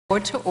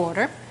Board to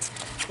order.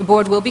 The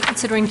board will be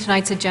considering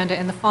tonight's agenda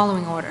in the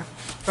following order.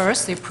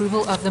 First, the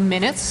approval of the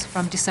minutes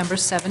from December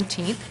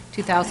 17th,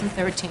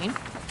 2013.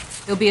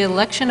 There'll be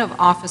election of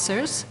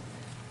officers,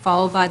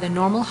 followed by the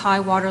normal high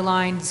water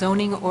line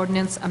zoning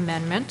ordinance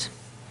amendment.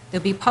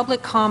 There'll be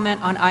public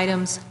comment on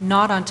items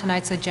not on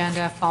tonight's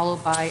agenda,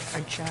 followed by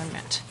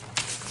adjournment.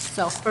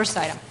 So, first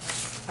item,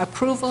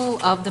 approval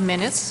of the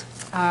minutes.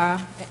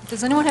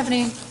 Does anyone have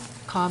any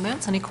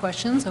comments, any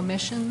questions,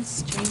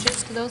 omissions,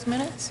 changes to those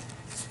minutes?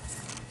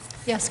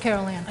 Yes,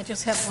 Carol Ann. I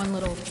just have one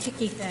little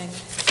picky thing,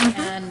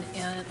 and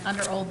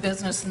under old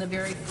business, in the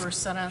very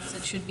first sentence,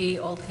 it should be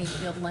Old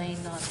Hayfield Lane,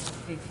 not Old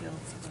Hayfield.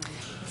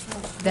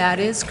 That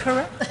is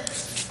correct.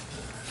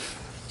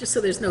 Just so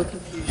there's no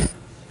confusion.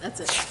 That's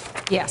it.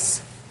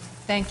 Yes,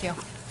 thank you.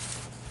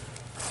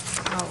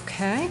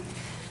 Okay,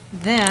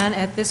 then,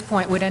 at this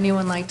point, would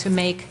anyone like to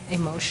make a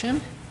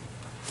motion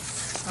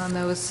on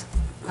those,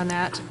 on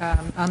that,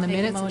 on the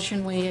minutes? Make a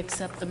motion, we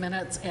accept the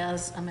minutes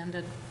as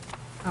amended.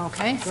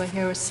 Okay, do I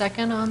hear a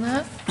second on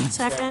that?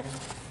 Second.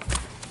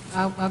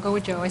 I'll go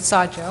with Joe. I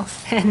saw Joe.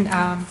 And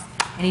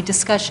any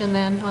discussion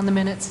then on the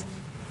minutes?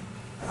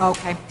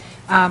 Okay.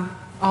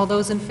 All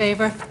those in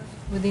favor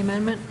with the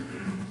amendment?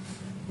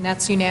 And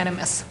that's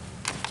unanimous.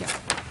 Thank you.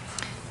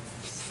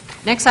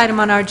 Next item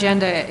on our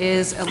agenda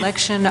is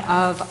election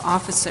of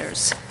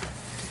officers.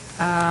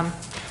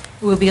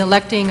 We'll be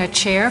electing a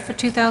chair for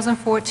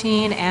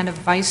 2014 and a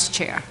vice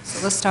chair.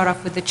 So let's start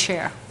off with the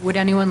chair. Would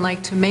anyone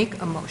like to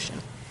make a motion?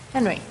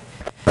 Henry.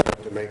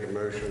 To make a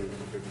motion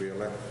that we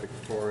elect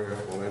Victoria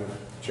Wallen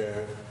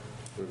chair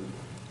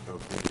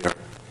of the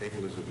Cape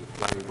Elizabeth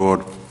Planning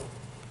Board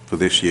for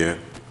this year.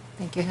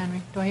 Thank you,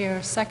 Henry. Do I hear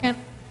a second?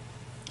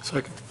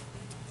 Second.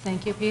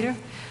 Thank you, Peter.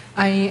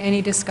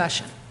 Any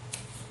discussion?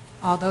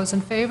 All those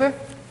in favor?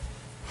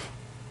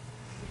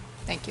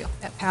 Thank you.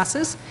 That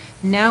passes.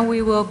 Now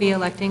we will be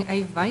electing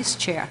a vice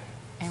chair.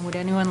 And would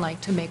anyone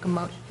like to make a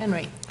motion?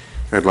 Henry.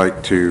 I'd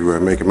like to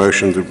make a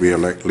motion that we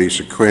elect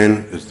Lisa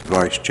Quinn as the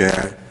vice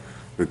chair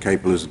for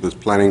Cape Elizabeth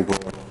Planning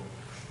Board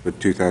for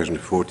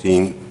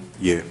 2014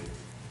 year.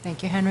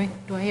 Thank you, Henry.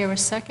 Do I hear a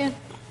second?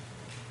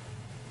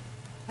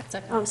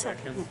 Second. Oh,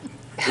 second.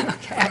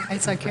 Okay, I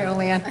saw Carol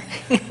Ann.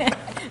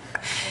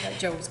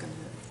 Joe was going to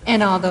do it.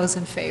 And all those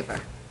in favor?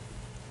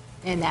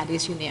 And that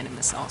is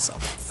unanimous also.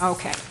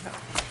 Okay.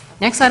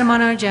 Next item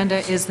on our agenda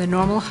is the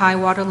normal high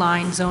water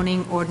line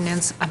zoning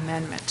ordinance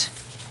amendment.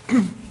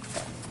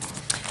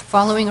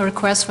 Following a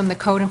request from the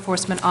code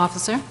enforcement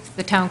officer,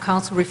 the town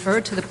council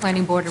referred to the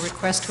planning board a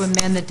request to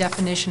amend the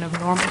definition of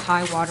normal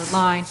high water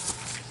line,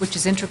 which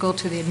is integral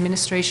to the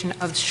administration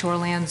of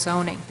shoreland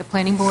zoning. The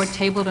planning board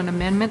tabled an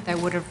amendment that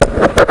would have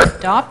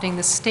adopting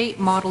the state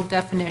model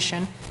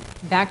definition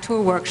back to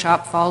a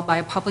workshop followed by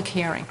a public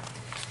hearing.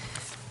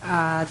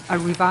 A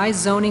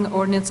revised zoning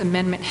ordinance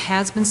amendment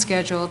has been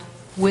scheduled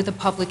with a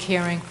public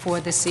hearing for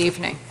this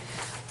evening.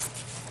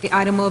 The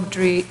item will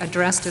be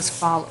addressed as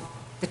follows.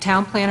 The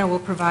town planner will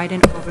provide an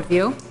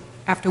overview,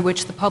 after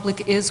which the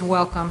public is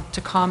welcome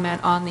to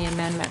comment on the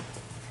amendment.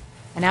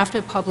 And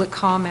after public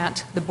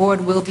comment, the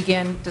board will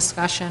begin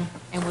discussion,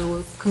 and we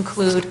will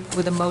conclude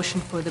with a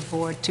motion for the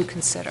board to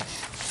consider.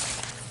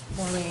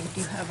 Maureen,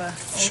 do you have a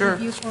Sure.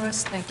 overview for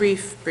us? Thank you.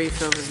 Brief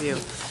overview.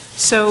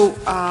 So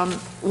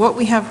what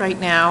we have right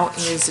now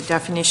is a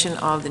definition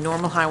of the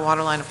normal high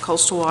water line of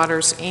coastal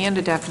waters and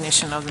a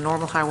definition of the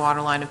normal high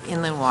water line of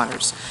inland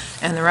waters.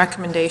 And the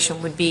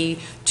recommendation would be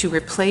to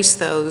replace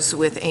those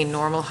with a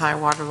normal high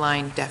water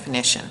line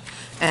definition.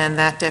 And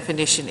that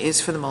definition is,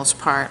 for the most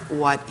part,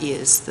 what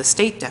is the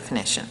state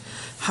definition.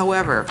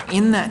 However,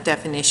 in that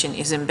definition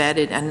is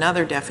embedded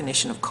another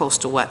definition of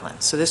coastal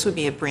wetland. So this would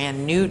be a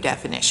brand new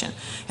definition.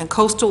 And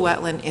coastal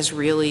wetland is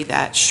really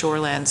that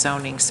shoreland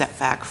zoning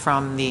setback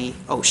from the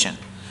ocean.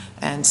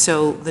 And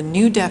so the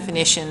new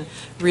definition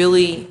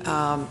really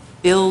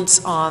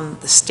builds on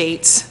the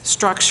state's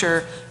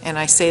structure, and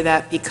I say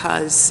that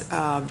because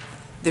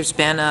there's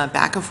been a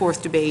back and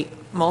forth debate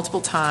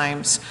multiple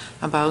times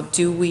about,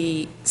 do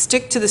we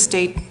stick to the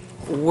state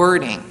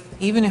wording,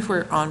 even if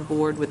we're on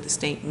board with the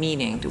state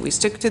meaning? Do we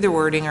stick to the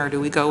wording, or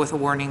do we go with a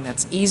wording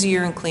that's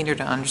easier and cleaner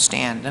to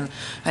understand? And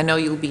I know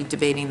you'll be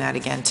debating that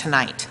again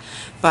tonight.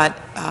 But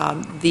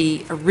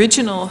the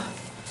original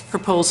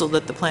proposal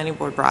that the planning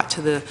board brought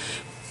to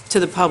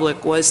the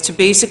public was to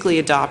basically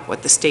adopt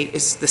what the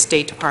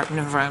State Department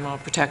of Environmental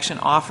Protection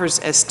offers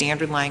as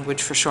standard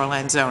language for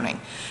shoreline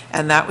zoning.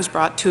 And that was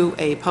brought to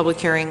a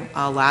public hearing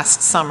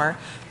last summer.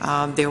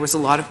 There was a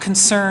lot of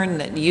concern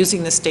that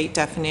using the state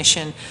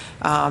definition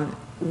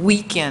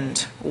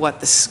weakened what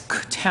the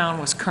town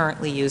was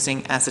currently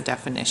using as a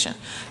definition.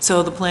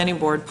 So the planning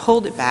board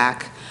pulled it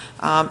back,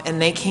 and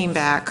they came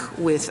back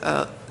with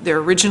their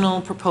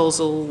original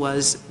proposal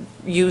was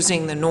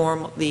using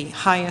the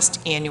highest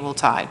annual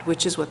tide,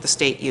 which is what the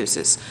state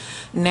uses.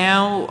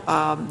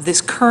 Now, this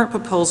current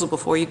proposal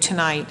before you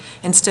tonight,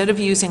 instead of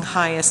using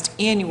highest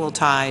annual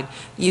tide,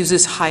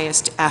 uses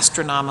highest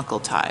astronomical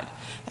tide.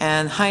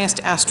 And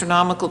highest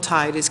astronomical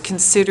tide is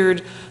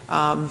considered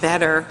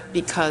better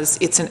because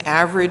it's an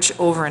average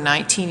over a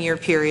 19-year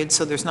period,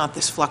 so there's not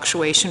this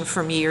fluctuation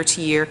from year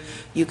to year.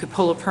 You could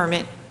pull a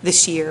permit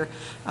this year,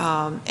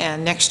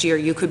 and next year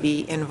you could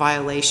be in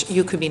violation,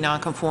 you could be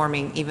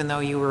non-conforming even though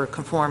you were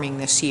conforming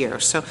this year.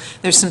 So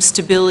there's some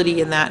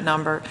stability in that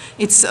number.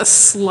 It's a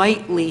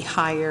slightly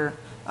higher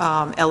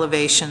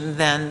elevation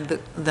than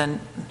the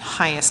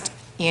highest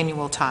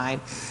annual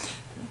tide.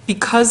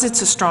 Because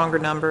it's a stronger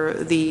number,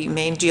 the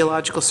Maine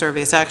Geological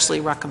Survey is actually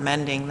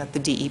recommending that the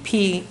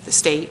DEP, the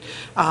state,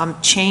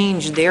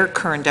 change their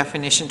current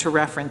definition to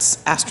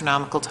reference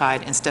astronomical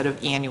tide instead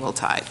of annual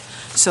tide.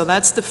 So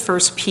that's the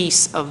first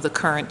piece of the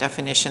current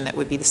definition that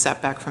would be the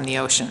setback from the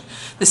ocean.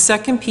 The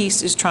second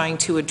piece is trying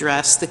to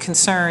address the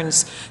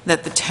concerns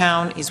that the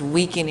town is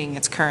weakening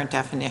its current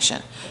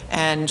definition.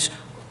 And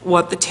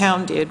what the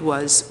town did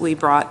was we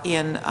brought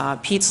in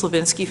Pete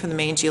Slavinsky from the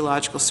Maine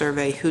Geological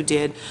Survey, who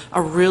did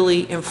a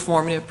really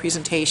informative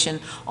presentation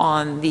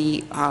on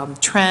the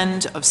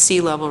trend of sea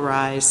level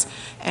rise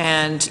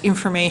and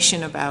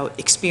information about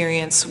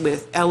experience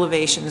with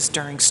elevations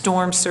during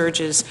storm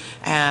surges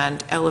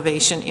and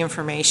elevation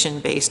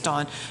information based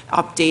on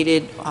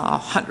updated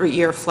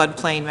 100-year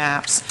floodplain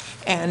maps.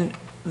 And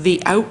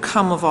the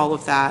outcome of all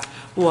of that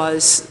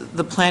was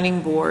the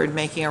planning board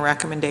making a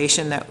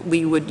recommendation that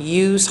we would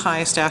use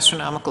highest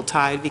astronomical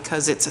tide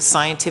because it's a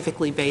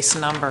scientifically based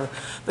number,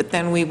 but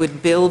then we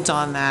would build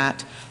on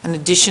that an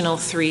additional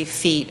 3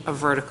 feet of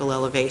vertical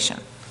elevation.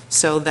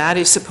 So that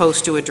is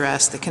supposed to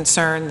address the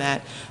concern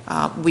that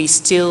we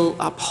still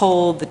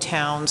uphold the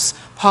town's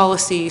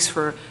policies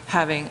for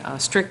having a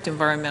strict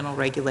environmental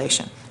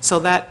regulation. So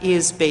that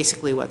is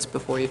basically what's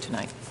before you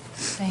tonight.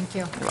 Thank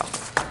you. You're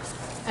welcome.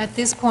 At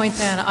this point,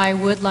 then, I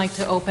would like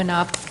to open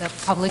up the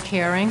public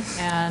hearing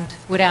and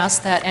would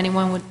ask that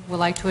anyone would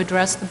like to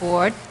address the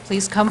board,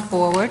 please come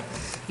forward.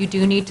 You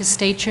do need to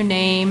state your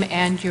name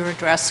and your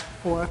address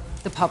for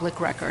the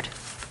public record.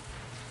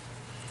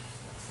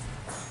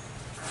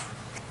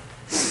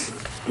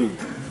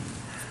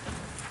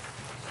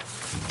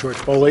 George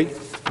Foley,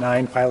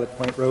 9 Pilot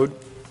Point Road.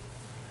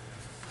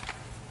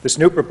 This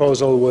new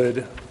proposal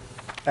would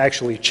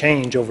actually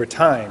change over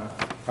time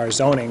our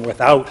zoning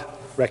without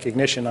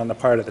recognition on the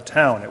part of the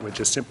town. It would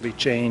just simply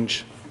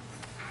change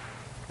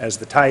as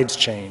the tides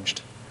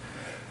changed.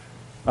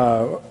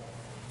 I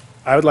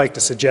would like to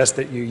suggest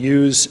that you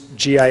use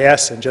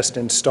GIS and just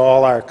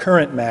install our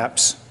current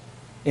maps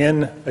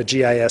in a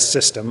GIS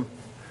system.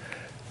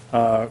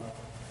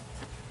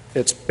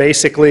 It's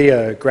basically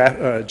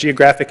a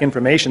geographic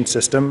information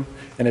system,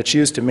 and it's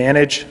used to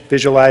manage,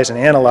 visualize, and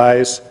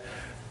analyze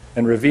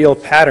and reveal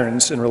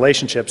patterns and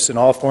relationships in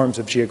all forms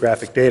of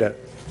geographic data.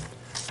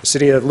 The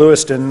City of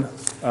Lewiston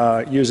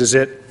uses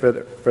it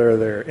for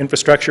their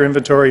infrastructure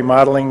inventory,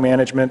 modeling,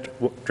 management,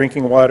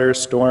 drinking water,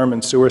 storm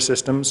and sewer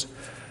systems,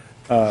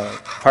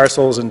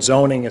 parcels and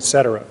zoning,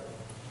 etc.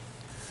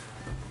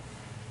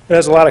 It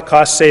has a lot of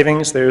cost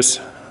savings. There's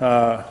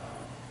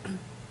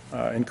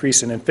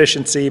increase in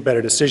efficiency,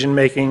 better decision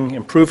making,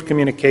 improved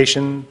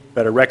communication,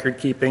 better record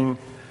keeping,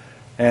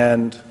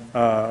 and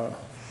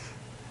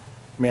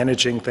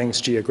managing things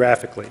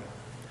geographically.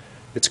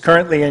 It's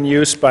currently in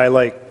use by,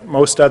 like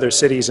most other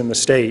cities in the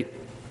state,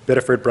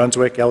 Biddeford,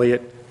 Brunswick,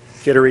 Elliott,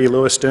 Kittery,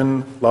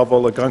 Lewiston,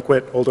 Lovell,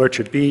 Ogunquit, Old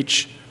Orchard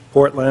Beach,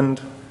 Portland,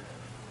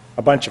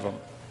 a bunch of them.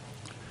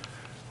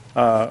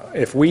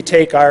 If we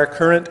take our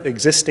current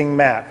existing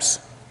maps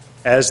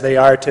as they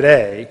are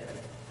today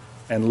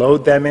and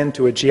load them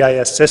into a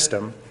GIS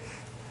system,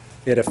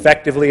 it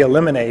effectively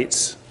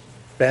eliminates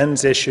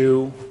Ben's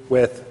issue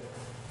with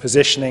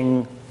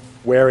positioning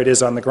where it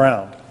is on the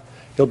ground.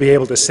 He'll be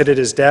able to sit at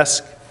his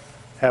desk,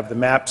 have the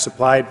map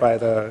supplied by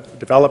the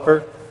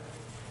developer,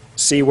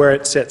 see where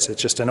it sits.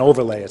 It's just an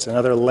overlay. It's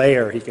another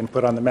layer he can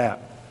put on the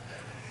map.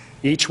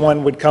 Each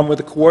one would come with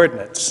the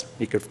coordinates.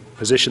 He could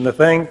position the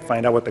thing,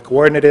 find out what the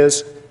coordinate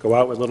is, go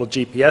out with a little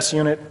GPS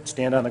unit,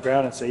 stand on the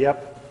ground and say,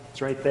 yep,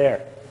 it's right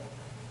there.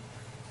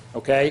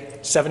 Okay,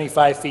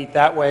 75 feet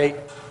that way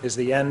is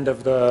the end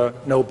of the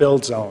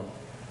no-build zone.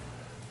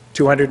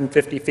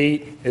 250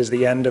 feet is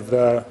the end of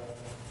the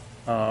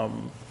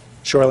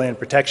shoreline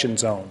protection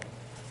zone.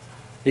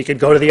 He could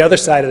go to the other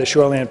side of the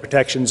shoreline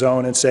protection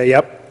zone and say,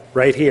 yep,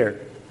 right here.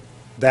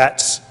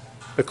 That's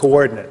the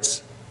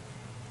coordinates.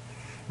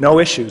 No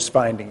issues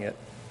finding it.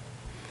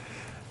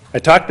 I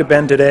talked to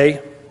Ben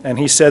today, and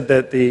he said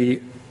that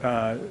the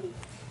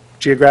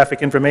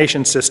geographic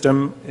information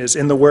system is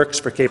in the works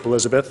for Cape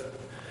Elizabeth.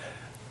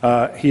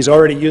 He's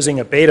already using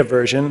a beta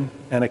version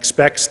and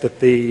expects that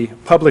the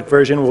public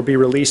version will be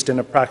released in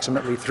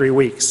approximately 3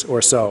 weeks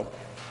or so.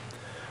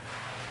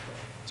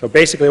 So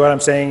basically what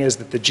I'm saying is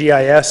that the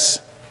GIS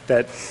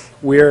that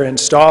we're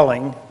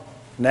installing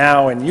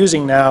now and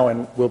using now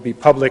and will be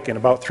public in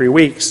about 3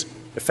 weeks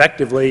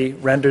effectively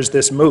renders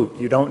this moot.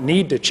 You don't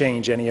need to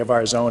change any of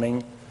our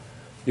zoning.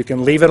 You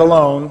can leave it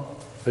alone,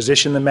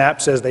 position the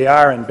maps as they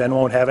are, and Ben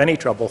won't have any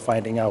trouble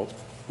finding out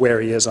where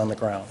he is on the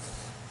ground.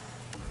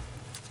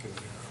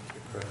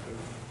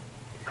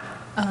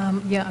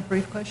 Yeah, a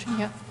brief question,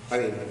 yeah. I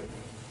mean,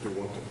 do you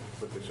want to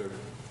put this over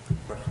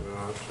question and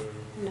answer?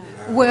 No.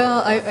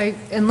 Well,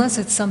 unless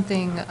it's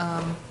something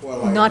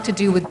Well, I- not to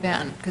do with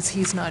Ben, because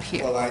he's not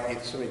here. Well,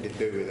 it's something to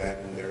do with that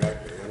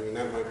indirectly. I mean,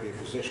 that might be a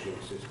positioning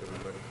system,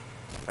 but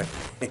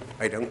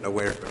I don't know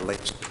where it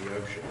relates to the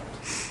ocean.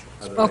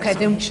 Okay,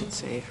 then, We should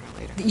save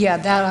for later. yeah,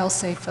 that I'll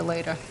save for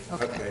later.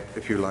 Okay, Okay,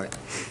 if you like.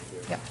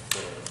 yeah.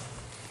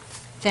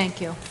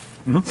 Thank you.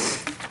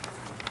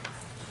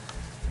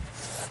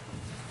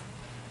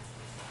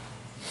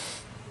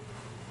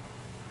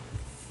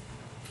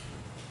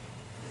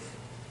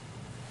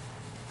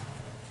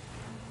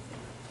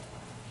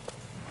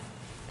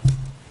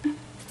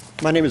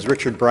 My name is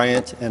Richard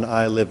Bryant, and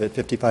I live at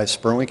 55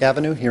 Spurwink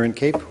Avenue here in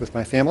Cape with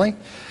my family.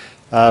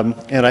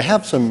 And I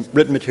have some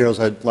written materials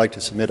I'd like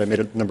to submit. I made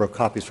a number of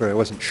copies for it. I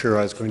wasn't sure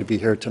I was going to be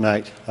here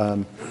tonight.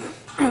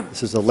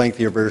 This is a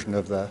lengthier version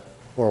of the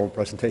oral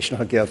presentation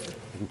I'll give.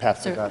 I can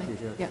pass the copy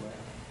Certainly, here. yeah.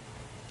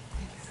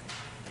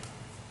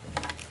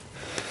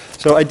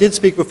 So I did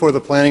speak before the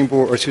planning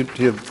board, or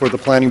for the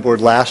planning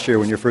board last year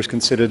when you first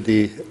considered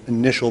the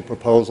initial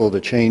proposal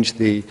to change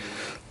the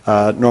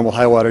normal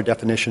high water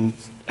definition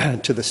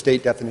to the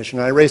state definition.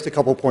 I raised a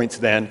couple points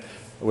then,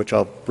 which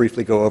I'll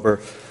briefly go over.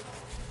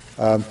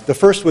 The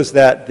first was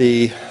that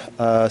the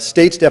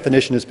state's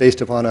definition is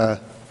based upon a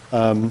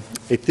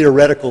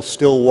theoretical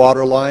still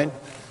water line,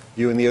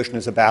 viewing the ocean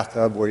as a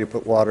bathtub where you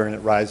put water and it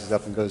rises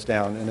up and goes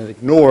down, and it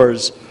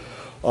ignores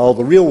all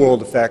the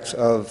real-world effects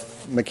of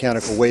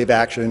mechanical wave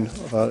action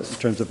in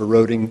terms of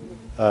eroding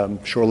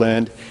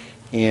shoreland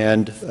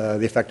and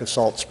the effect of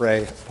salt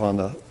spray upon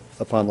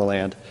the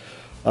land.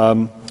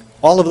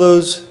 All of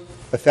those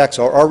effects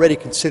are already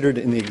considered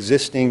in the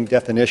existing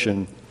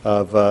definition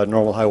of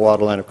normal high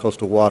water line of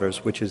coastal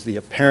waters, which is the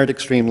apparent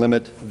extreme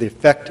limit of the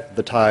effect of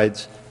the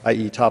tides,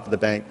 i.e. top of the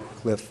bank,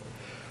 cliff,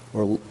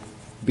 or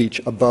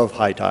beach above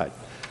high tide.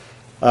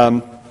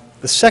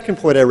 The second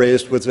point I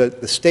raised was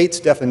that the state's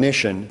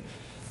definition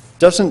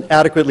doesn't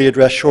adequately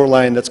address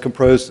shoreline that's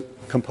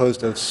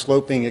composed of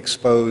sloping,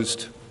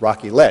 exposed,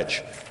 rocky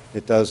ledge.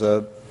 It does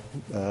at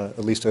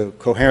least a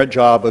coherent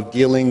job of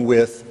dealing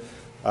with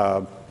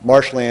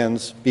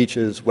marshlands,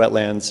 beaches,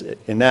 wetlands,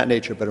 in that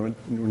nature. But when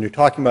you're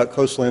talking about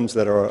coastlands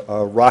that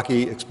are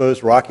rocky,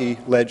 exposed rocky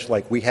ledge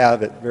like we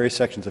have at various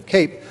sections of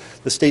Cape,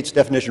 the state's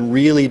definition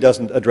really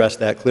doesn't address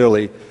that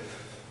clearly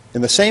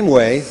in the same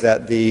way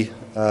that the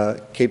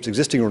Cape's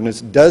existing ordinance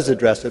does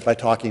address it by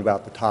talking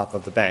about the top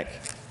of the bank.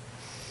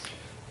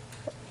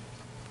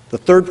 The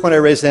third point I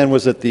raised then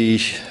was that the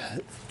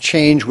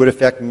change would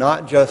affect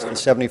not just the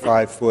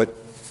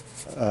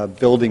 75-foot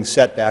building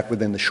setback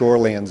within the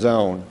shoreland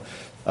zone,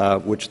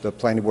 which the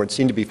planning board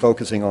seemed to be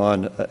focusing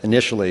on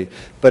initially,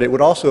 but it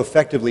would also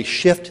effectively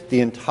shift the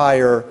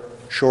entire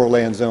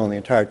shoreland zone, the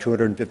entire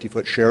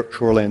 250-foot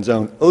shoreland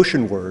zone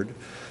oceanward,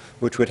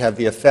 which would have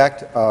the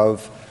effect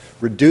of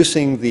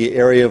reducing the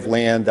area of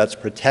land that's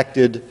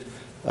protected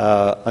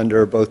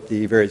under both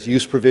the various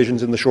use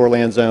provisions in the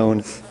shoreland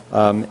zone,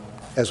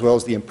 as well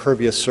as the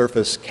impervious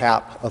surface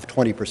cap of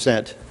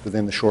 20%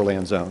 within the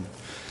shoreland zone.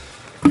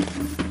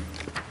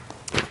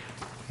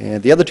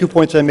 And the other 2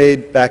 points I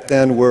made back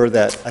then were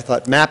that I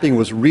thought mapping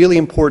was really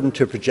important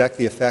to project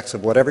the effects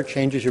of whatever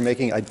changes you're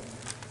making. I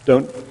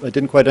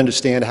didn't quite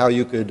understand how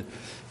you could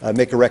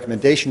make a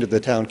recommendation to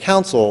the town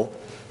council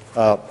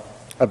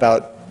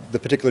about the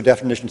particular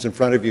definitions in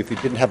front of you if you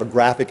didn't have a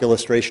graphic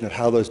illustration of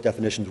how those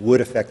definitions would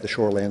affect the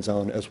shoreland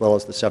zone as well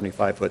as the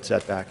 75-foot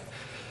setback.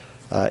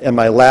 And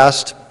my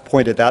last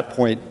point at that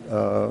point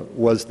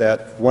was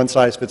that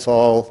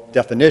one-size-fits-all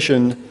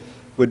definition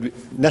would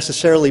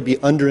necessarily be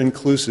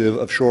under-inclusive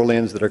of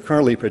shorelands that are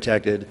currently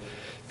protected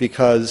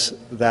because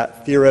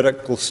that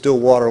theoretical still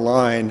water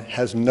line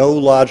has no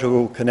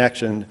logical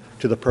connection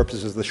to the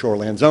purposes of the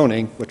shoreland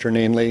zoning, which are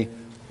namely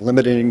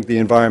limiting the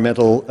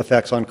environmental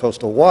effects on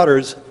coastal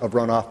waters of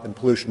runoff and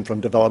pollution from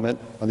development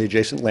on the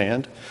adjacent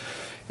land,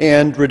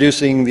 and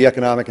reducing the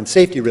economic and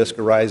safety risk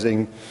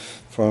arising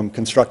from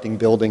constructing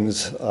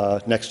buildings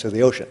next to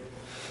the ocean.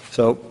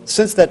 So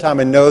since that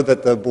time, I know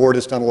that the board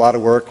has done a lot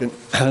of work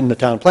and the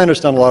town planner's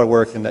done a lot of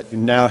work, and that you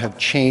now have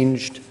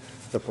changed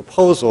the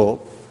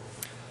proposal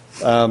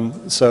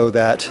so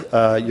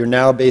that you're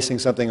now basing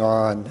something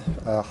on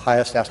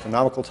highest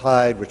astronomical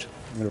tide, which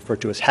I'm going to refer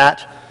to as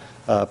HAT,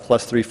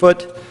 plus 3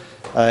 foot,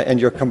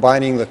 and you're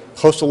combining the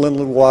coastal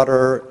inland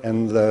water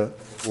and the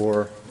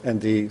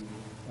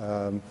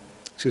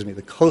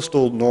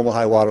coastal normal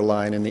high water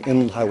line and the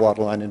inland high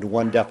water line into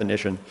one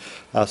definition.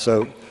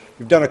 So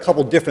we've done a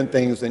couple different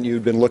things than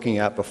you've been looking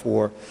at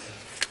before.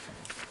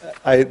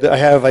 I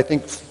have, I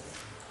think,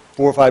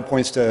 4 or 5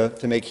 points to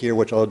make here,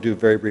 which I'll do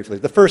very briefly.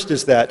 The first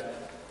is that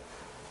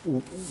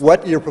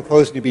what you're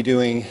proposing to be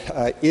doing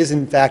is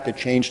in fact a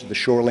change to the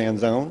shoreland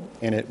zone,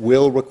 and it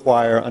will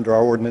require, under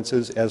our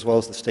ordinances as well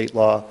as the state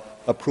law,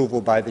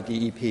 approval by the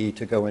DEP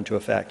to go into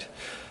effect.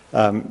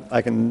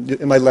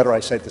 In my letter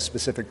I cite the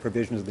specific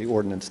provisions of the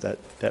ordinance that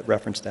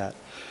reference that.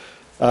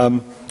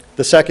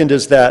 The second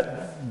is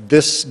that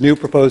this new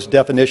proposed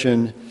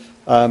definition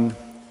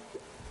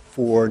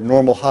for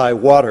normal high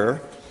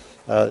water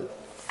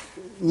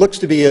looks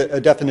to be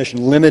a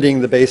definition limiting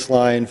the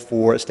baseline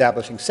for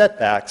establishing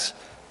setbacks,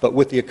 but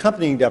with the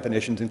accompanying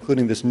definitions,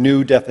 including this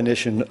new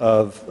definition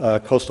of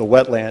coastal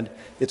wetland,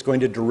 it's going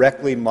to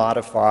directly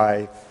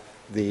modify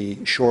the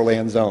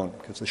shoreland zone,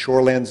 because the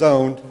shoreland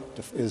zone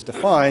is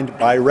defined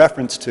by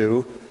reference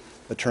to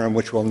a term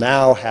which will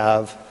now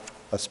have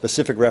a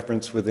specific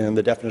reference within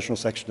the definitional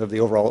section of the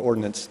overall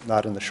ordinance,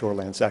 not in the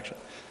shoreland section.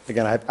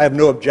 Again, I have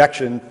no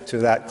objection to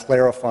that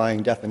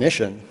clarifying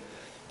definition,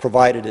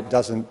 provided it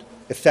doesn't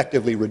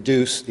effectively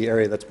reduce the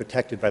area that's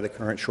protected by the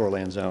current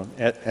shoreland zone,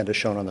 and as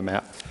shown on the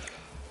map.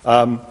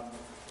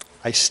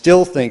 I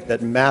still think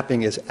that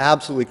mapping is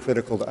absolutely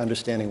critical to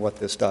understanding what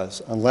this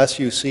does, unless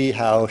you see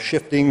how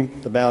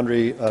shifting the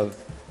boundary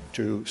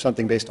to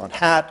something based on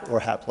HAT or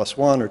HAT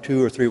 +1 or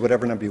 2 or 3,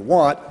 whatever number you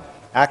want,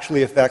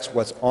 actually affects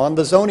what's on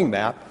the zoning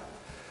map,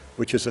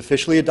 which is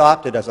officially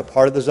adopted as a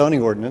part of the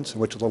zoning ordinance,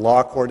 which the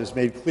law court has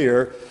made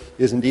clear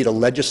is indeed a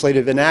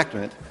legislative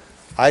enactment.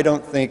 I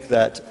don't think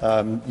that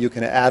you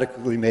can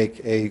adequately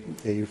make a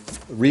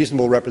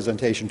reasonable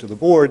representation to the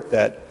board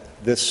that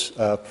this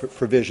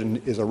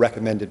provision is a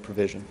recommended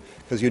provision,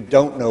 because you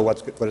don't know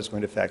what it's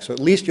going to affect. So at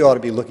least you ought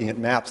to be looking at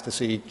maps to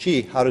see,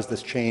 gee, how does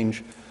this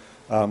change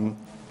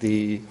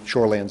the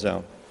shoreland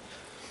zone?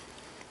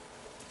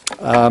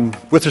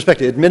 With respect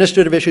to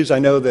administrative issues, I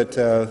know that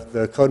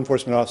the code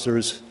enforcement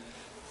officer's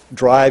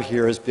drive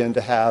here has been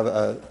to have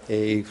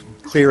a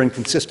clear and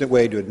consistent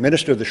way to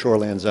administer the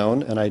shoreland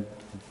zone, and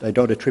I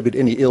don't attribute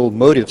any ill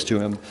motives to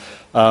him.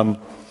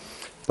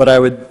 But I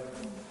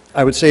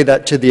would say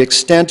that to the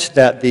extent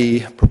that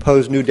the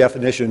proposed new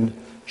definition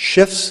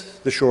shifts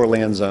the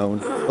shoreland zone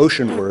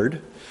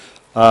oceanward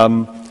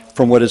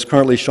from what is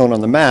currently shown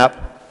on the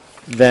map,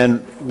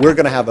 then we're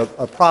going to have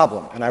a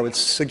problem. And I would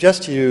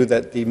suggest to you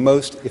that the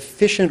most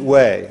efficient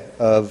way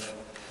of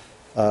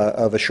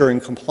assuring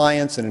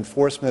compliance and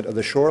enforcement of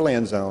the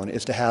shoreland zone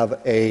is to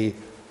have a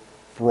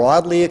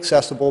broadly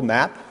accessible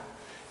map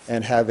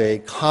and have a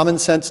common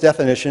sense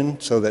definition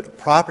so that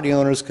property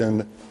owners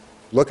can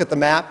look at the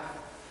map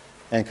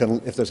and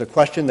if there's a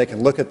question, they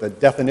can look at the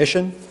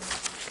definition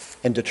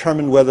and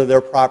determine whether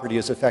their property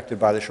is affected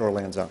by the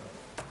shoreland zone.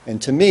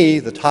 And to me,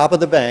 the top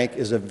of the bank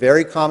is a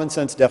very common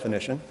sense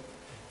definition.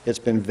 It's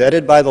been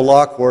vetted by the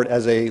law court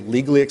as a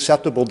legally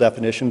acceptable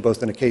definition,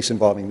 both in a case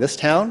involving this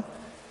town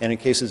and in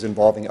cases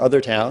involving other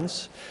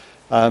towns.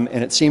 And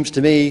it seems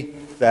to me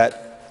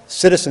that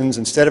citizens,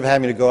 instead of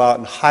having to go out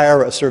and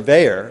hire a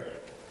surveyor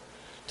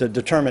to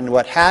determine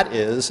what HAT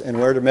is and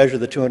where to measure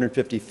the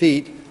 250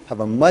 feet, have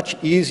a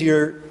much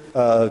easier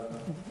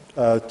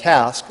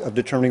task of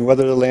determining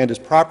whether the land is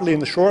properly in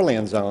the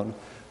shoreland zone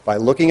by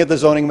looking at the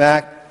zoning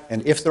map,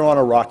 and if they're on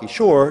a rocky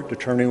shore,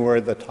 determining where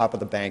the top of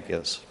the bank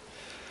is.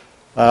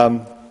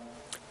 The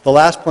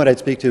last point I'd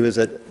speak to is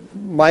that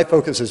my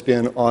focus has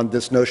been on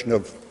this notion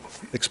of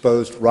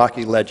exposed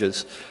rocky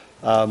ledges,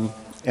 and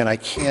I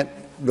can't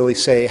really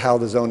say how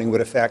the zoning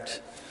would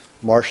affect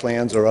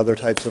marshlands or other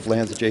types of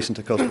lands adjacent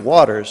to coastal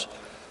waters,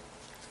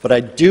 but I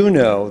do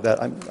know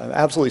that I'm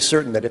absolutely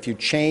certain that if you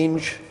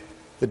change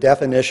the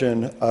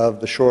definition of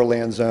the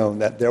shoreland zone,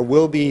 that there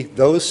will be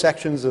those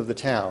sections of the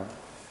town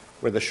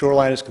where the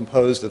shoreline is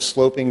composed of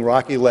sloping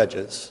rocky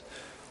ledges,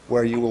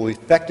 where you will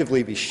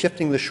effectively be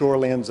shifting the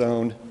shoreland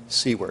zone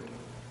seaward.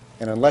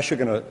 And unless you're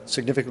going to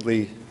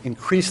significantly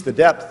increase the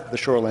depth of the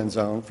shoreland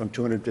zone from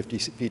 250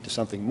 feet to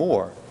something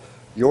more,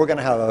 you're going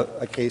to have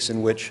a case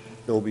in which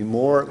there will be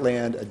more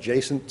land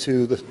adjacent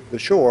to the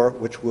shore,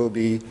 which will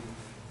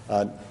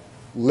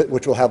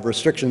have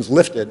restrictions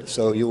lifted,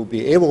 so you will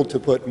be able to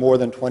put more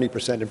than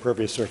 20%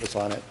 impervious surface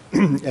on it,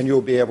 and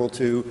you'll be able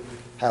to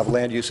have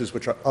land uses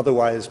which are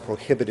otherwise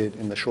prohibited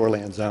in the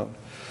shoreland zone.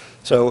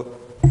 So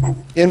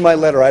in my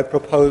letter, I've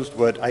proposed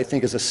what I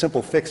think is a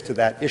simple fix to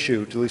that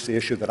issue, to at least the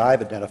issue that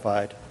I've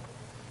identified,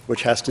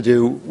 which has to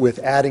do with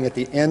adding at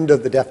the end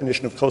of the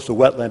definition of coastal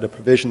wetland a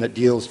provision that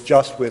deals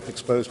just with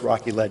exposed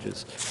rocky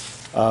ledges.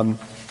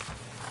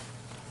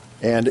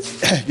 And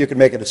you can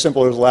make it as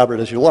simple or as elaborate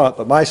as you want,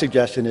 but my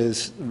suggestion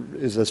is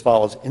as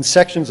follows. In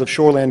sections of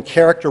shoreland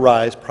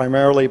characterized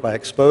primarily by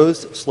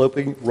exposed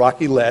sloping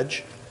rocky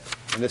ledge,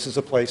 and this is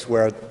a place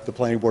where the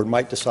planning board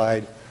might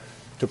decide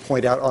to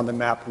point out on the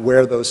map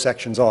where those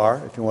sections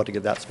are, if you want to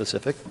get that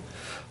specific.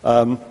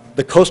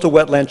 The coastal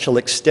wetland shall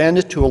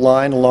extend to a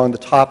line along the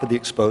top of the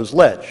exposed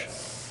ledge.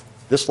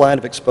 This line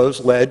of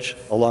exposed ledge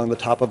along the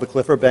top of a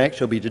cliff or bank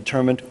shall be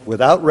determined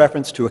without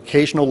reference to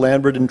occasional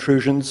landward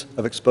intrusions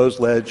of exposed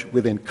ledge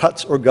within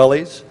cuts or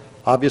gullies,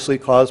 obviously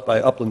caused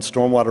by upland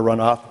stormwater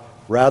runoff,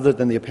 rather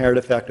than the apparent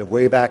effect of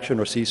wave action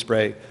or sea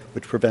spray,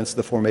 which prevents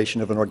the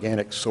formation of an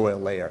organic soil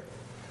layer.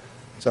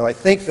 So I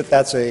think that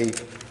that's a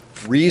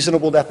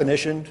reasonable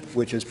definition,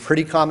 which is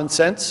pretty common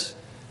sense.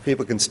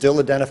 People can still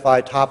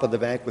identify top of the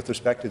bank with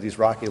respect to these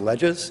rocky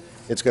ledges.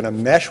 It's going to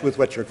mesh with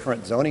what your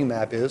current zoning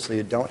map is, so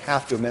you don't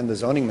have to amend the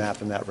zoning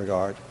map in that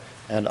regard.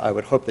 And I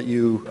would hope that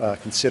you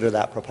consider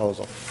that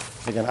proposal.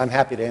 Again, I'm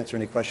happy to answer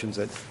any questions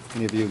that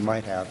any of you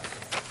might have.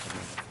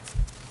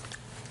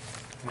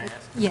 Can I ask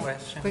a Yeah,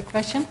 question? quick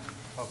question?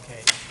 Okay,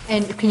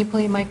 And can you pull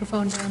your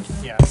microphone down, Joe?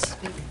 yes.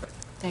 Speak.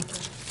 Thank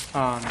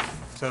you.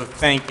 So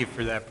thank you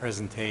for that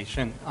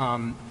presentation.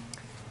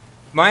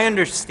 My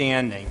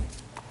understanding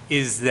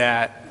is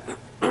that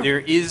there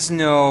is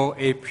no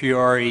a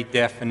priori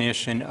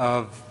definition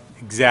of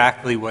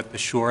exactly what the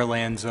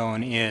shoreland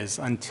zone is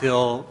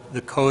until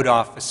the code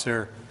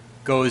officer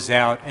goes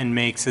out and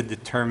makes a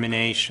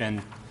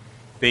determination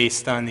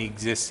based on the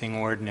existing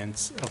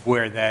ordinance of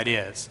where that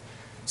is.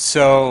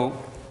 So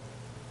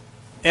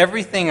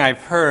everything I've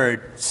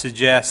heard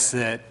suggests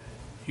that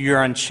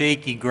you're on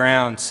shaky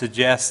ground,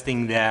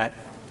 suggesting that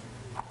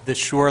the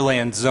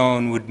shoreland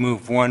zone would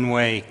move one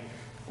way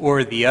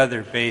or the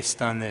other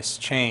based on this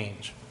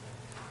change.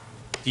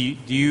 Do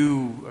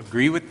you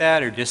agree with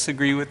that or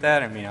disagree with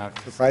that? I mean,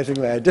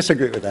 Surprisingly, I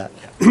disagree with that.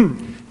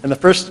 In the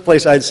first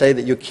place, I'd say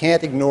that you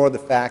can't ignore the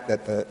fact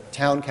that the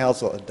town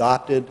council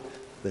adopted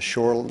the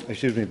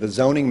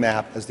zoning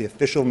map as the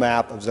official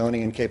map of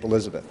zoning in Cape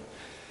Elizabeth.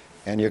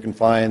 And you can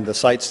find the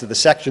sites to the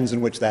sections in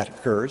which that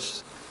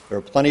occurs. There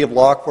are plenty of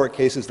law court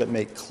cases that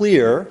make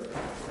clear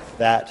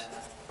that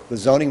the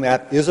zoning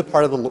map is a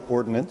part of the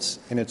ordinance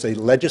and it's a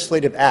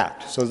legislative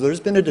act. So there's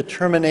been a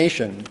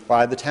determination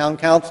by the town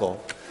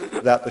council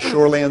that the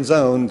shoreland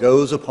zone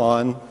goes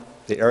upon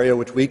the area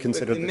which we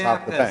consider the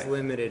top of the map has bank.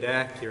 limited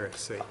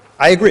accuracy.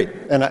 I agree,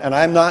 and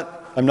I'm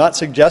not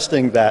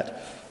suggesting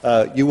that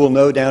you will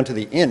know down to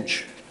the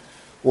inch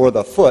or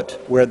the foot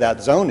where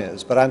that zone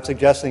is, but I'm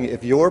suggesting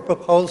if your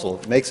proposal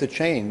makes a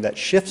change that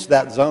shifts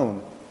that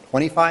zone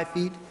 25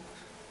 feet,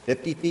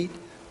 50 feet,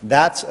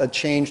 that's a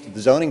change to the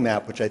zoning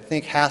map, which I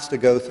think has to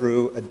go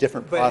through a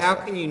different But process. how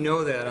can you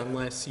know that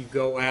unless you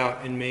go out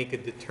and make a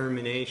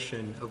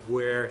determination of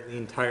where the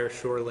entire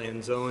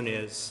shoreland zone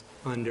is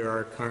under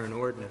our current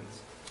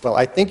ordinance? Well,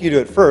 I think you do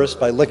it first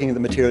by looking at the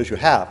materials you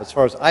have. As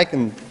far as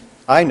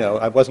I know,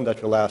 I wasn't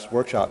at your last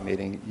workshop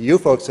meeting, you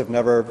folks have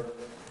never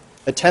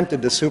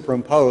attempted to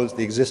superimpose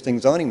the existing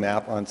zoning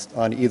map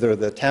on either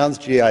the town's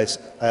GIS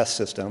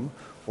system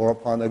or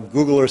upon the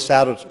Google or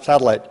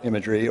satellite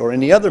imagery or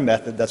any other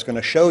method that's going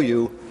to show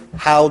you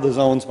how the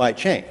zones might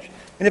change.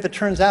 And if it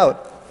turns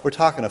out we're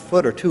talking a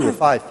foot or 2 or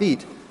 5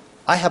 feet,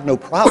 I have no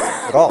problem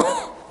at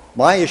all.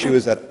 My issue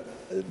is that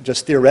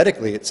just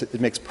theoretically, it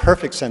makes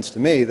perfect sense to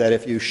me that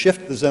if you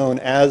shift the zone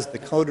as the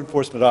code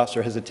enforcement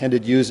officer has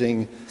intended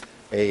using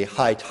a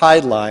high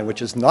tide line,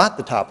 which is not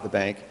the top of the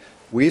bank,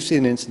 we've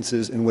seen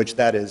instances in which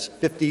that is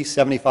 50,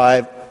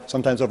 75,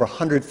 sometimes over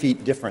 100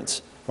 feet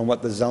difference from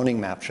what the zoning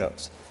map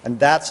shows. And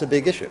that's a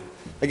big issue.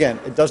 Again,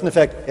 it doesn't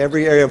affect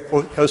every area of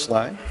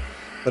coastline,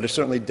 but it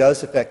certainly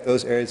does affect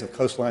those areas of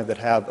coastline that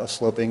have a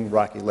sloping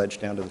rocky ledge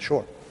down to the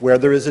shore, where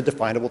there is a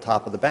definable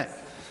top of the bank.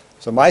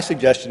 So my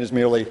suggestion is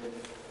merely,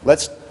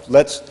 let's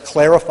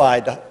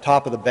clarify the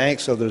top of the bank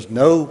so there's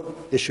no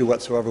issue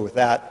whatsoever with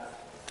that.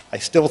 I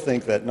still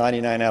think that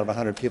 99 out of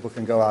 100 people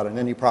can go out on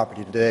any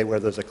property today where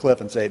there's a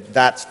cliff and say,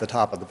 that's the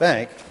top of the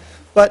bank.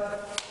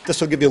 But this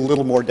will give you a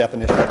little more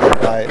definition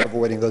by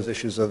avoiding those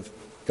issues of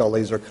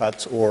gullies or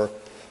cuts or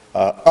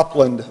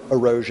upland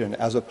erosion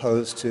as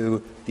opposed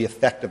to the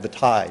effect of the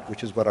tide,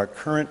 which is what our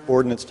current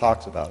ordinance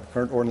talks about. Our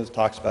current ordinance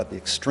talks about the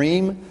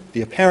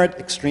apparent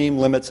extreme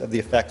limits of the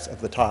effects of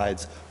the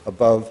tides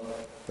above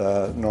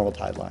the normal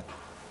tide line.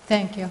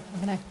 Thank you.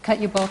 I'm going to cut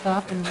you both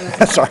off and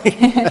Sorry.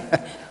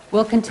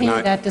 we'll continue Good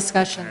night. that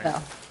discussion, though.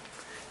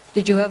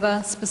 Did you have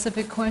a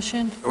specific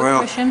question?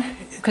 Well-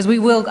 Because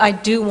I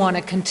do want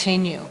to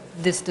continue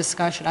this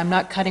discussion. I'm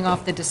not cutting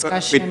off the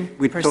discussion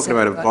We're per talking se,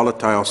 about a but-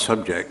 volatile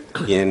subject,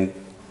 and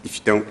if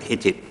you don't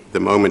hit it the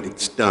moment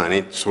it's done,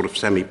 it sort of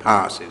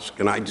semi-passes.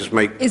 Can I just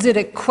make, Is it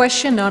a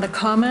question, not a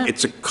comment?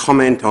 it's a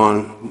comment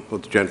on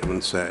what the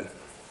gentleman said,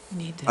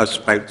 as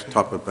about the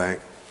top of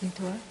bank. Need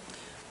to what?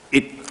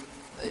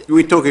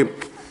 We're talking,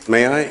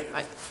 may I?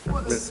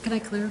 Can I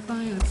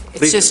clarify?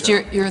 Please, It's just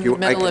you're in you- the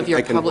middle of your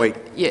I can public...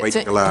 wait- yeah, wait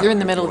it's- till after You're in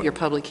the if middle you of your want.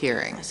 public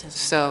hearing,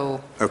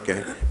 so...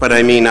 Okay, but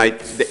I mean,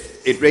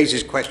 it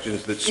raises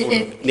questions that sort of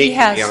He need to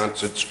has- be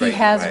answered straight away. He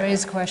has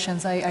raised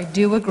questions. I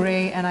do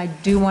agree, and I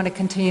do want to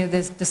continue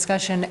this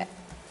discussion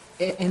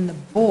in the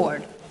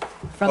board,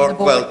 from the board.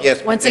 Well,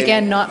 yes, Once and-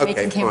 again, not okay,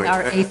 making him fine.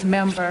 our eighth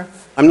member.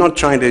 I'm not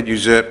trying to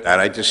usurp that,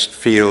 I just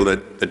feel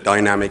that the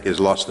dynamic is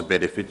lost a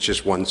bit if it's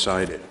just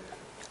one-sided.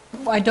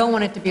 I don't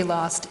want it to be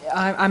lost.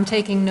 I'm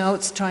taking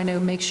notes, trying to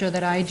make sure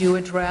that I do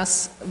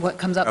address what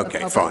comes up in the Okay,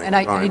 public. fine, And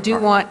I fine, do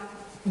fine. want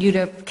you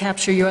to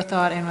capture your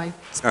thought, and I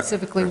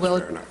specifically that's will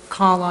fair enough.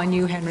 call on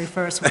you, Henry,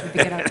 first when we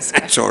begin our That's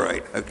discussion. all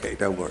right, okay,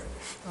 don't worry.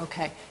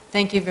 Okay,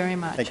 thank you very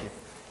much. Thank you.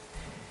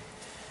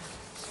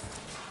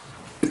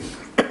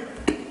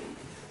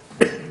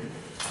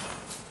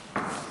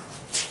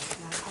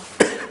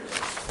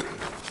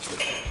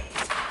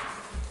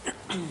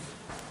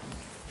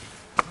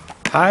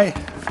 Hi,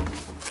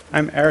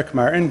 I'm Eric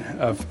Martin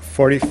of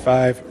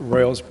 45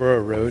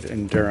 Royalsboro Road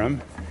in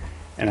Durham,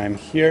 and I'm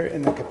here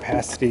in the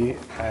capacity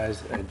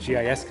as a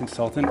GIS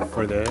consultant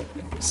for the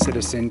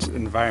Citizens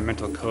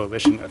Environmental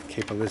Coalition of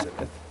Cape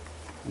Elizabeth.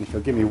 And if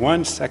you'll give me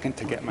 1 second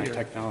to get my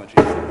technology.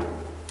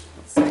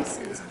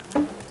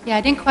 Yeah,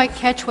 I didn't quite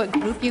catch what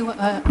group you,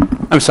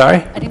 I'm sorry?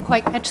 I didn't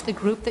quite catch the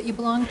group that you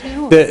belong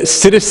to. The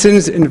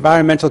Citizens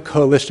Environmental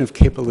Coalition of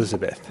Cape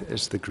Elizabeth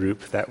is the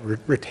group that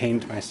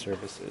retained my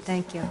services.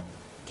 Thank you.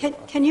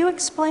 Can you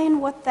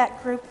explain what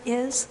that group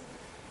is?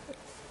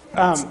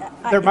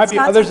 There might be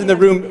others in the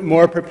room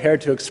more prepared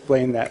to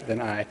explain that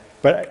than I,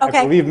 but I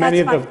Okay, believe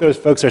many that's of fine. those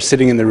folks are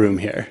sitting in the room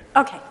here.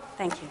 Okay,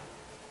 thank you.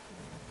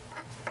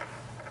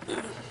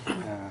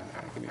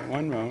 Give me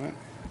one moment.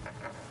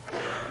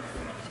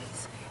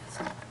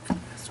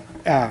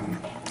 No,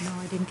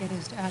 I didn't get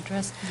his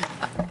address.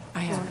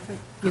 I have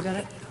You got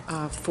it?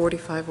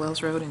 45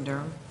 Wells Road in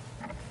Durham.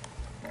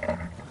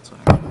 That's what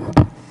I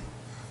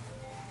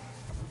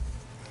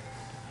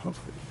got.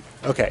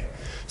 Okay,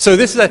 so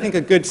this is, I think,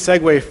 a good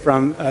segue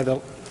from the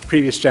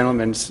previous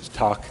gentleman's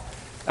talk,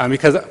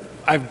 because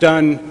I've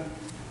done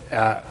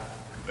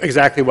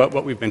exactly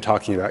what we've been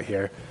talking about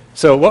here.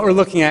 So what we're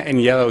looking at in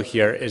yellow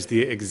here is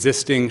the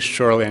existing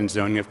shoreland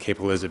zoning of Cape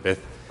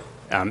Elizabeth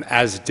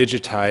as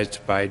digitized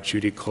by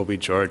Judy Colby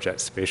George at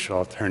Spatial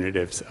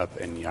Alternatives up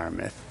in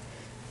Yarmouth.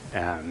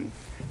 And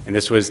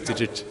this was I'm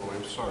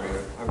sorry,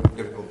 I'm having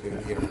difficulty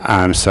hearing.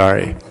 I'm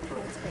sorry.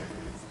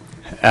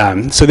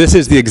 So this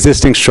is the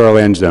existing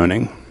shoreland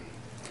zoning.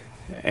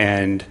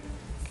 And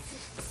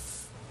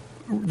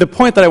the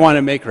point that I want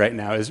to make right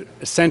now is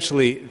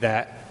essentially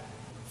that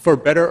for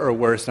better or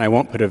worse, and I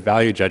won't put a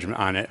value judgment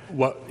on it,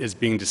 what is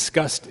being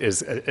discussed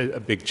is a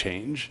big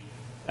change.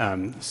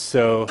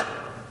 So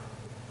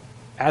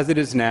as it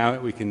is now,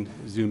 we can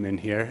zoom in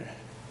here.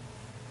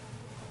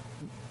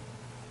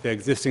 The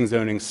existing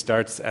zoning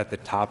starts at the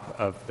top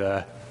of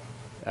the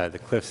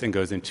cliffs and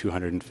goes in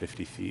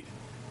 250 feet.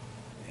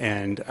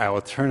 And I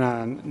will turn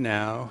on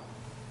now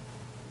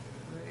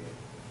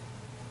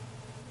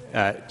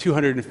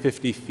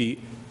 250 feet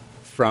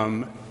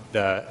from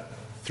the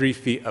 3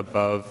 feet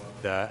above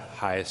the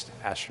highest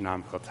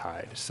astronomical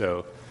tide.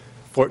 So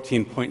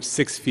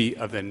 14.6 feet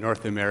of the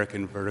North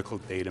American vertical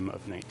datum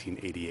of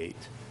 1988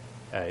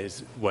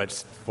 is what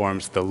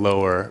forms the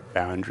lower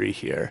boundary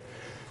here.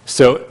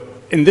 So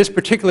in this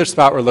particular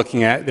spot we're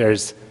looking at,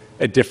 there's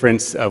a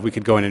difference. We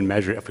could go in and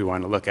measure it if we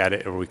want to look at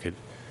it, or we could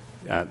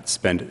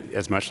spend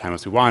as much time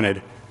as we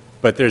wanted.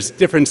 But there's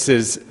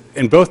differences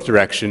in both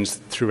directions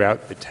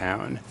throughout the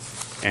town.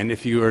 And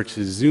if you were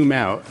to zoom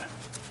out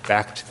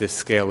back to the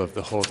scale of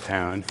the whole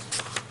town,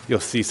 you'll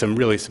see some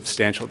really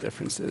substantial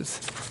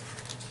differences.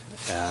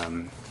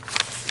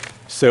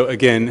 So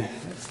again,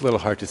 it's a little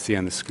hard to see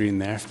on the screen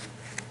there.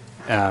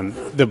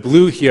 The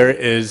blue here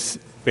is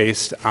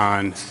based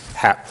on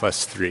HAT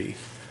plus 3.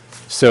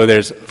 So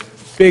there's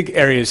big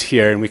areas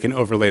here, and we can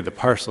overlay the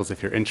parcels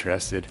if you're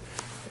interested,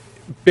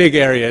 big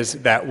areas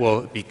that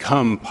will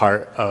become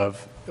part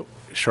of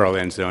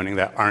shoreline zoning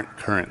that aren't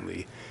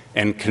currently.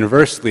 And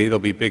conversely, there'll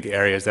be big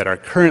areas that are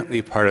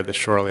currently part of the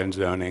shoreline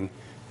zoning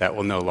that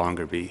will no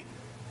longer be.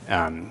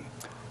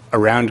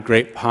 Around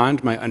Great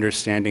Pond, my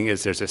understanding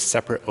is there's a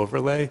separate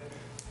overlay,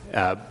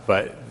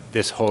 but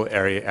this whole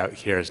area out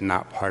here is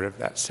not part of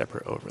that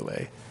separate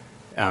overlay.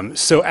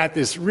 So at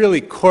this really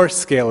coarse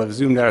scale of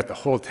zoomed out at the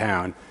whole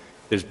town,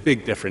 there's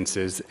big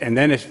differences. And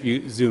then if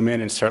you zoom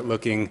in and start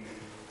looking,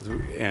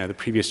 the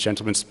previous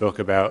gentleman spoke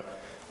about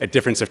a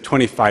difference of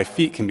 25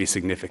 feet can be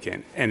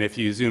significant. And if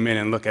you zoom in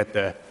and look at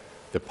the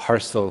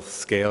parcel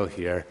scale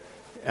here,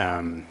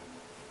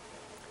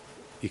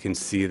 you can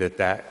see that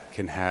that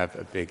can have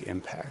a big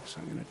impact.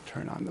 So I'm going to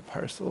turn on the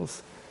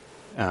parcels.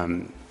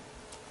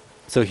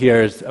 So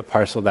here's a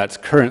parcel that's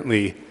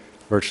currently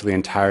virtually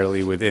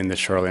entirely within the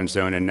shoreline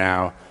zone, and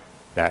now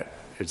that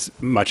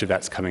much of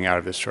that's coming out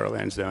of the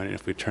shoreline zone. And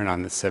if we turn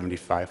on the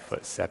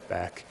 75-foot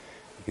setback,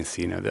 you can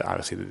see, that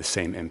obviously the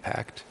same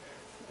impact.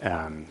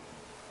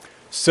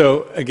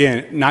 So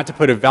again, not to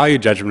put a value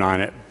judgment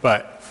on it,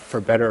 but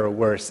for better or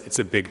worse, it's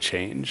a big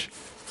change,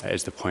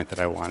 is the point that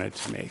I wanted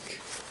to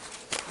make.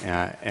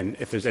 And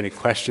if there's any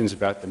questions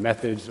about the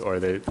methods or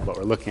what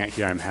we're looking at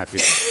here, I'm happy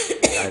to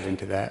dive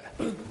into that.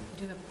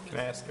 Can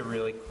I ask a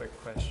really quick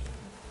question?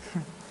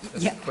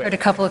 Yeah, heard a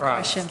couple of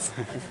questions.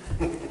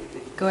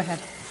 Go ahead.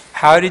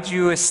 How did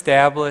you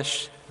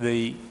establish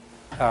the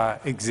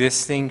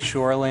existing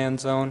shoreland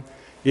zone?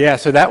 Yeah,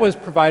 so that was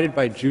provided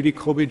by Judy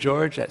Colby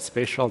George at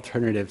Spatial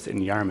Alternatives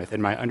in Yarmouth,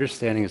 and my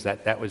understanding is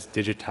that that was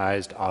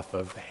digitized off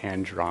of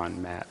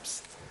hand-drawn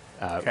maps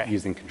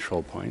using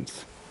control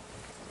points.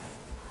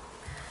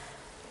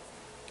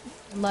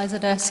 Liza,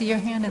 did I see your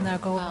hand, and then I'll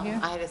go over here?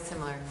 I had a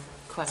similar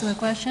So question. the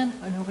question,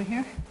 and over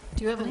here?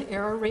 Do you have an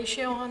error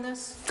ratio on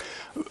this?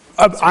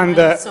 On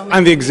so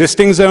the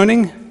existing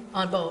zoning?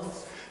 On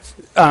both?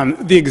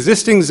 The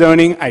existing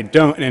zoning, I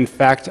don't. And in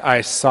fact,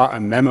 I saw a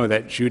memo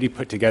that Judy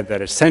put together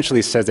that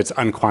essentially says it's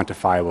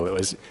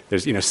unquantifiable.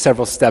 There's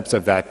several steps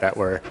of that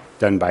were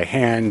done by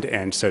hand,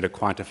 and so to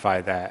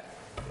quantify that,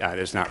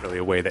 there's not really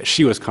a way that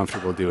she was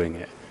comfortable doing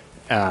it.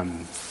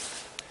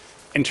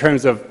 In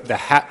terms of the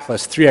HAT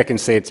plus 3, I can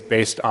say it's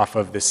based off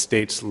of the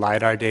state's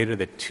LiDAR data,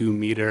 the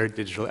 2-meter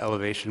digital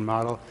elevation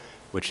model,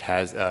 which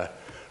has a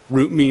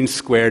root mean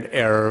squared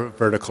error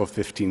vertical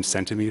 15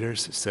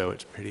 centimeters, so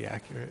it's pretty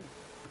accurate.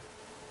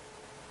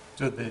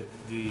 So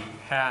the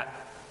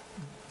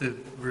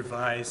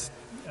revised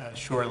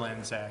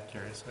Shorelands Act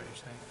here is what you're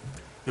saying?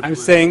 The I'm blue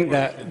saying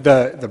portion.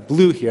 that the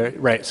blue here,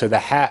 right, so the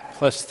hat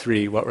plus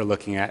 3, what we're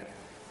looking at,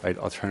 right,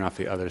 I'll turn off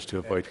the others to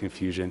avoid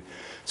confusion.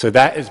 So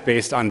that is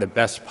based on the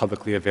best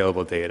publicly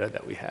available data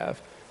that we have.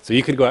 So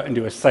you could go out and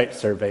do a site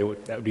survey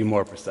that would be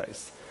more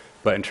precise.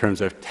 But in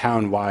terms of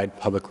town-wide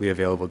publicly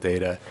available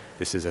data,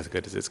 this is as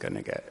good as it's going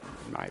to get,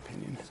 in my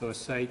opinion. So a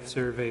site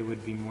survey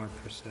would be more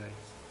precise.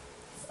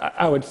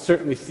 I would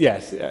certainly,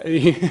 yes.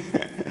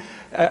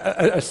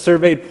 A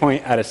surveyed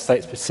point at a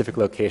site-specific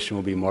location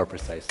will be more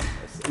precise than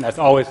this. And that's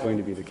always going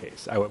to be the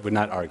case. I would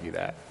not argue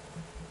that.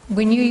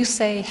 When you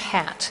say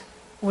HAT,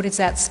 what does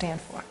that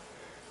stand for?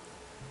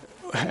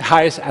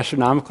 Highest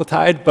astronomical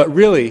tide, but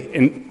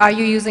really, Are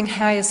you using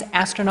highest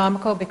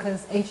astronomical?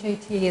 Because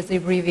HAT is the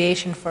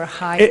abbreviation for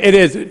high. it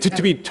is.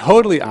 To be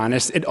totally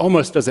honest, it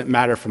almost doesn't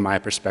matter from my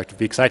perspective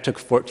because I took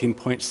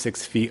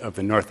 14.6 feet of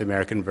the North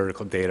American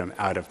vertical datum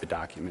out of the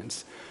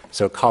documents.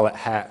 So call it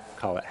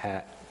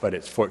hat, but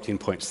it's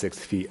 14.6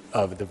 feet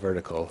of the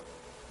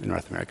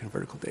North American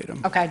vertical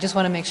datum. Okay, I just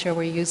want to make sure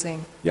we're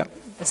using Yep.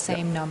 the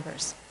same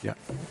numbers. Yep.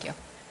 Thank you.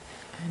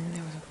 And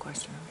there was a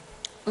question.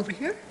 Over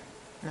here?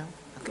 No?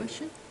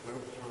 Question?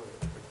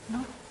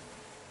 No?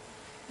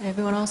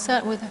 Everyone all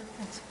set with it?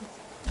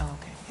 Oh,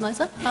 okay.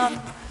 Liza?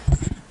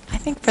 I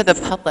think for the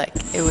public,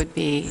 it would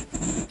be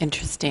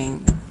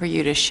interesting for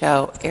you to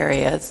show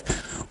areas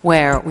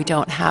where we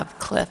don't have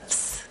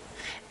cliffs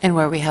and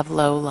where we have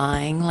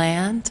low-lying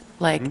land,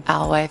 like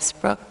Alwife's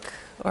Brook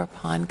or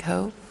Pond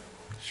Cove.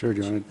 Sure,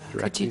 do you want to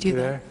direct you me do to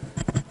that?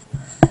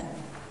 there?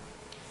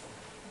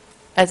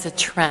 As a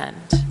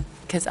trend,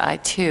 because I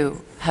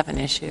too have an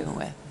issue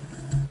with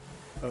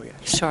Oh, yeah.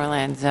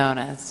 shoreland zone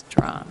as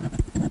drawn.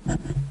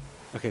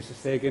 Okay, so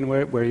say again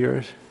where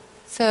yours?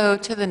 So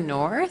to the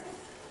north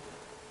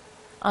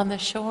on the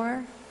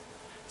shore,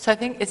 so I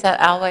think, is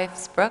that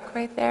Alwife's Brook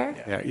right there?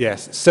 Yeah,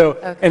 yes. So,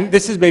 Okay. and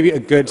this is maybe a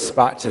good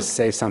spot to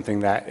say something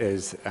that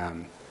is,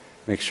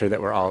 make sure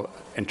that we're all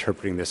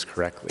interpreting this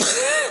correctly.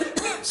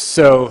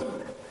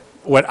 So,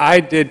 what I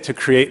did to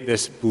create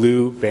this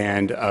blue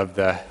band of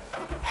the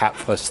HAT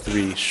plus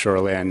 3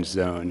 shoreland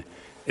zone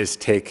is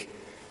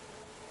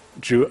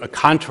drew a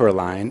contour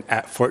line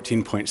at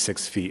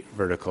 14.6 feet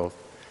vertical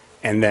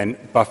and then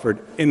buffered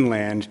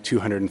inland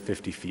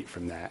 250 feet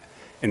from that.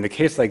 In the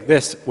case like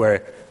this,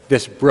 where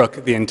this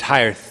brook, the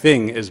entire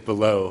thing is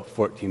below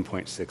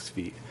 14.6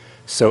 feet.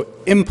 So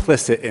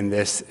implicit in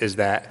this is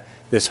that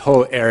this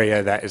whole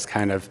area that is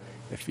kind of,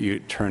 if you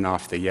turn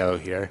off the yellow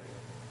here,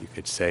 you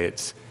could say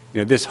it's,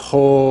 this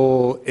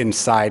whole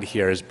inside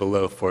here is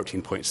below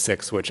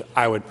 14.6, which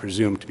I would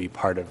presume to be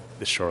part of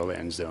the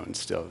shoreland zone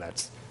still.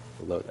 That's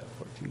below that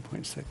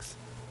 14.6.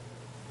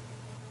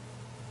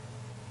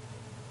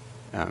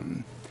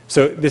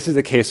 So this is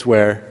a case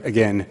where,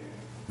 again,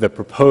 the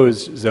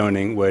proposed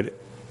zoning would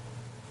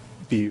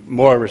be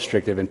more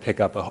restrictive and pick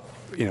up a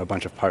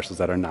bunch of parcels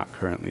that are not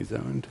currently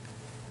zoned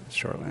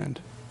shoreland.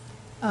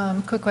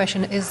 Quick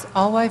question, is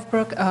Alwife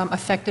Brook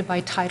affected by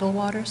tidal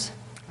waters?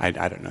 I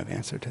don't know the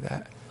answer to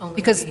that. Only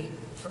Because- the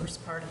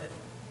first part of it.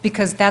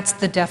 Because that's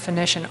the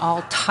definition,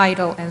 all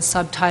tidal and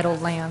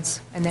subtidal lands,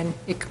 and then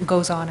it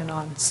goes on and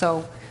on.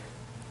 So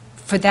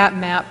for that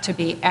map to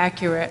be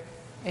accurate,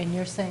 and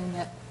you're saying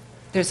that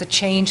there's a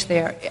change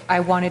there, I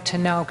wanted to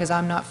know, because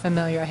I'm not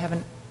familiar, I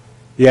haven't,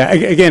 Yeah,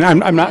 again, I'm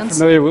not Lands?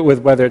 familiar with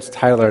whether it's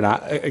tidal or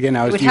not. Again,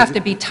 I it was would have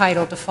using- to be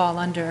tidal to fall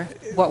under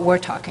what we're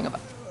talking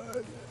about.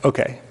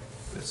 Okay.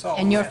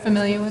 And you're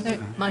familiar with it?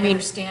 My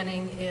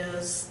understanding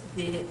is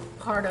the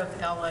part of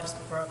Alwife's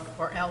Brook,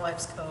 or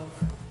Alwife's Cove,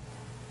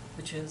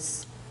 which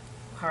is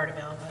part of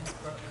Alwife's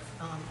Brook,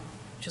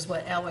 which is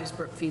what Alwife's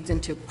Brook feeds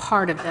into,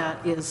 part of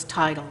that is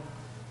tidal.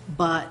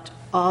 But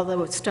all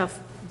the stuff,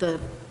 the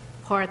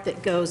part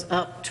that goes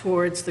up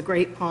towards the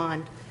Great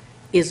Pond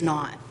is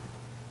not.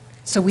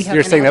 So we have.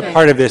 You're saying that okay.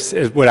 part of this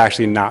would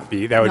actually not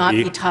be, that would Not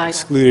be be tidal.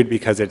 excluded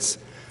because it's,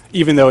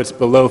 even though it's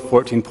below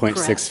 14.6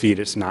 Correct. feet,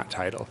 it's not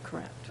tidal.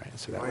 Correct. Right,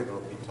 so It that- might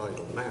not be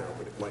tidal now,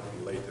 but it might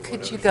be later.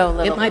 Could you go a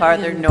little might be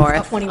farther in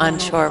north 21 on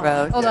Shore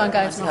Road? Hold on,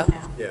 guys. Oh.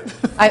 Yeah.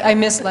 I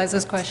missed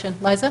Liza's question.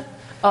 Liza?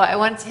 Oh, I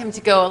wanted him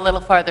to go a little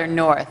farther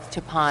north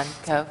to Pond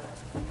Cove.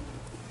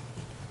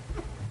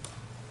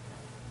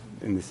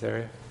 In this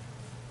area?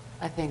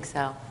 I think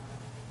so.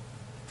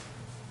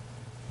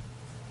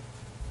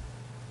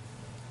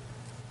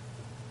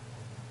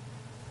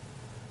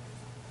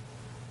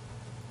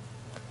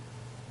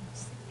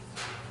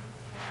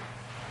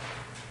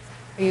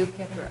 Are you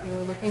getting what you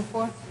were looking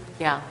for?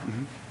 Yeah.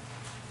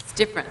 It's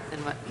different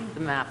than what the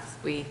maps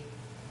we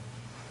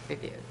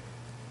reviewed.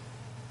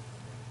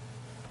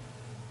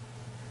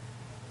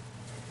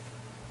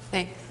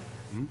 Thanks.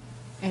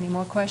 Any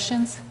more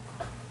questions?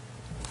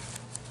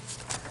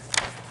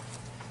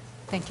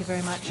 Thank you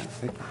very much.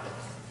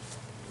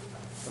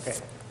 Okay.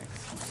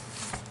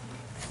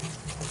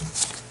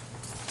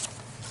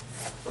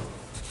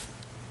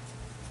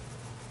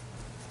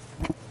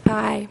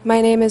 Hi,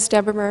 my name is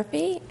Deborah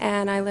Murphy,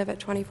 and I live at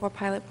 24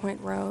 Pilot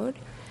Point Road.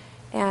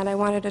 And I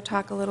wanted to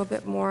talk a little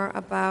bit more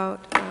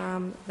about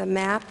the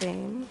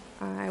mapping.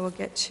 I will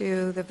get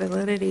to the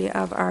validity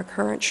of our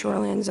current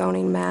shoreline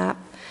zoning map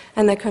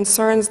and the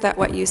concerns that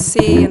what you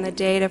see in the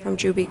data from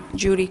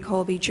Judy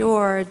Colby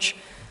George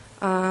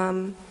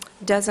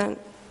doesn't,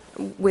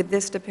 with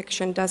this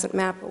depiction, doesn't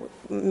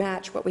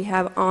match what we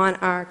have on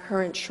our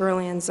current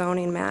shoreline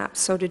zoning map.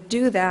 So to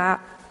do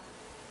that,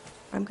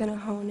 I'm going to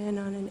hone in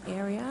on an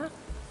area,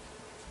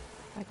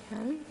 if I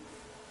can.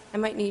 I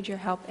might need your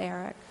help,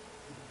 Eric.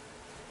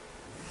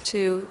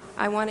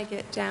 I want to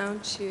get down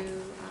to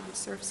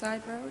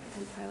Surfside Road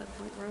and Pilot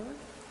Point Road.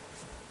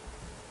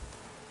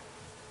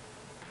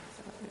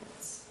 So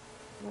it's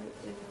right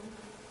here.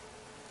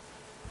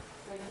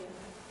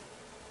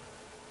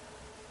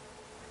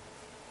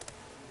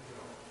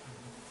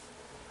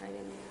 Right in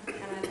there.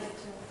 And I'd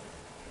like to,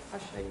 I'll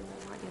show you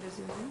what I want you to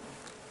zoom in.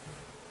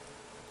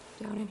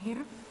 Down in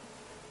here.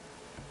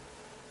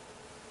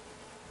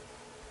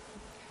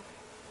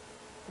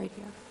 Right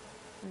here.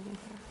 Right in here.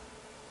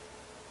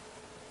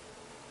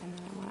 And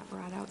then I want it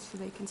brought out so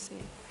they can see.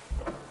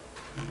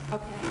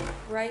 Okay,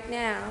 right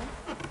now,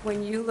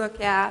 when you look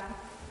at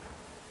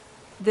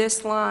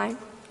this line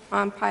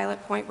on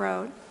Pilot Point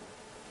Road,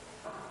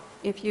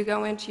 if you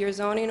go into your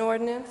zoning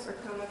ordinance or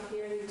come up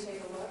here and you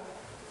take a look,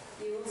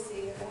 you will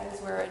see that is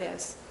where it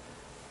is.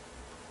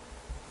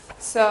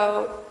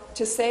 So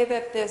to say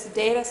that this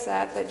data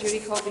set that Judy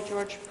Colby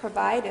George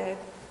provided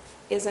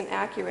isn't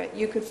accurate,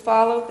 you could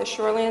follow the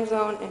shoreline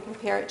zone and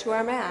compare it to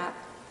our map,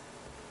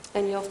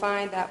 and you'll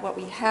find that what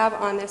we have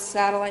on this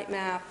satellite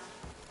map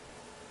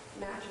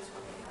matches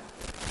what we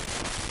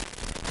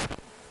have.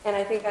 And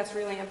I think that's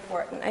really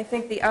important. I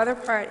think the other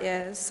part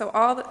is, so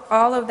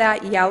all of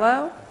that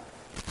yellow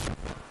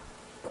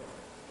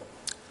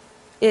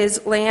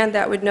is land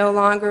that would no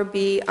longer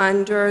be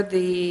under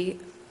the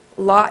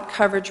lot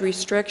coverage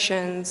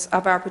restrictions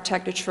of our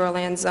protected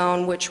shoreline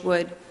zone, which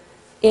would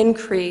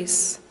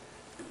increase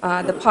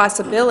the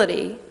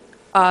possibility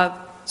of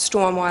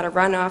stormwater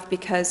runoff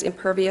because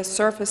impervious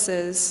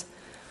surfaces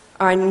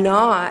are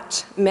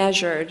not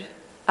measured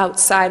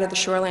outside of the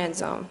shoreline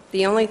zone.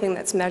 The only thing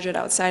that's measured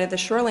outside of the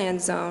shoreline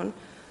zone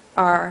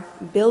are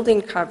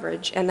building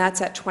coverage, and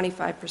that's at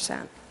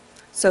 25%.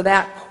 So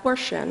that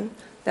portion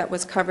that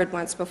was covered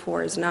once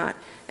before is not.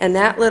 And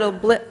that little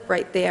blip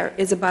right there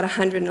is about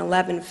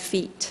 111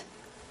 feet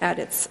at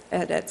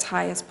its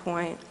highest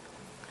point.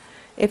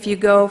 If you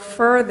go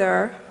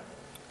further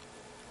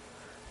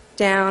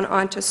down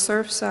onto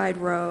Surfside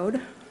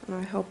Road, and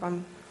I hope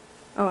I'm,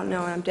 oh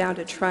no, I'm down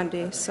to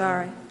Trundy,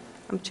 sorry.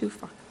 I'm too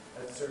far.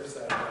 That's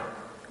Surfside Road.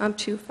 I'm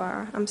too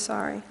far, I'm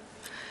sorry.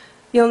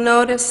 You'll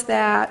notice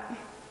that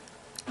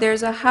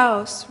there's a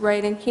house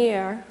right in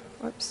here.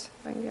 Whoops,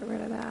 if I can get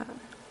rid of that.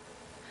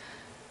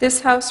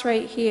 This house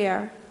right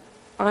here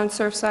on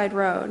Surfside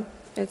Road,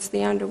 it's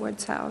the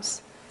Underwoods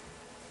house.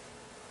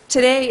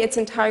 Today, it's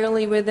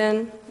entirely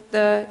within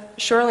the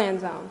shoreline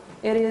zone.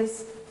 It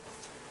is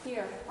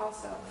here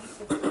also. It's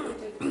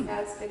depicted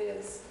as it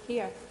is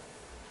here.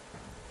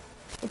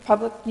 The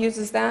public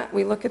uses that,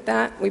 we look at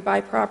that, we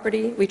buy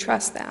property, we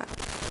trust that.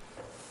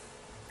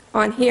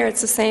 On here,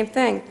 it's the same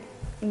thing.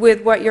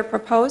 With what you're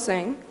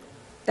proposing,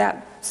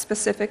 that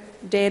specific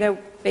data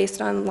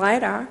based on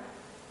LiDAR,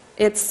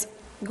 it's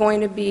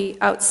going to be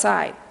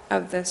outside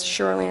of this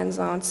shoreline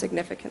zone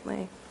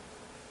significantly.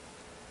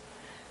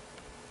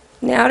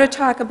 Now to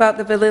talk about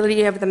the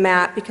validity of the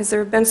map, because there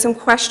have been some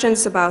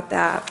questions about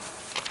that.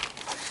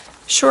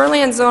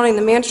 Shoreline zoning,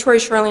 the Mandatory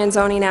Shoreline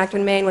Zoning Act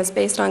in Maine was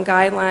based on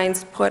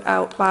guidelines put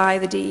out by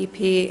the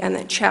DEP and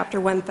the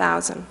Chapter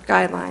 1000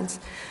 guidelines.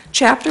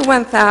 Chapter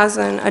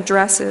 1000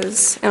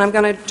 addresses, and I'm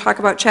going to talk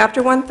about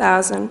Chapter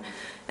 1000,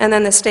 and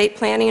then the State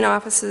Planning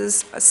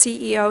Office's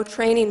CEO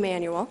training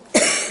manual,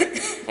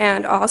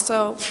 and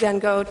also then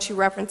go to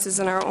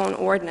references in our own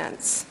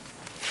ordinance.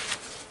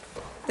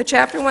 The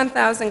Chapter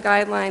 1000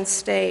 guidelines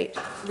state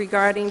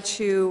regarding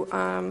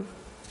to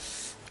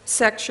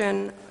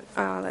Section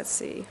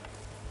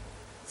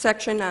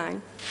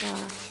 9,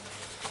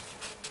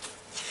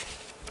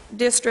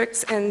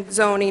 districts and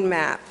zoning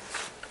map.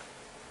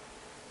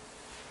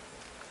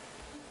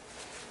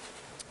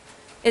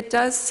 It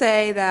does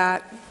say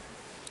that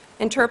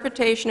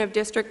interpretation of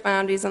district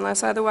boundaries,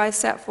 unless otherwise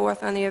set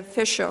forth on the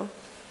official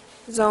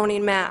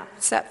zoning map,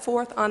 set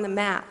forth on the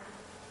map.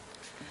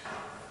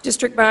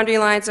 District boundary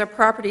lines are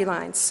property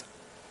lines,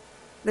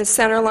 the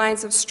center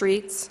lines of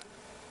streets,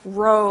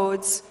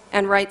 roads,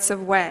 and rights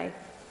of way,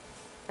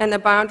 and the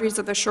boundaries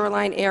of the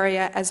shoreline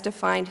area as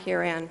defined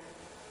herein.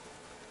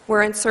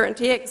 Where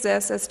uncertainty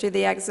exists as to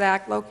the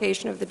exact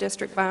location of the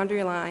district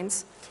boundary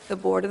lines, the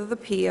Board of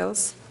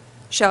Appeals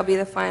shall be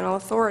the final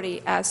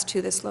authority as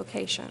to this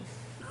location.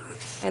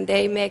 And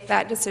they make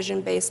that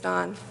decision based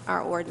on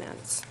our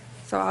ordinance.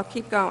 So I'll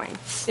keep going.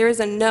 There is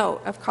a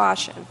note of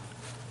caution.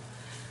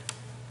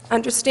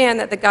 Understand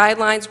that the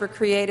guidelines were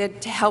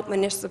created to help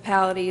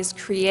municipalities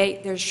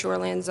create their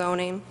shoreline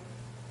zoning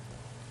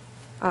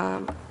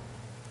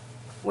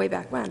way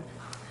back when.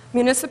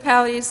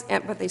 Municipalities,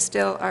 but they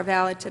still are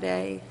valid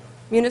today,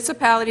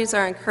 Municipalities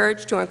are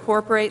encouraged to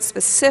incorporate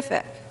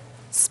specific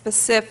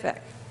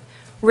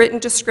written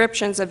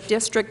descriptions of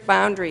district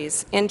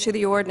boundaries into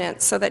the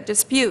ordinance so that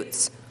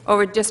disputes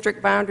over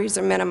district boundaries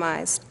are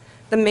minimized.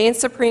 The Maine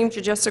Supreme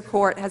Judicial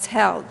Court has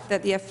held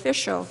that the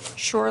official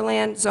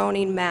shoreland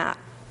zoning map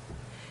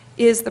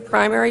is the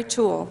primary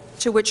tool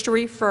to which to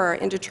refer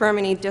in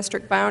determining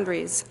district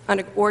boundaries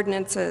under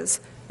ordinances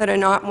that are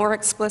not more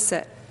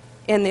explicit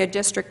in their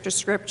district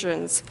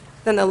descriptions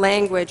than the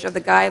language of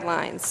the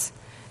guidelines,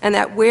 and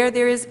that where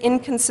there is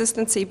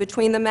inconsistency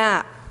between the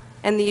map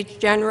and the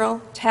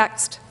general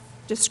text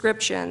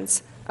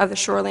descriptions of the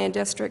shoreland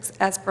districts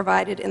as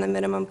provided in the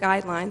minimum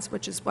guidelines,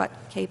 which is what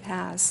CAPE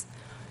has,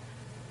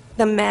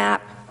 the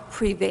map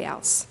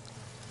prevails.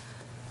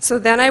 So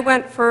then I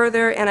went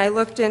further and I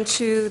looked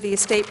into the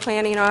State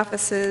Planning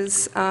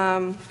Office's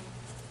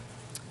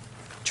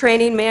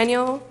training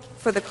manual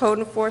for the code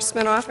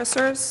enforcement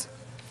officers,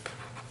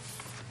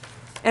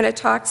 and it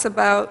talks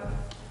about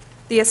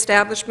the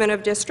establishment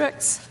of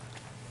districts.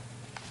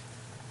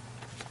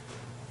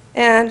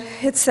 And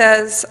it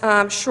says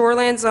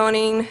shoreland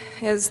zoning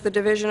is the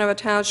division of a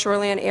town's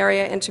shoreland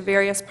area into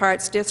various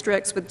parts,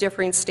 districts with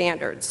differing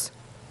standards.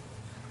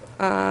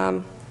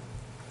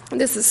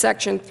 This is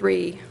Section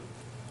 3,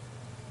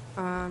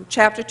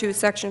 Chapter 2,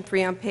 Section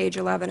 3 on page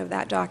 11 of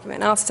that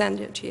document. I'll send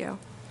it to you.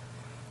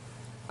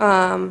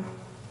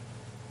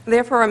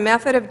 Therefore, a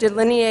method of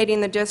delineating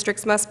the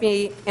districts must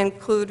be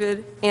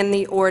included in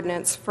the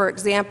ordinance. For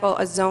example,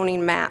 a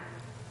zoning map.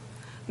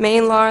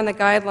 Maine law and the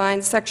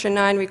guidelines, Section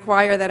 9,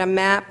 require that a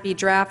map be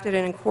drafted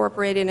and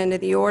incorporated into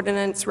the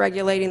ordinance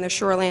regulating the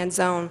shoreland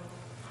zone.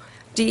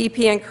 DEP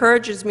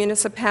encourages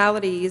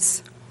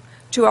municipalities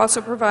to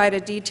also provide a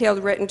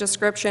detailed written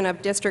description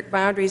of district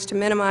boundaries to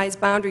minimize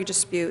boundary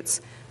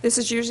disputes. This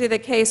is usually the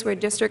case where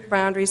district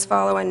boundaries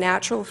follow a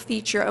natural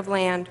feature of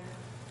land,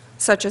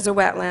 such as a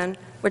wetland,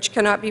 which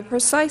cannot be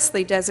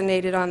precisely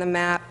designated on the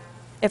map.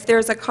 If there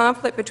is a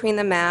conflict between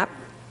the map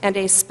and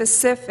a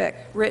specific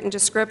written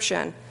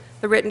description,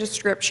 the written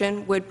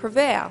description would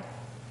prevail.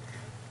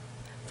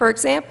 For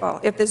example,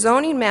 if the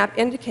zoning map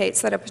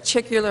indicates that a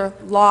particular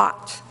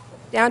lot,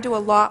 down to a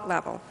lot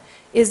level,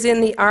 is in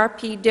the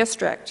RP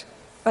district,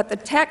 but the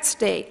text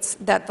states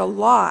that the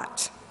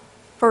lot,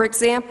 for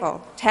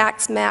example,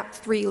 tax map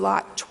 3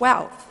 lot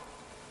 12,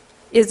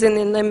 is in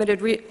the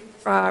limited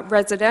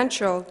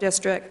residential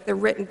district, the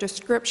written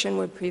description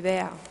would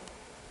prevail.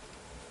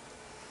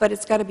 But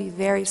it's got to be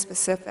very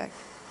specific,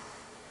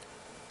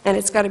 and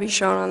it's got to be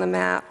shown on the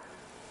map.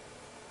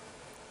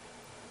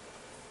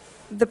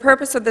 The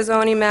purpose of the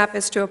zoning map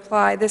is to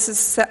apply, this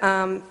is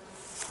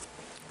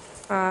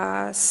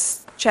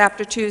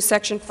Chapter 2,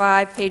 Section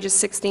 5, pages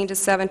 16 to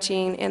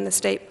 17 in the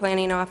State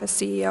Planning Office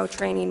CEO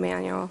Training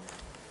Manual.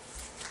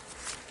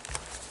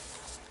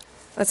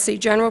 Let's see,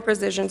 general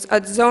provisions.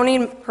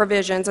 Zoning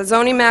provisions. A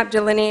zoning map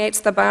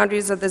delineates the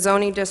boundaries of the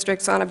zoning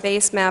districts on a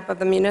base map of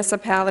the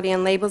municipality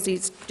and labels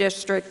each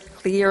district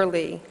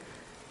clearly.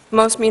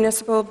 Most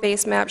municipal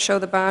base maps show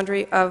the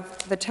boundary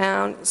of the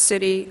town,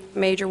 city,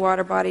 major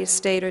water bodies,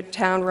 state or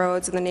town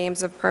roads, and the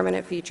names of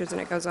permanent features,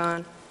 and it goes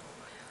on.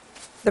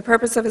 The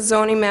purpose of a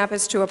zoning map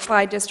is to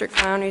apply district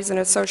boundaries and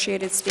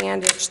associated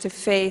standards to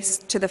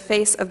the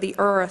face of the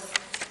earth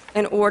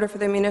in order for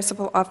the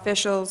municipal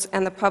officials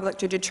and the public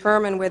to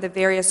determine where the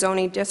various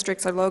zoning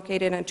districts are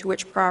located and to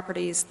which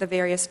properties the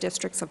various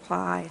districts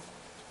apply.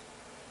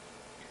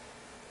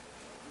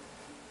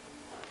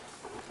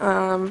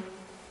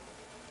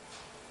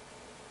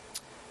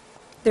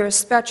 There are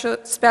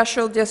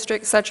special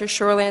districts such as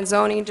shoreland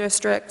zoning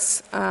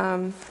districts,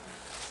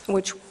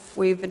 which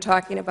we've been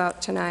talking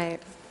about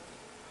tonight.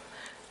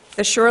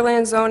 The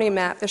shoreland zoning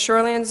map. The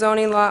shoreland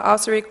zoning law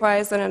also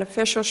requires that an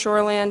official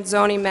shoreland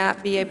zoning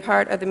map be a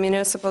part of the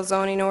municipal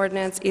zoning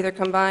ordinance, either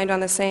combined on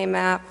the same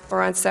map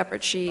or on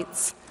separate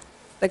sheets.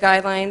 The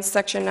guidelines,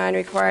 Section 9,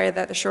 require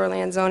that the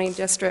shoreland zoning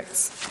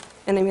districts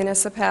in the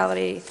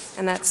municipality,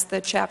 and that's the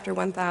Chapter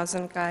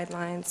 1000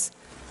 guidelines,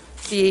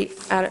 be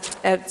at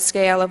a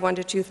scale of 1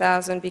 to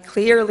 2,000, be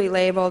clearly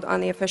labeled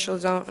on the official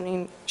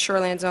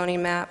shoreland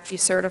zoning map, be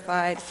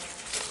certified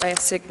by a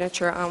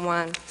signature on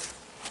one.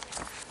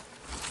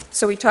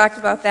 So we talked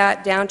about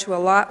that down to a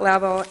lot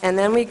level, and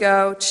then we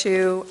go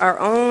to our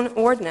own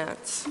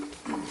ordinance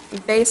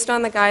based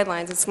on the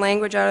guidelines. It's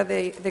language out of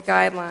the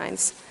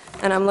guidelines.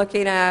 And I'm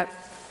looking at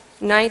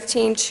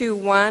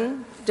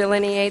 1921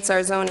 delineates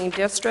our zoning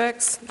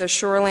districts. The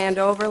shoreland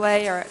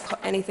overlay, or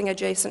anything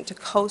adjacent to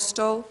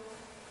coastal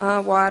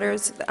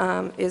waters,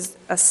 is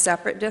a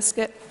separate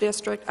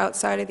district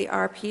outside of the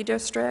RP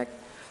district.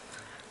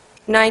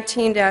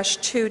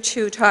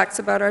 19-22 talks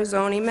about our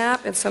zoning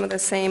map, and some of the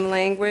same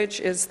language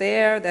is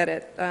there, that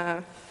it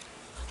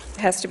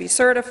has to be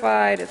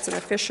certified, it's an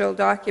official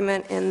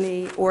document in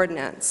the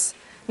ordinance.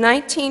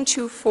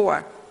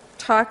 1924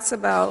 talks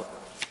about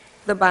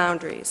the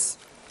boundaries,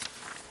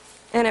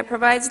 and it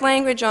provides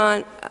language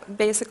on,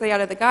 basically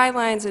out of the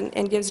guidelines,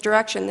 and gives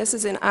direction. This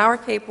is in our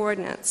CAPE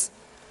ordinance.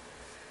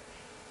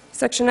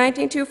 Section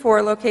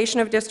 1924,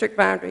 location of district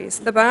boundaries.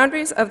 The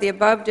boundaries of the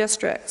above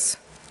districts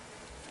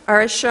are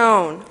as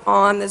shown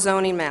on the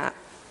zoning map.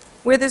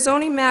 Where the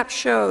zoning map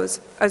shows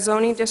a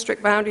zoning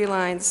district boundary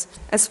lines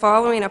as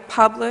following a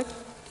public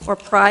or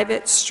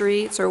private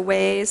streets or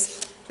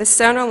ways, the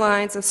center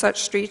lines of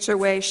such streets or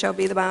ways shall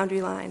be the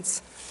boundary lines.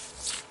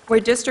 Where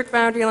district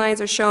boundary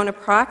lines are shown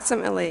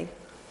approximately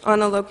on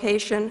the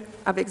location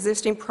of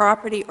existing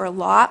property or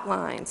lot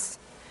lines,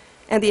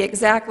 and the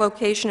exact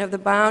location of the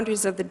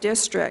boundaries of the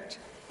district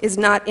is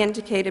not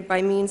indicated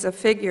by means of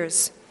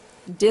figures,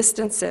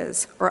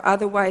 distances, or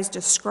otherwise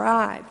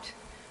described,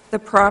 the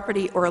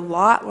property or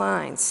lot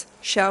lines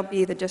shall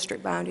be the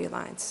district boundary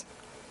lines.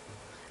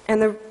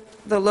 And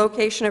the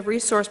location of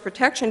resource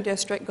protection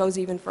district goes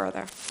even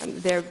further. And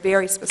they're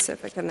very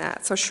specific in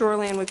that. So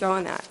shoreline would go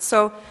in that.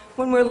 So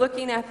when we're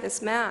looking at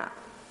this map,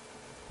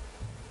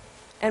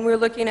 and we're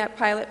looking at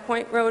Pilot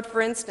Point Road, for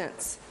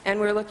instance, and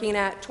we're looking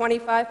at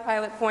 25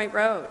 Pilot Point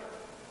Road,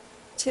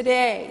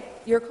 today,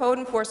 your code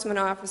enforcement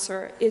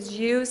officer is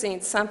using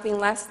something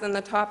less than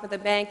the top of the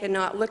bank and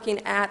not looking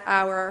at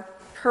our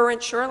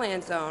current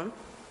shoreline zone.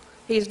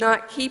 He's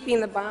not keeping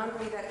the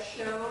boundary that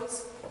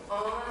shows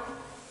on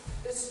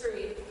the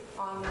street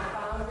on the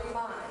boundary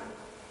line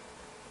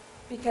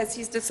because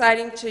he's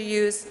deciding to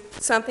use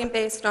something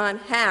based on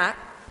HAT,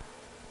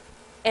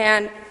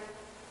 and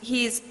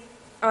he's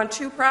on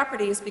two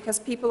properties because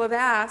people have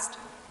asked.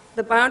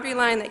 The boundary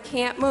line that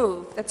can't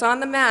move, that's on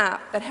the map,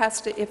 that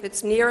has to, if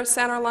it's near a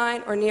center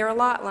line or near a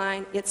lot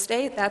line, it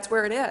stays, that's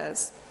where it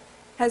is,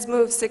 has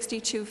moved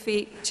 62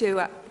 feet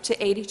to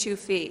 82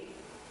 feet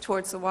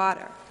towards the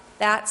water.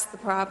 That's the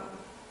problem.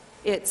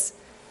 It's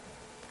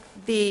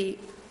the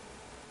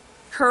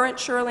current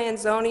shoreline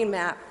zoning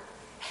map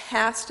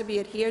has to be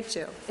adhered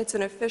to. It's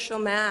an official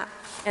map,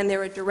 and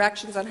there are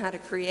directions on how to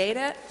create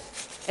it.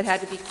 It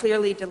had to be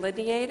clearly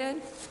delineated,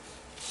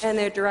 and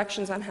there are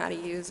directions on how to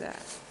use it.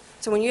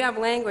 So when you have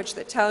language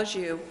that tells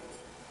you,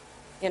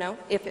 you know,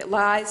 if it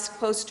lies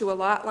close to a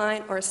lot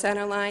line or a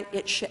center line,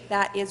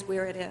 that is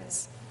where it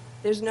is.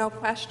 There's no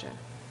question.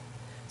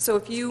 So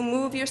if you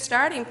move your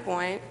starting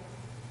point,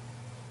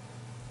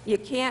 you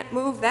can't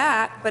move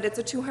that, but it's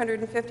a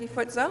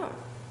 250-foot zone.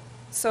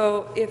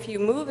 So if you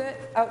move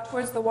it out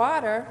towards the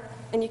water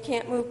and you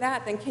can't move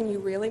that, then can you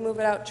really move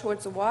it out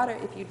towards the water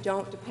if you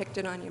don't depict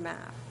it on your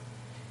map?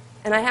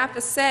 And I have to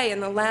say, in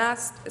the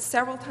last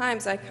several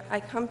times I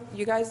come,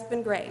 you guys have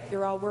been great.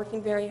 You're all working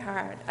very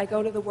hard. I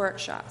go to the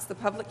workshops. The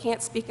public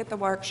can't speak at the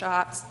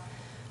workshops,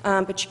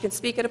 but you can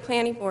speak at a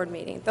planning board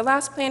meeting. The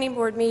last planning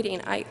board meeting,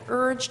 I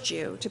urged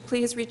you to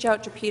please reach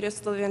out to Peter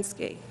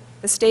Slavinsky,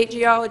 the state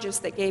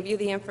geologist that gave you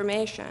the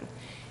information.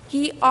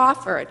 He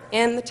offered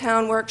in the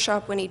town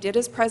workshop when he did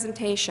his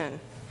presentation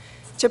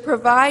to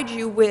provide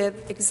you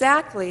with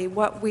exactly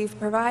what we've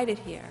provided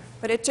here.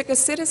 But it took a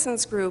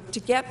citizens group to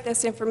get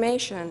this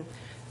information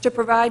to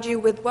provide you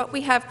with what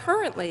we have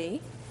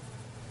currently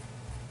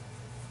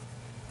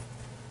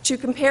to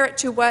compare it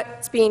to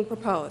what's being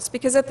proposed.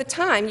 Because at the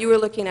time, you were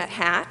looking at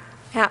HAT,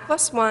 HAT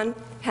plus 1,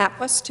 HAT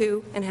plus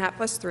 2, and HAT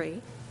plus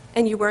 3,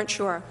 and you weren't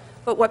sure.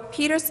 But what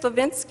Peter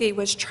Slavinsky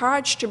was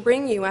charged to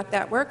bring you at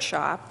that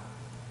workshop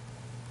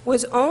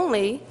was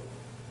only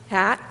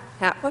HAT,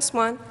 HAT plus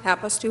 1, HAT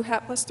plus 2,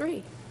 HAT plus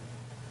 3.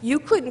 You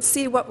couldn't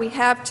see what we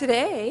have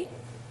today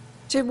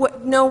to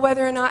know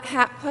whether or not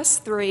HAT plus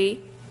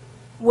 3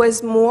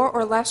 was more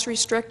or less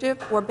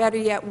restrictive, or better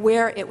yet,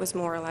 where it was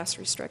more or less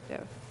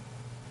restrictive.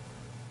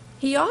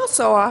 He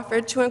also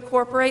offered to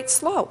incorporate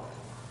slope,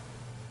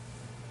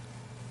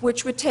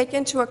 which would take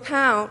into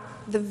account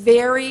the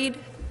varied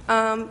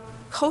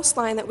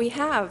coastline that we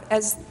have.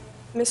 As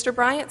Mr.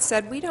 Bryant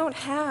said, we don't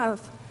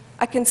have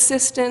a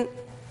consistent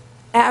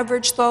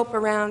average slope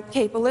around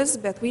Cape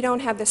Elizabeth. We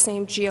don't have the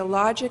same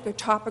geologic or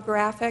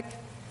topographic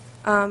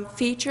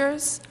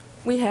features.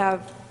 We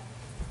have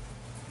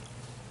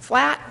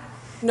flat,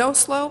 no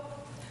slope.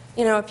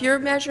 You know, if you're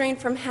measuring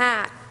from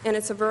HAT and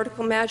it's a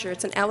vertical measure,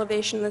 it's an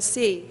elevation of the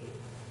sea.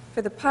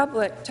 For the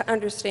public to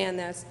understand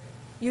this,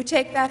 you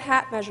take that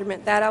HAT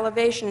measurement, that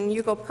elevation, and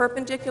you go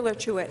perpendicular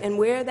to it, and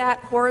where that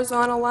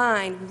horizontal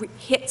line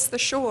hits the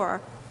shore,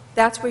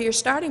 that's where your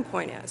starting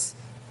point is.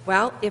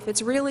 Well, if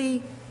it's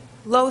really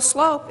low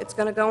slope, it's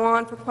going to go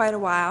on for quite a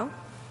while.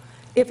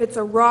 If it's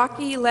a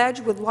rocky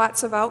ledge with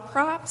lots of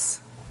outcrops,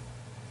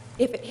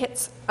 if it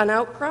hits an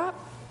outcrop,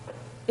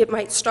 it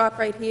might stop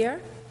right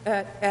here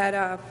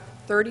at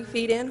 30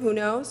 feet in, who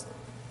knows?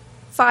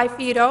 5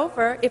 feet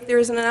over, if there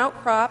isn't an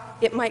outcrop,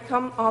 it might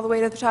come all the way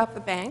to the top of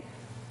the bank.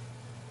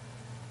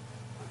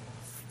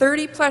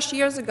 30-plus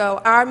years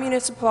ago, our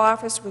municipal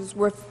officers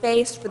were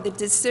faced with the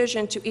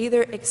decision to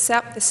either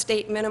accept the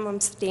state minimum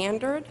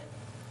standard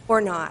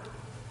or not.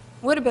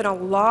 It would have been a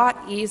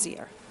lot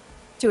easier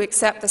to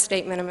accept the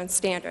state minimum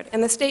standard.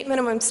 And the state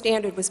minimum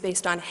standard was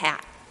based on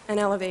HAT, an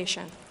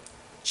elevation,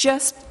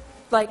 just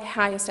like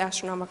highest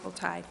astronomical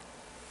tide.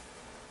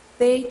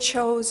 They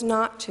chose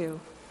not to,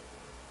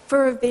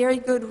 for a very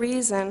good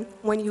reason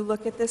when you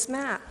look at this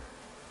map.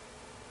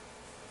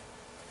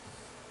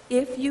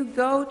 If you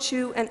go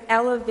to an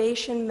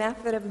elevation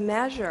method of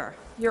measure,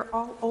 you're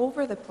all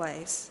over the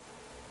place.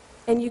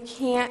 and you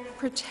can't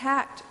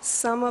protect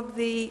some of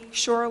the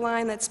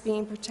shoreline that's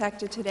being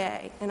protected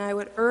today. And I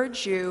would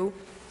urge you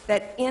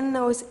that in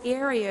those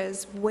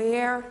areas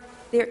where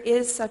there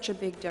is such a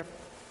big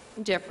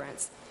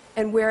difference,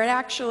 and where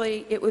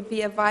it would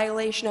be a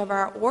violation of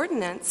our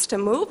ordinance to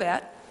move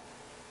it,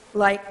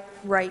 like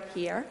right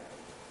here,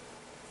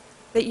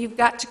 that you've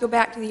got to go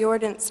back to the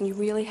ordinance, and you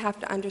really have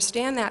to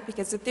understand that,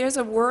 because if there's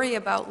a worry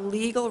about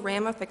legal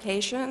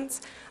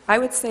ramifications, I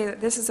would say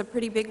that this is a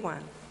pretty big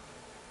one.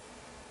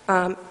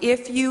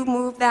 If you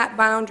move that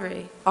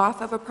boundary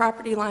off of a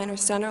property line or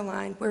center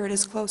line where it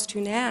is close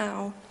to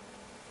now,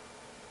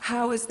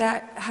 how is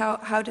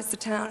the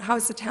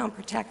town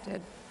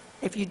protected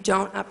if you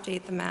don't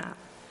update the map?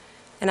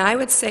 And I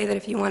would say that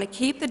if you want to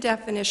keep the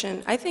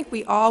definition, I think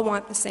we all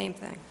want the same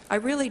thing. I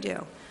really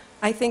do.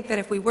 I think that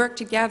if we work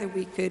together,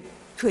 we could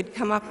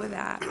come up with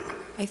that.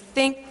 I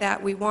think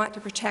that we want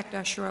to protect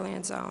our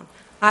shoreline zone.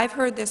 I've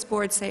heard this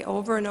board say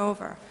over and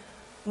over,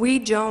 we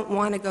don't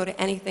want to go to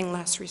anything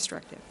less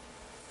restrictive.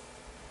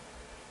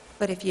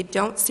 But if you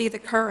don't see the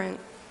current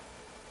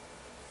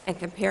and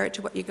compare it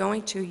to what you're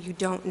going to, you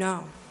don't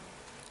know.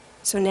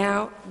 So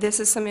now, this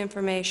is some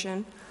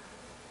information.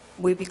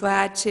 We'd be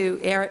glad to,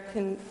 Eric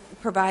can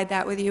provide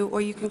that with you,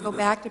 or you can go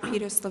back to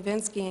Peter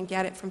Slavinsky and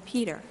get it from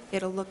Peter.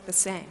 It'll look the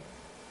same.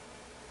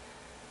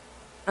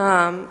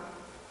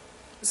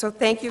 So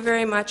thank you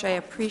very much. I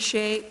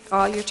appreciate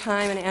all your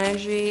time and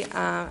energy.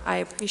 I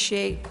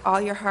appreciate all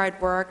your hard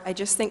work. I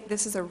just think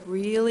this is a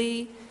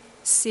really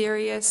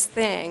serious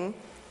thing.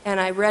 And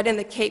I read in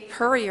the Cape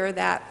Courier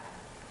that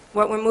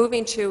what we're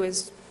moving to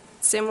is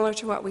similar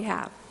to what we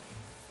have.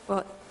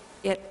 Well,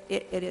 it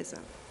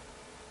isn't.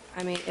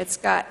 I mean, it's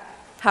got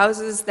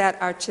houses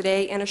that are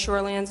today in a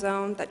shoreline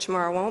zone that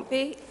tomorrow won't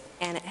be,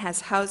 and it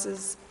has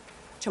houses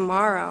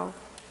tomorrow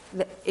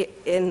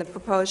in the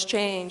proposed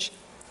change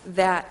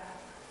that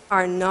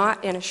are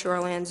not in a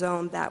shoreline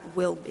zone that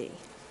will be.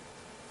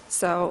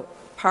 So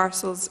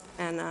parcels,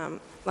 and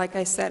like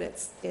I said,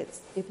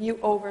 it's if you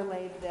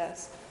overlaid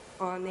this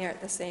on there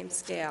at the same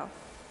scale,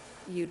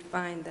 you'd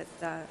find that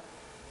the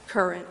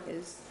current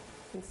is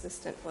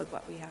consistent with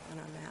what we have on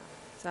our map.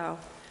 So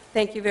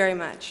thank you very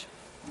much.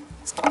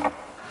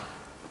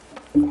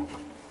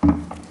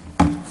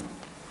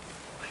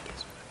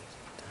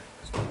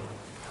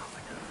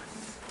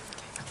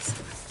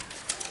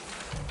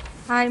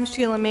 Hi, I'm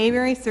Sheila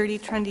Mayberry, 30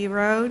 Trundy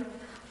Road.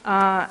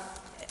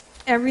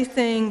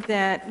 Everything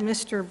that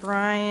Mr.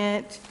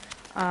 Bryant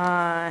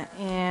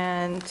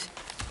and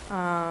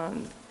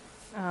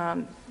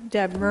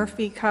Deb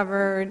Murphy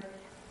covered,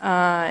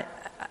 I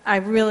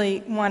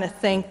really want to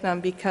thank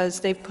them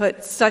because they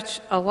put such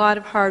a lot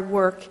of hard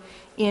work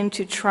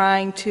into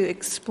trying to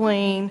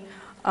explain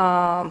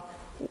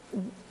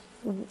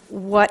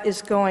what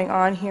is going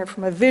on here.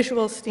 From a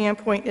visual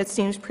standpoint, it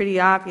seems pretty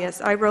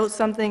obvious. I wrote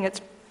something, it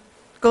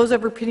goes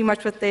over pretty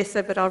much what they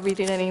said, but I'll read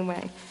it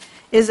anyway.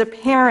 It is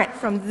apparent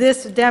from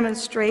this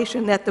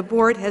demonstration that the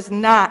board has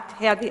not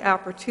had the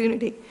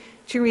opportunity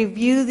to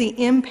review the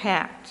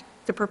impact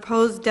the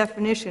proposed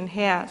definition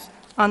has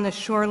on the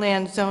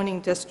shoreland zoning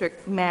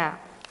district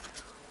map.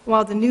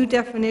 While the new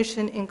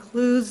definition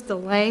includes the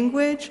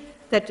language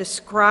that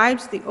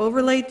describes the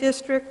overlay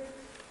district,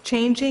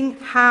 changing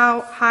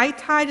how high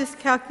tide is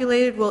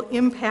calculated will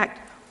impact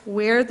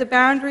where the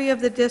boundary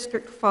of the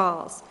district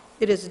falls.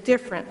 It is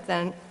different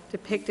than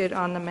depicted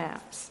on the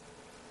maps.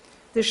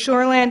 The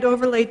shoreland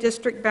overlay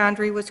district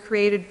boundary was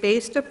created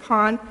based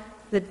upon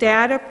the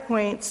data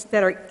points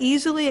that are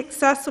easily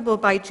accessible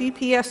by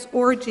GPS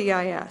or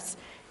GIS.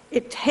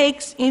 It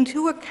takes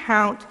into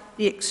account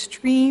the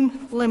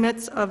extreme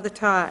limits of the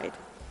tide.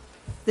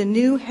 The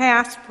new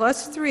HAS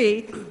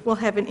 +3 will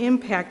have an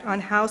impact on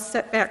how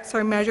setbacks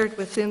are measured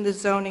within the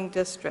zoning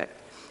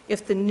district.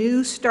 If the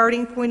new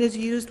starting point is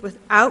used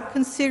without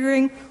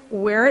considering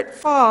where it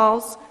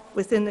falls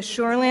within the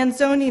shoreland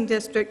zoning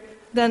district,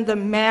 then the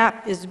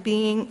map is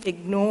being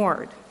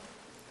ignored.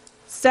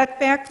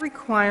 Setback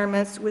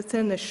requirements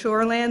within the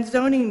shoreland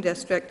zoning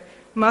district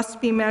must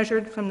be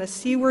measured from the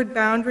seaward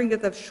boundary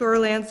of the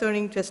shoreland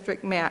zoning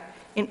district map.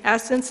 In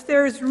essence,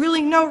 there is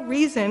really no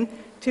reason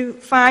to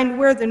find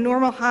where the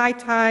normal high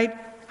tide,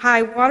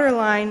 high water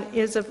line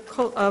is of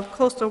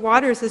coastal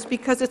waters is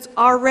because it's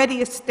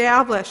already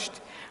established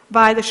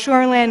by the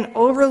shoreland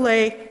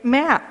overlay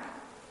map.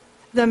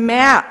 The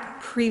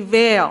map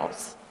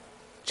prevails,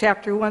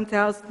 Chapter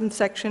 1000,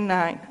 Section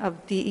 9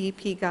 of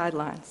DEP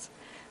guidelines.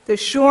 The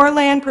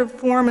Shoreland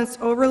Performance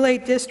Overlay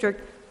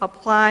District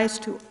applies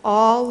to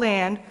all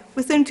land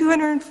within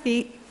 200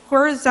 feet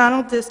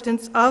horizontal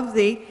distance of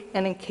the,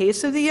 and in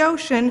case of the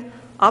ocean,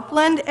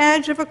 upland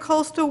edge of a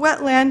coastal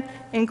wetland,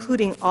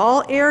 including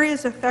all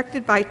areas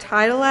affected by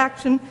tidal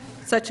action,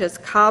 such as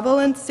cobble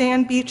and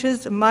sand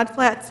beaches,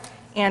 mudflats,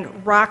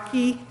 and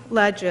rocky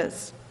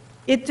ledges.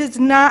 It does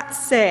not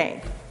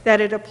say that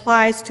it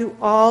applies to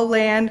all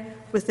land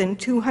within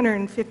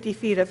 250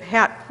 feet of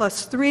HAT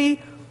 +3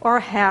 or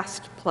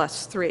HAST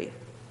 +3.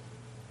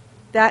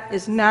 That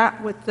is not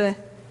what the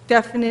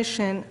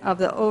definition of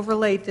the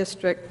overlay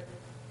district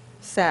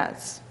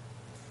says.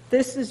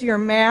 This is your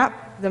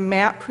map. The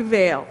map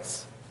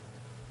prevails.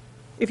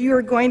 If you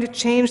are going to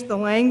change the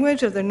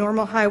language of the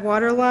normal high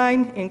water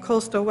line in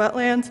coastal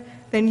wetlands,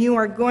 then you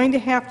are going to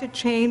have to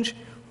change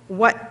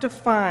what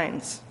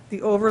defines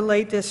the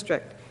overlay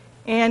district,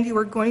 and you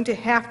are going to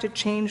have to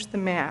change the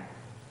map.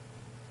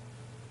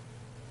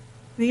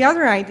 The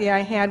other idea I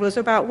had was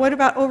about, what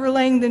about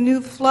overlaying the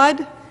new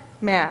flood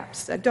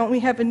maps? Don't we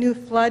have a new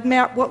flood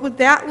map? What would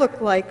that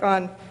look like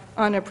on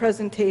a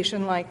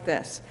presentation like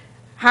this?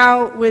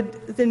 How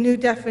would the new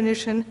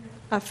definition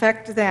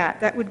affect that?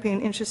 That would be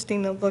an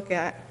interesting to look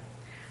at.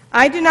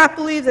 I do not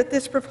believe that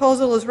this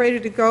proposal is ready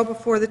to go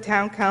before the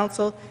town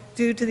council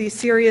due to these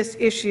serious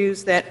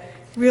issues that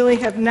really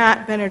have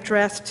not been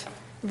addressed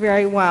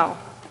very well.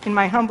 In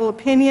my humble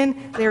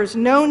opinion, there is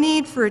no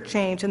need for a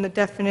change in the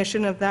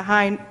definition of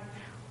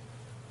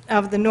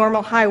the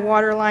normal high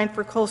water line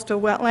for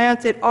coastal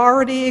wetlands. It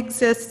already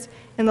exists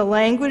in the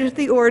language of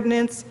the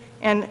ordinance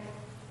and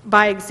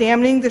by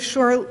examining the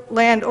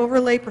Shoreland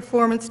Overlay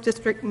Performance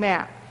District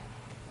map.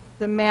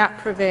 The map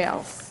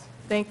prevails.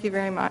 Thank you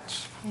very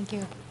much. Thank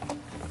you.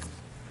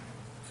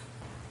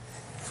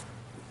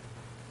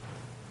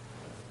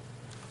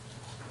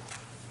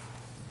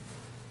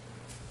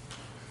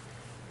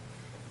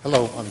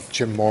 Hello, I'm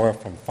Jim Mora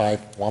from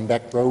 5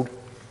 Wambeck Road.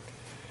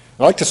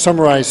 I'd like to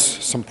summarize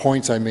some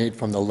points I made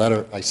from the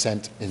letter I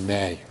sent in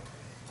May.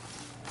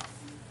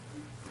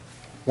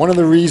 One of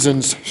the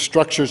reasons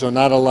structures are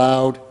not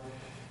allowed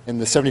in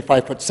the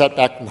 75-foot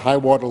setback from the high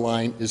water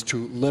line is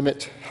to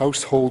limit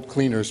household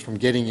cleaners from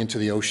getting into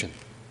the ocean.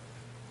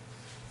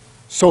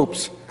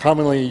 Soaps,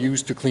 commonly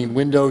used to clean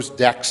windows,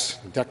 decks,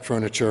 and deck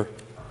furniture,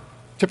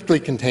 typically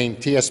contain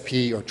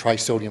TSP or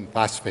trisodium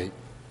phosphate,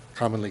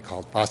 commonly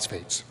called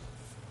phosphates.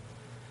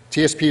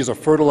 TSP is a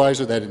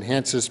fertilizer that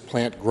enhances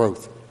plant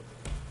growth.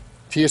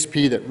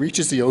 TSP that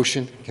reaches the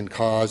ocean can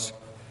cause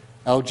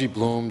algae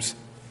blooms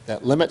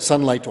that limit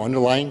sunlight to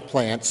underlying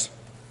plants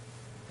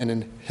and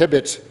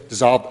inhibits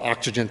dissolved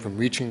oxygen from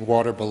reaching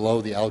water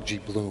below the algae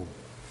bloom.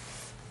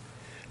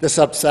 This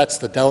upsets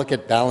the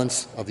delicate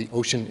balance of the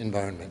ocean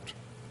environment.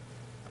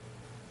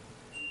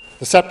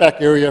 The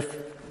setback area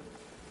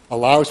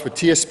allows for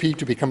TSP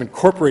to become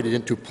incorporated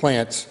into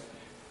plants.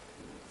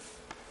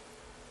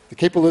 The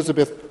Cape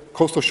Elizabeth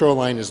coastal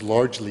shoreline is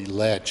largely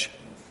ledge.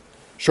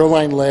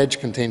 Shoreline ledge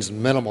contains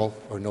minimal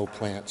or no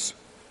plants.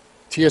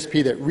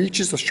 TSP that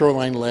reaches the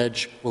shoreline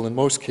ledge will in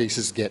most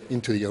cases get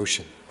into the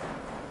ocean.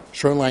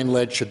 Shoreline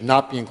ledge should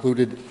not be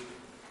included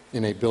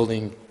in a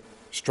building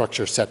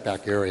structure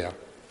setback area.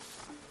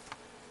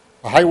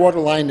 A high water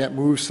line that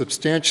moves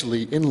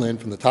substantially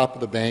inland from the top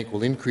of the bank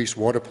will increase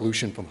water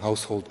pollution from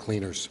household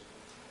cleaners.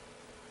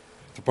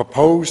 The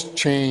proposed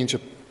change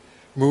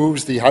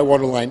moves the high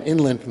water line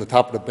inland from the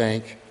top of the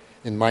bank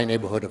in my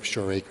neighborhood of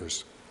Shore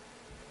Acres.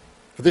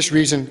 For this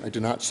reason, I do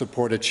not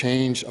support a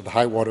change of the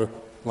high water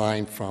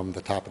line from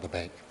the top of the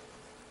bank.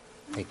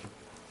 Thank you.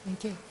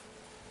 Thank you.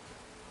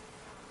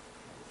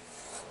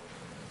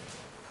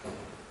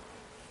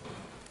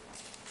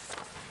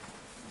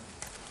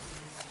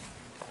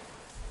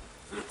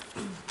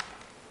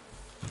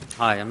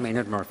 Hi, I'm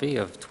Maynard Murphy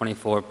of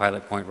 24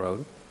 Pilot Point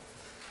Road.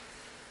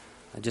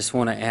 I just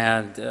want to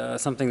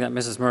add something that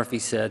Mrs. Murphy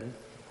said.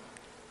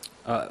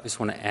 I just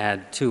want to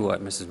add to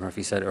what Mrs.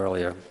 Murphy said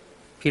earlier.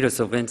 Peter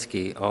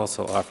Silvinsky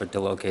also offered to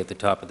locate the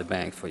top of the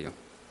bank for you.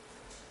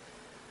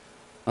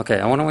 Okay,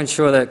 I want to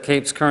ensure that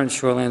Cape's current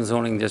shoreline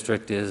zoning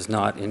district is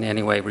not in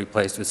any way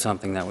replaced with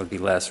something that would be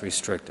less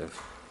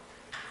restrictive.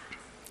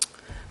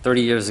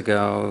 30 years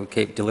ago,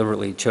 Cape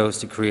deliberately chose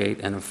to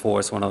create and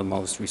enforce one of the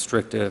most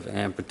restrictive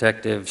and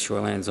protective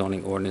shoreline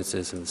zoning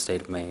ordinances in the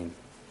state of Maine.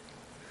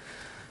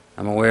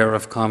 I'm aware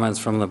of comments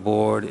from the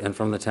board and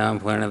from the town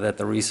planner that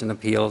the recent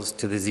appeals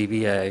to the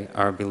ZBA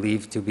are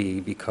believed to be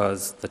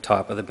because the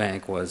top of the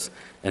bank was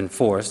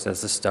enforced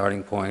as the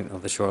starting point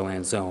of the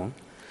shoreline zone,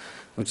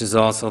 which is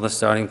also the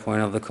starting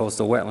point of the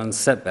coastal wetlands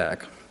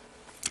setback,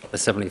 the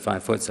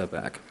 75-foot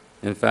setback.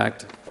 In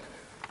fact,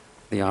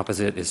 the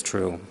opposite is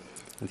true.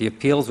 The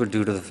appeals were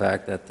due to the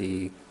fact that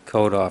the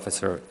code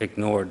officer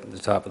ignored the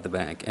top of the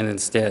bank and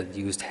instead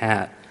used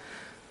HAT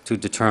to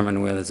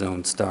determine where the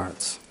zone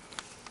starts.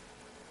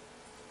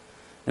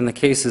 In the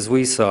cases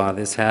we saw,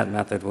 this HAT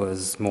method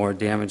was more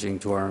damaging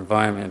to our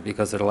environment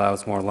because it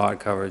allows more lot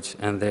coverage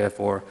and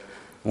therefore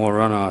more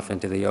runoff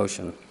into the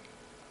ocean.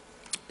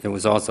 It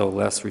was also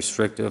less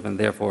restrictive and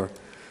therefore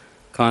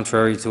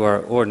contrary to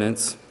our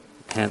ordinance,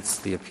 hence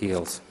the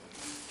appeals.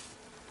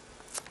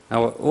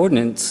 Our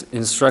ordinance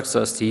instructs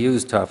us to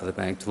use top of the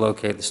bank to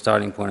locate the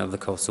starting point of the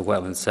coastal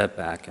wetland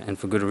setback, and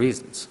for good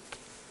reasons.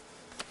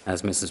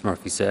 As Mrs.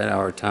 Murphy said,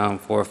 our town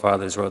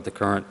forefathers wrote the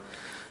current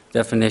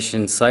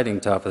definition citing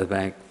top of the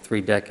bank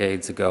 3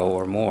 decades ago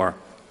or more.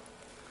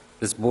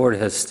 This board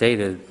has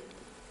stated,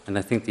 and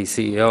I think the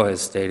CEO has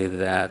stated,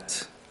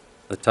 that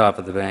the top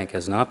of the bank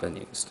has not been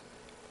used.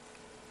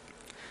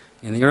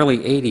 In the early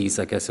 80s,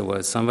 I guess it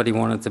was, somebody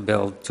wanted to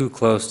build too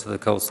close to the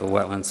coastal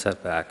wetland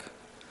setback.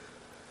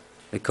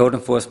 The code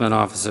enforcement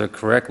officer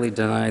correctly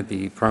denied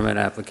the permit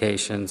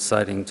application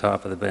citing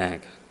top of the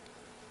bank.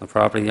 The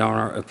property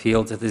owner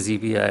appealed to the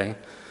ZBA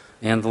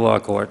and the law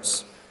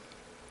courts.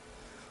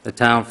 The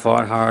town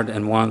fought hard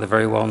and won the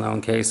very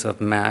well-known case of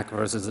Mack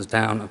versus the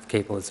town of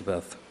Cape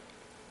Elizabeth.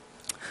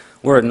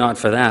 Were it not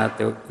for that,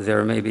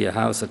 there may be a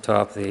house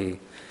atop the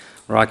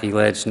rocky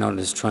ledge known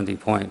as Trundy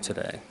Point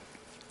today.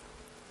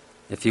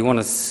 If you want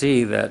to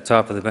see that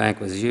top of the bank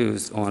was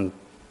used on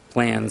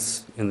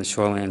plans in the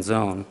shoreline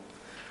zone,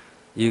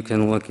 you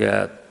can look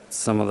at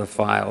some of the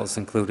files,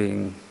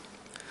 including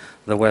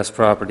the west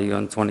property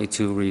on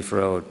 22 Reef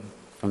Road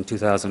from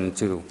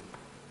 2002,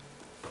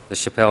 the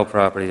Chappelle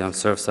property on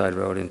Surfside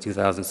Road in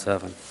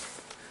 2007,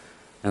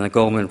 and the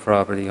Goldman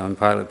property on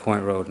Pilot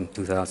Point Road in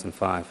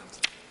 2005.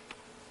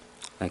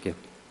 Thank you.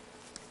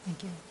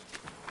 Thank you.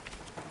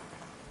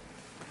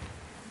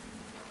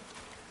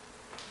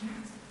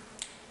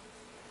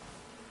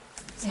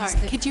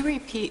 Sorry, could you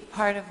repeat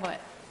part of what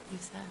you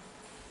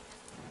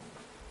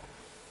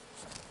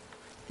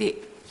said?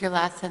 Your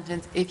last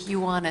sentence, if you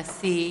want to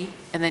see,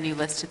 and then you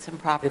listed some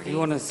properties. If you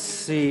want to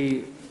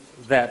see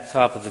that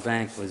top of the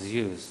bank was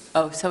used,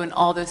 Oh, so in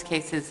all those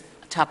cases,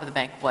 top of the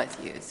bank was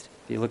used.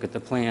 if you look at the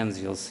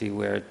plans, you'll see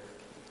where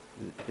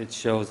it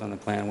shows on the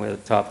plan where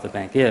the top of the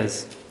bank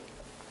is.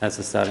 That's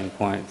the starting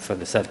point for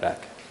the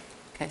setback.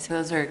 Okay, so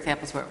those are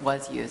examples where it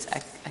was used.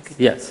 I could.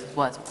 Yes.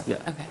 Was. Yeah.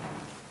 Okay.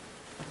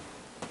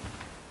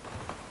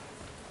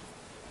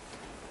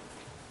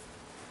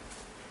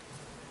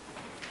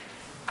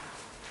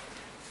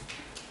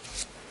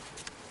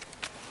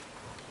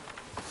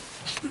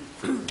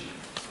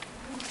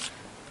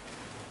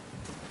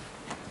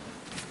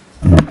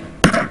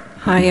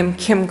 Hi, I'm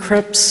Kim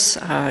Cripps,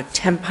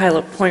 10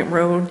 Pilot Point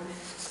Road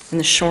in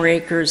the Shore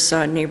Acres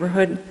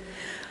neighborhood.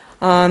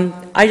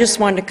 I just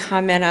wanted to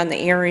comment on the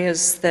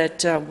areas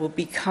that will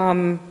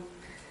become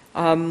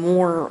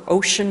more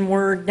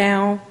oceanward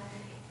now.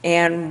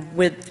 And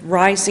with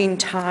rising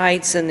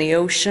tides in the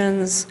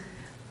oceans,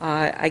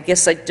 I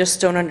guess I just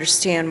don't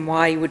understand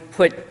why you would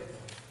put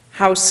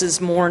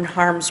houses more in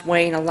harm's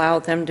way and allow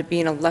them to be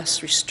in a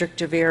less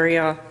restrictive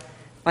area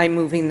by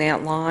moving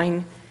that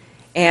line.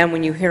 And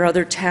when you hear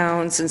other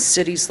towns and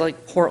cities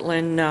like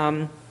Portland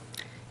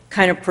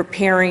kind of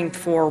preparing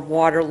for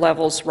water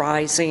levels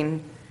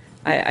rising,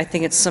 I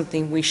think it's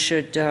something we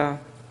should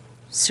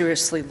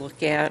seriously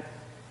look at,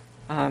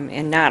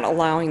 and not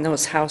allowing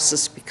those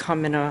houses to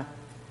come in a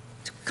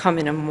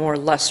more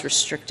less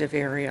restrictive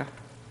area.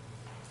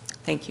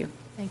 Thank you.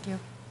 Thank you.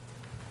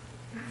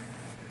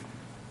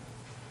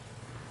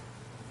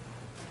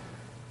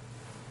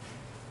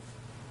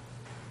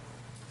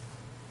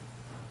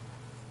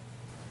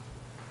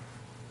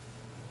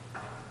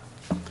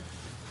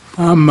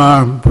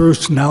 I'm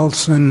Bruce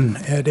Nelson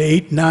at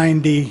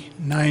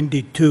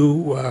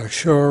 890-92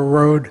 Shore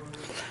Road.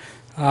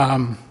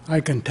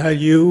 I can tell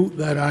you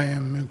that I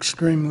am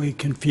extremely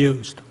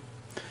confused.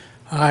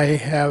 I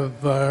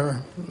have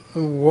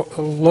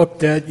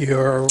looked at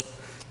your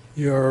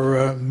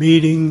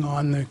meeting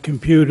on the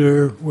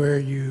computer where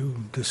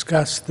you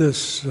discussed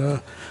this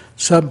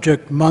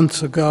subject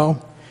months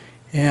ago,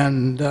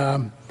 and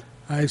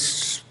I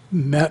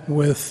met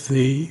with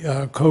the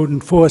code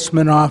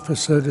enforcement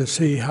officer to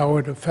see how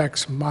it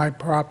affects my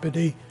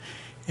property,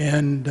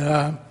 and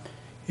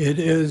it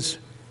is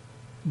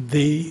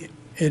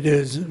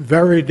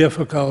very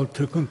difficult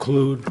to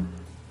conclude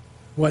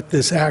what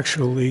this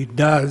actually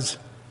does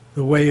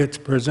the way it's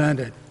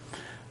presented.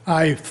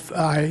 I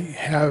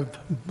have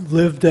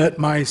lived at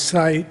my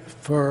site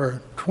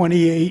for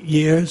 28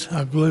 years.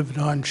 I've lived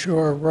on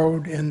Shore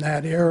Road in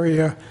that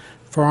area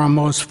for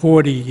almost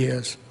 40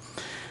 years.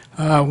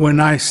 When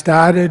I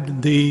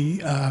started,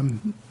 the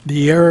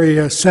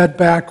area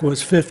setback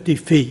was 50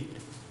 feet.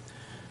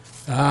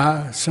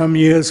 Some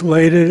years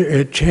later,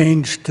 it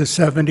changed to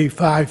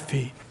 75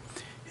 feet.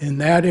 In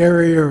that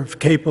area of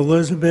Cape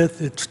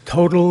Elizabeth, it's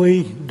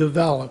totally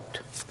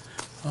developed.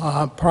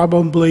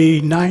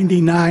 Probably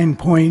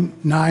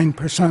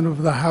 99.9%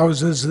 of the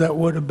houses that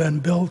would have been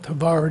built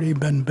have already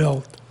been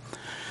built.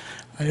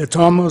 It's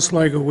almost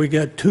like we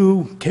got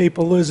two Cape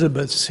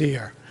Elizabeths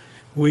here.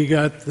 We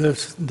got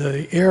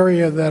the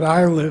area that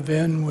I live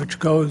in, which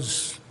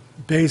goes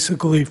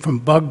basically from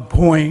Bug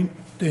Point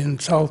in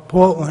South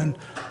Portland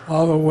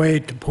all the way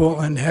to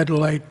Portland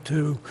Headlight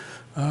to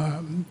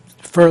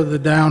further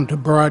down to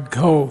Broad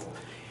Cove.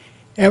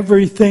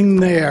 Everything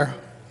there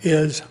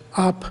is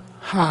up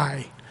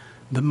high.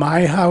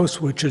 My house,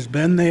 which has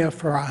been there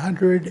for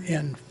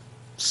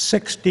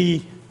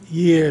 160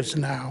 years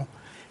now,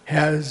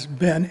 has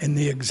been in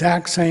the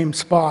exact same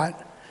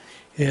spot.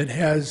 It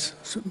has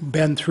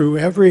been through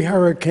every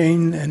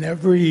hurricane and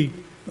every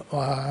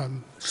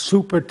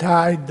super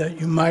tide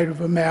that you might have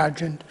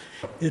imagined.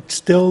 It's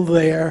still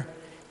there,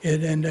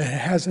 and it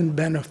hasn't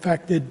been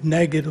affected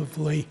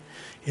negatively.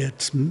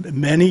 It's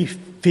many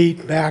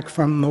feet back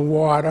from the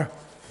water,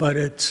 but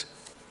it's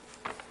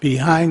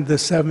behind the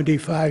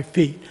 75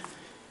 feet.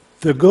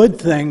 The good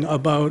thing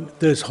about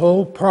this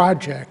whole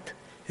project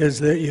is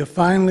that you're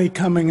finally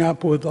coming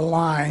up with a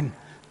line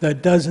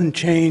that doesn't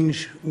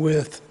change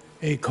with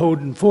a code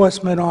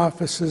enforcement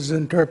officer's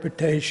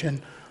interpretation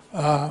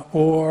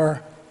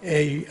or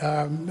a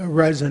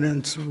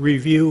resident's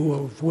review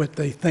of what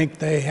they think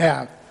they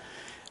have.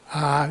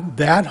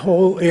 That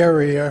whole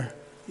area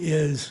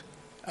is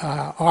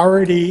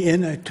already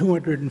in a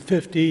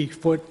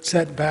 250-foot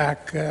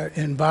setback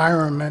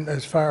environment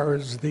as far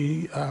as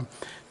the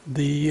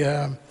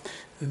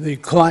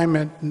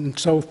climate and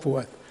so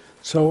forth.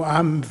 So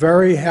I'm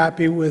very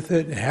happy with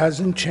it. It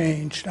hasn't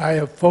changed. I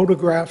have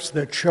photographs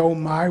that show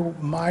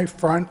my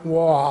front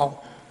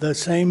wall the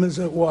same as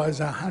it was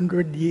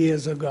 100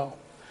 years ago.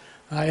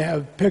 I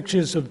have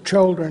pictures of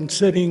children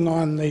sitting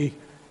on the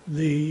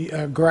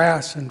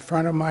grass in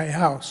front of my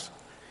house,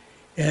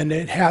 and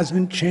it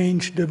hasn't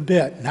changed a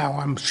bit. Now,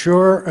 I'm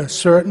sure a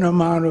certain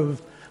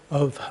amount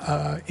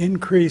of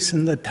increase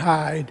in the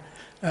tide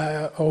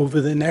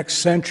over the next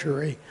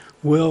century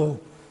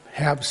will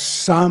have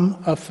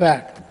some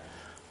effect,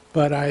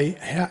 but I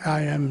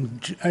am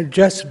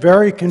just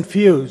very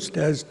confused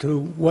as to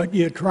what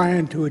you're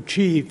trying to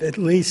achieve, at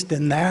least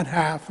in that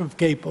half of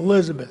Cape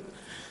Elizabeth.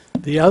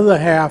 The other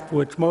half,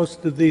 which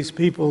most of these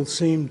people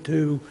seem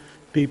to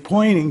be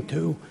pointing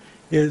to,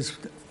 is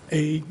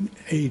a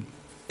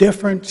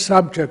different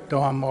subject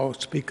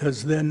almost,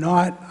 because they're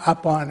not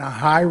up on a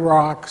high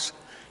rocks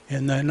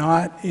and they're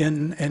not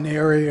in an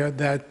area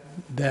that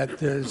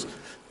is,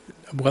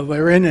 well,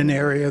 they're in an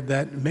area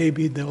that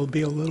maybe there'll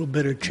be a little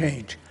bit of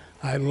change.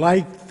 I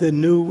like the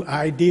new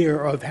idea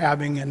of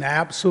having an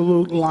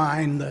absolute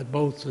line that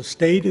both the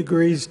state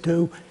agrees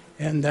to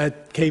and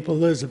that Cape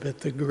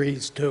Elizabeth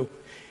agrees to.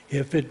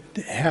 If it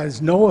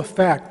has no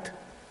effect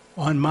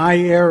on my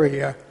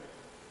area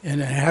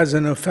and it has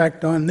an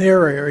effect on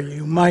their area,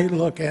 you might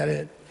look at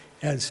it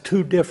as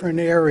two different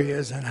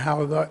areas and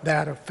how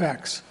that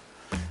affects.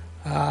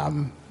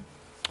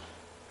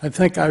 I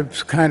think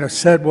I've kind of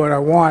said what I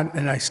want,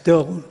 and I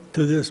still,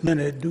 to this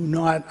minute, do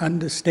not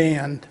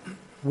understand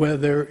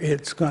whether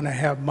it's going to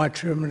have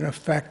much of an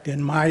effect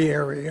in my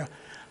area.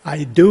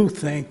 I do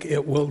think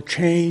it will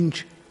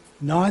change,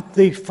 not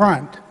the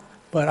front,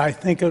 but I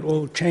think it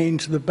will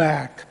change the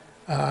back,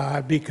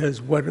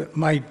 because what it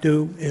might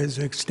do is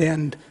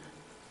extend,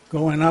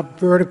 going up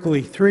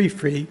vertically 3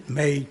 feet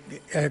may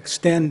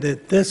extend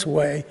it this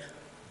way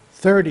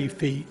 30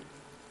 feet,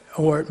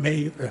 or it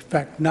may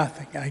affect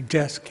nothing. I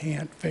just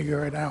can't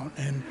figure it out,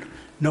 and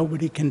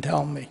nobody can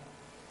tell me.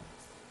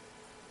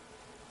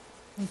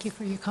 Thank you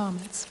for your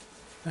comments.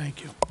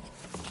 Thank you.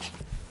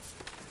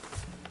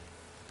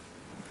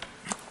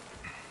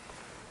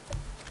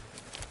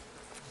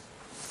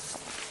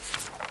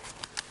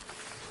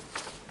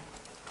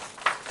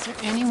 Is there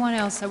anyone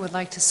else that would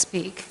like to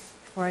speak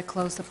before I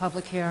close the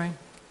public hearing?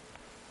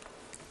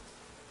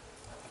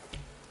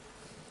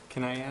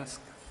 Can I ask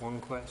one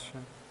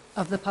question?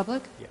 Of the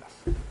public?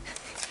 Yes.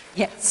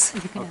 Yes,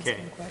 you can ask Okay.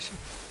 one question.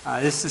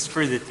 This is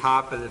for the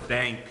top of the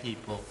bank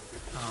people.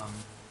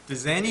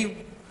 Does any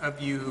of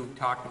you who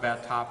talked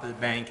about top of the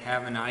bank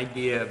have an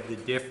idea of the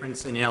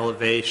difference in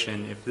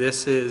elevation? If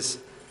this is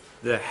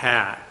the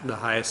hat, the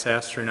highest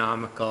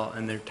astronomical,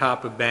 and their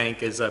top of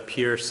bank is up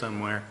here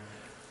somewhere,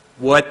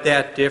 what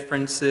that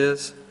difference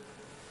is?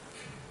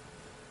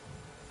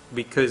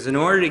 Because in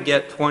order to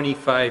get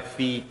 25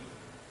 feet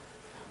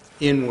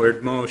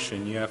inward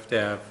motion, you have to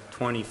have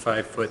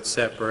 25-foot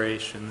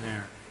separation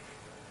there.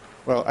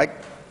 Well,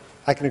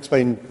 I can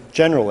explain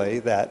generally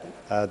that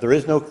there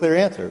is no clear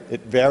answer.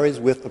 It varies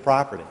with the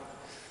property,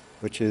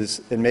 which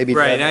is, and maybe...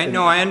 Right, I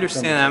know, I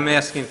understand. I'm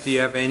asking if you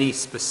have any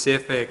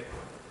specific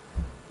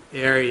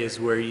areas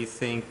where you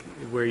think,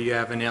 where you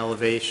have an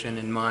elevation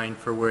in mind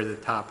for where the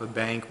top of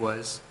bank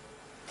was.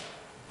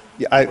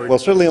 Yeah, well,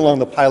 certainly along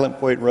the Pilot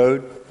Point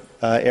Road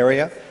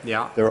area.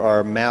 Yeah. There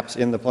are maps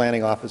in the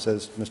planning office,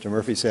 as Mr.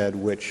 Murphy said,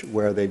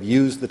 where they've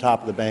used the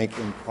top of the bank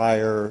in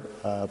prior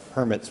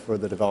permits for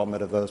the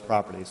development of those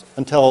properties,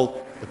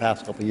 until the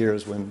past couple of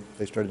years when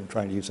they started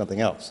trying to use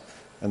something else,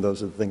 and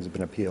those are the things that have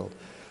been appealed.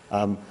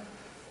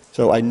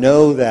 So I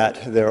know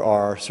that there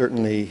are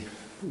certainly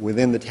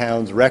within the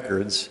town's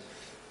records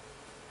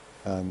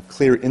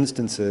clear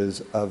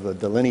instances of a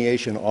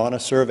delineation on a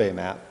survey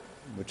map,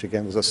 which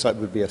again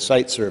would be a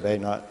site survey,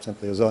 not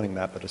simply a zoning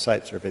map, but a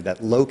site survey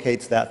that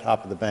locates that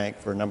top of the bank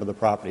for a number of the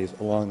properties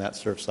along that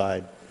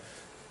Surfside,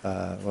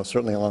 well,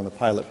 certainly along the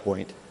Pilot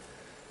Point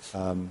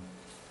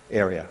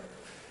area.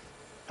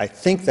 I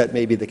think that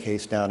may be the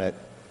case down at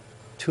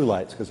Two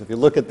Lights, because if you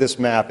look at this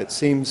map, it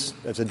seems,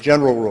 as a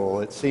general rule,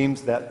 it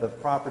seems that the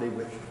property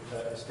which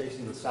is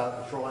facing the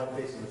south, the shoreline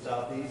facing the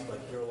southeast,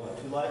 like here along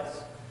Two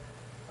Lights,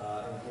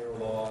 and here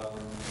along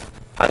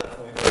Pilot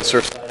Point,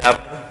 Surfside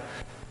Avenue.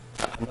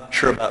 I'm not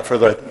sure about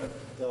further. I think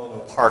Delano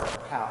Park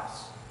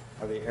House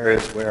are the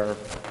areas where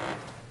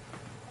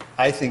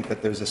I think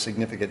that there's a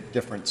significant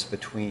difference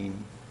between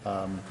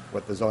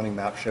what the zoning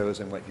map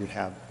shows and what you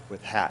have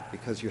with HAT,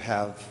 because you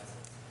have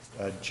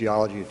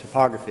geology and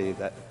topography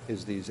that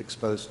is these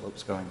exposed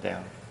slopes going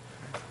down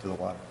to the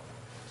water.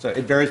 So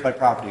it varies by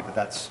property, but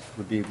that's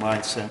would be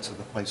my sense of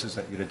the places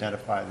that you'd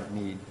identify that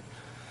need,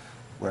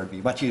 where it'd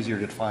be much easier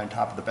to define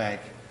top of the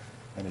bank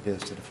than it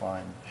is to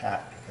define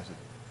HAT, because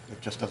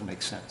it just doesn't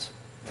make sense.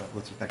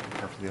 what's effective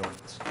part of the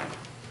ordinance.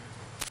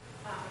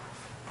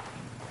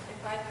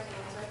 If I could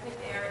answer, I think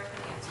Eric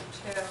can answer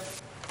too.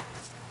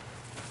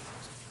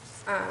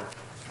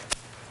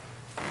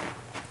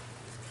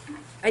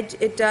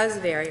 It does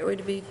vary. It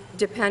would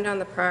depend on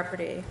the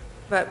property.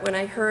 But when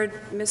I heard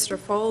Mr.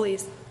 Foley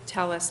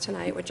tell us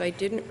tonight, which I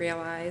didn't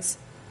realize,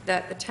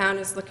 that the town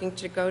is looking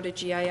to go to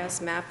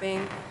GIS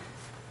mapping,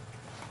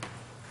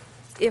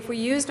 if we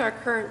used our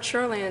current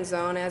shoreline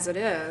zone as it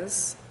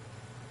is,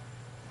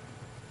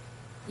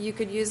 you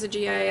could use the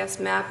GIS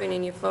mapping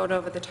and you float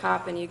over the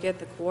top and you get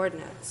the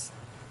coordinates.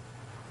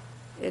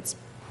 It's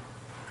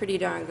pretty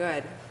darn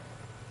good.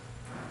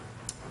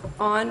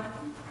 On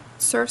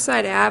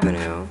Surfside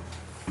Avenue,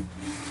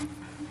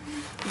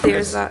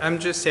 there's a... I'm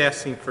just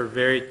asking for a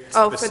very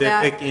Oh, for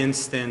specific that.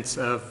 instance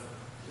of,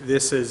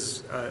 this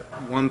is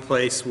one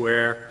place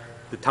where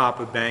the top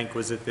of bank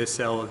was at this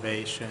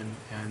elevation,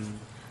 and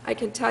I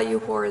can tell you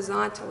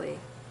horizontally,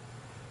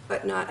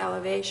 but not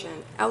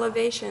elevation.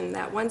 Elevation,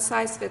 that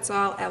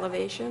one-size-fits-all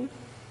elevation,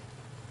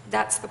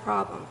 that's the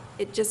problem.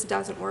 It just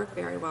doesn't work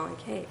very well in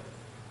Cape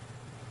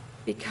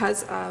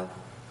because of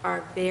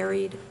our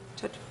varied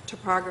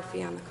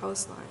topography on the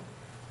coastline.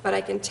 But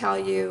I can tell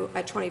you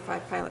at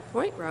 25 Pilot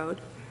Point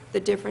Road, the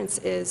difference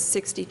is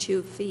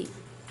 62 feet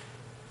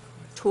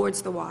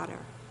towards the water.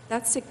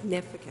 That's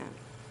significant.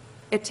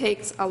 It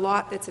takes a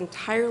lot that's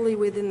entirely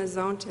within the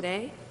zone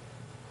today,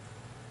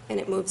 and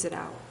it moves it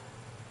out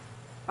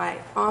by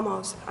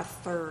almost a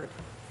third.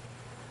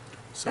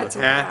 so That's a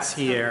that's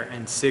lot. here,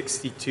 and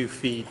 62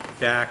 feet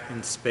back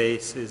in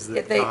space is the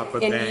If they- top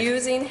of In bank.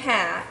 using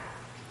HAT,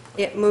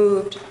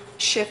 it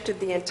shifted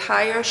the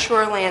entire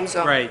shoreland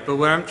zone. Right, but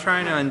what I'm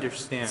trying to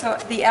understand. So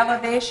the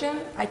elevation,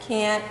 I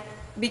can't,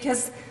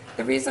 because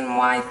the reason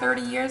why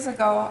 30 years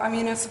ago, a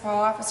municipal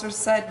officer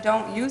said,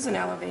 don't use an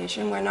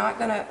elevation, we're not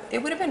gonna,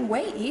 it would have been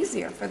way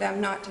easier for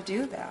them not to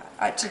do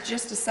that, to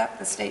just accept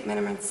the state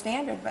minimum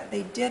standard, but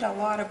they did a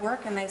lot of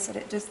work and they said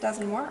it just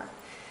doesn't work.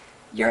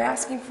 You're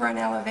asking for an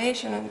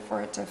elevation and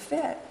for it to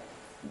fit,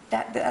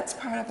 that's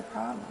part of the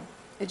problem.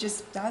 It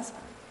just doesn't.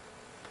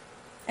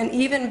 And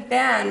even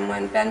Ben,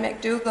 when Ben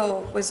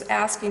McDougall was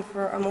asking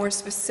for a more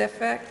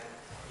specific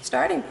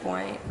starting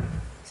point,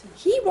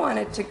 he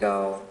wanted to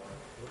go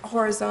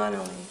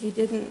horizontally. He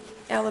didn't,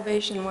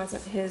 elevation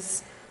wasn't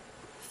his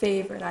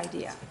favorite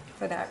idea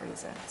for that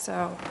reason.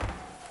 So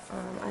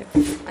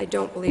I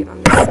don't believe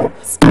I'm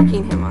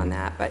sticking him on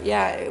that, but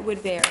yeah, it would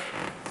vary.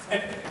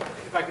 And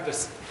if I could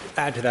just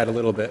add to that a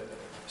little bit.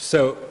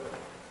 So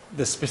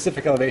the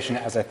specific elevation,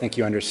 as I think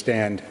you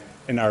understand,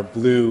 in our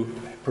blue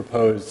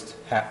proposed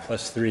HAT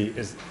 +3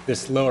 is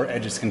this lower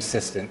edge is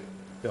consistent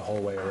the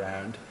whole way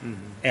around.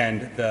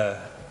 And the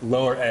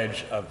lower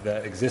edge of the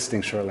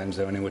existing shoreline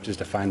zoning, which is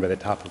defined by the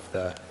top of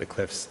the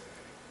cliffs,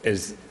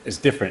 is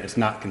different. It's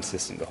not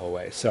consistent the whole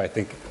way. So I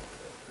think,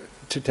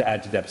 to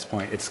add to Deb's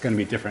point, it's going to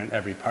be different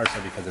every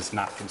parcel because it's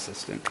not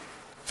consistent.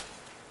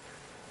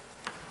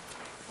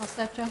 All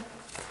set, Joe?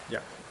 Yeah.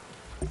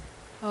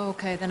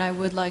 Okay, then I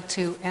would like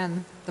to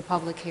end the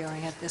public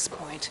hearing at this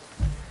point.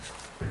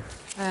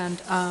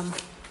 And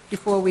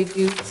before we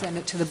do send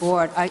it to the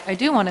board, I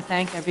do want to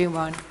thank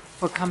everyone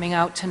for coming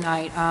out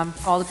tonight.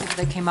 All the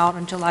people that came out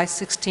on July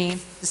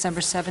 16th,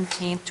 December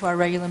 17th to our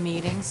regular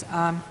meetings,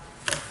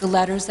 the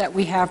letters that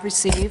we have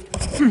received.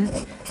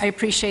 I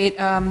appreciate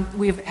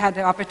we've had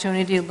the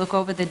opportunity to look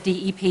over the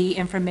DEP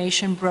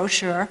information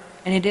brochure,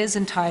 and it is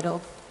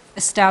entitled,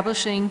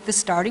 Establishing the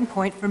Starting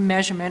Point for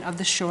Measurement of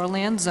the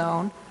Shoreland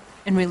Zone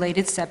and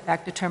Related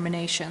Setback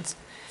Determinations.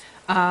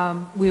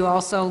 We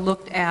also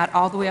looked at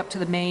all the way up to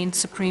the Maine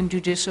Supreme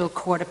Judicial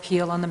Court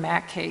appeal on the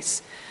Mack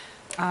case.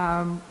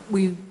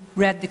 We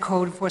read the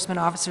code enforcement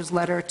officer's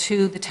letter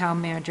to the town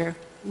manager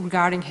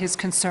regarding his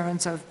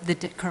concerns of the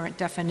current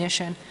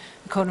definition.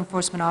 The code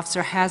enforcement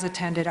officer has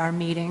attended our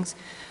meetings.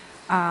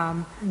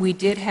 We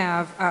did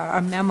have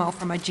a memo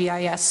from a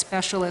GIS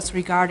specialist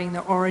regarding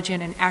the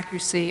origin and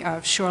accuracy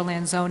of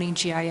shoreland zoning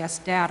GIS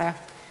data,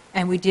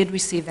 and we did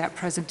receive that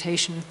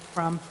presentation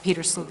from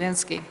Peter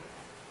Slavinsky.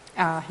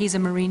 He's a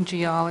marine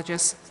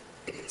geologist,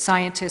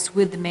 scientist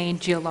with the Maine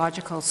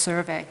Geological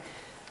Survey.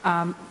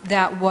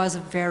 That was a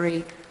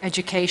very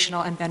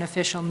educational and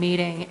beneficial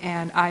meeting,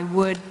 and I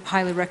would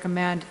highly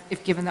recommend,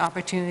 if given the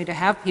opportunity to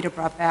have Peter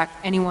brought back,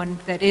 anyone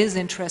that is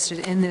interested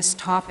in this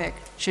topic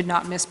should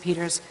not miss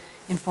Peter's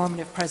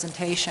informative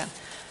presentation.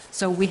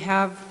 So we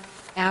have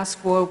asked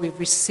for, we've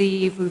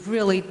received, we've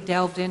really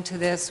delved into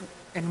this,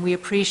 and we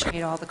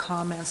appreciate all the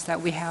comments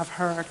that we have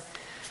heard.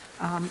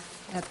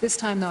 At this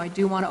time, though, I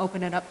do want to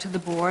open it up to the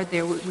board.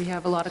 We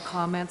have a lot of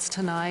comments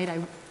tonight.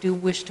 I do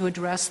wish to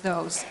address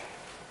those.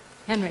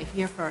 Henry,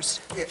 you're first.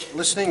 Yeah,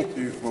 listening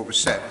to what was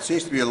said, there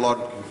seems to be a lot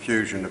of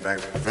confusion about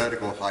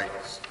vertical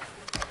heights,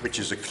 which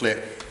is a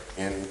cliff,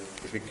 and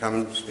if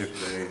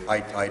the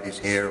high tide is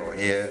here or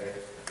here,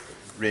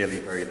 really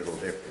very little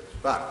difference.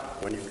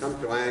 But when you come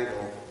to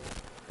angle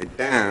it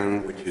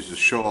down, which is the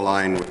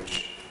shoreline,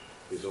 which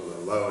is on a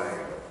low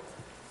angle,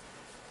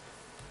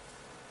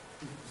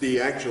 the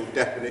actual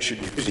definition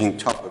using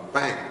top of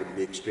bank would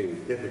be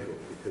extremely difficult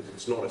because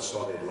it's not a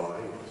solid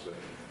line, it's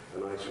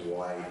a nice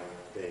wide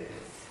thing.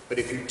 But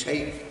if you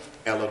take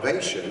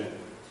elevation,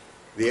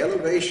 the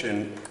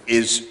elevation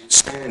is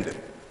standard.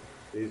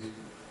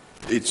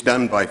 It's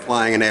done by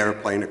flying an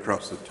airplane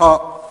across the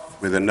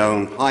top with a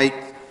known height,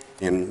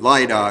 and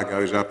LiDAR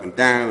goes up and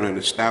down and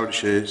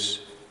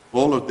establishes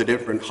all of the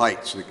different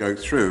heights that go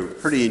through.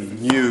 Pretty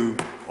new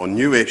or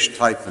newish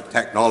type of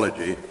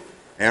technology.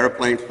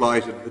 Airplane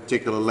flies at a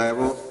particular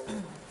level,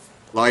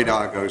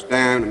 LiDAR goes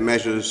down and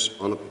measures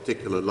on a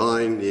particular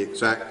line the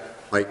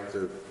exact height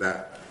of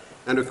that.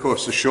 And of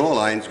course the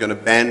shoreline's going to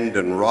bend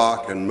and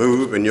rock and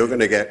move, and you're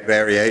going to get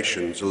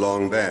variations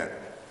along there.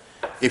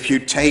 If you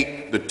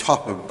take the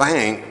top of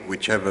bank,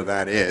 whichever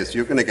that is,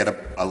 you're going to get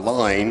a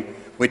line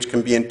which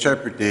can be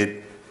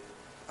interpreted,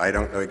 I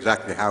don't know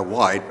exactly how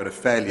wide, but a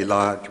fairly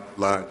large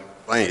line.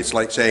 It's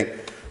like saying,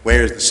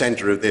 where is the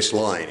center of this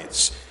line?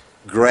 It's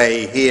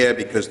gray here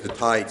because the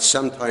tide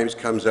sometimes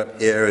comes up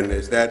here, and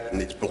there's that,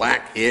 and it's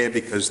black here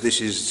because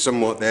this is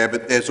somewhat there,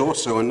 but there's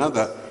also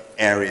another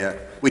area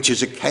which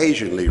is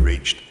occasionally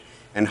reached.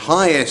 And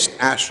highest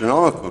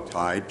astronomical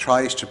tide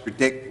tries to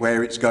predict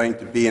where it's going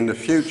to be in the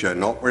future,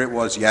 not where it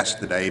was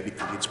yesterday,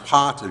 because it's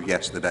part of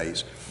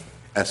yesterday's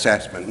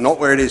assessment. Not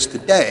where it is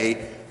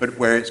today, but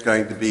where it's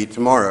going to be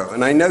tomorrow.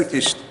 And I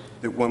noticed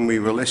that when we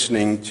were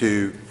listening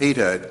to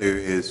Peter do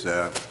his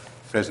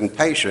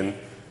presentation,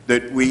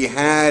 that we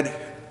had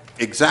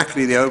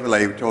exactly the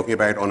overlay we're talking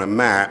about on a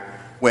map,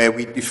 where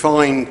we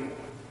defined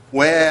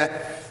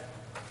where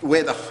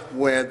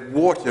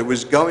water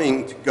was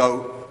going to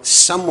go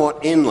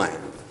somewhat inland.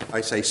 I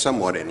say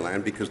somewhat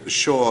inland because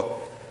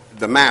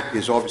the map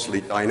is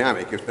obviously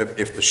dynamic.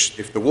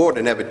 If the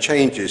water never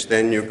changes,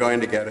 then you're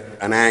going to get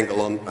an angle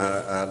on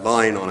a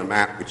line on a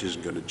map which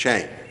isn't going to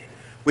change,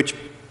 which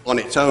on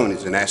its own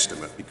is an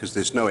estimate because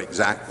there's no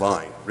exact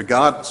line,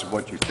 regardless of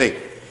what you think.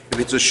 If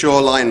it's a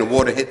shoreline, the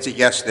water hits it,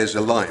 yes, there's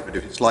a line. But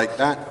if it's like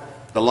that,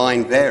 the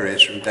line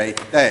varies from day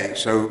to day.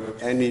 So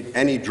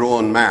any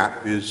drawn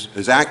map is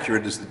as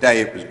accurate as the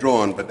day it was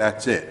drawn, but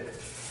that's it.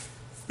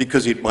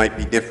 Because it might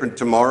be different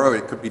tomorrow,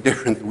 it could be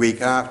different the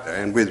week after.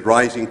 And with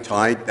rising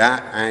tide,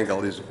 that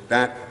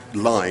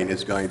line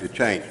is going to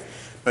change.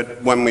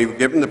 But when we were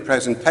given the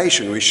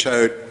presentation, he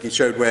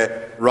showed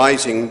where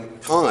rising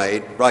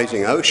tide,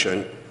 rising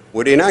ocean,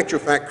 would in actual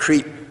fact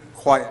creep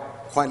quite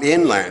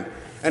inland.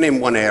 And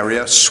in one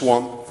area,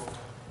 swamp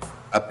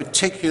a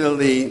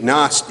particularly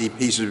nasty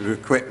piece of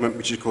equipment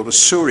which is called a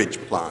sewerage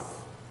plant.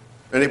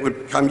 And it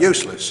would become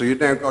useless. So you've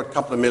now got a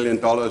couple of $1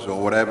 million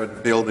or whatever to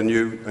build a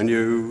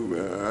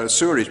new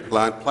sewerage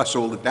plant, plus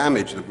all the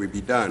damage that would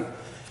be done.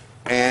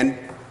 And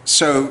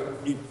so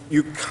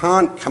you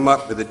can't come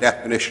up with a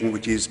definition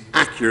which is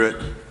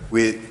accurate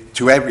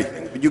to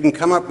everything, but you can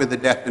come up with a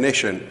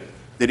definition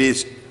that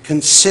is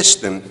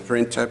consistent for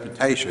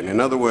interpretation. In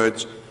other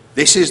words,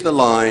 this is the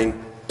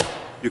line.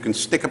 You can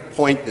stick a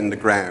point in the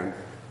ground.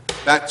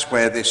 That's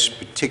where this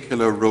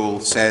particular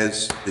rule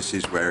says this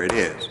is where it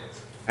is.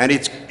 And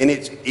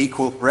it's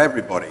equal for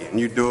everybody. And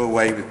you do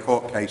away with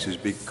court cases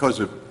because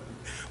of,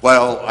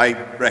 well, I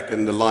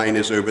reckon the line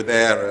is over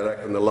there, I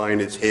reckon the line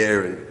is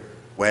here, and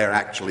where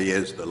actually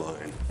is the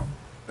line?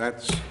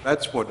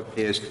 That's what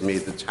appears to me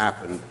that's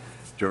happened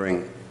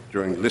during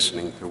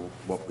listening to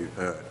what we've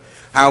heard.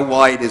 How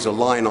wide is a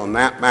line on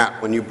that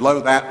map? When you blow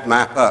that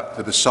map up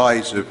to the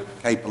size of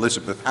Cape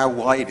Elizabeth, how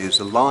wide is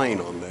a line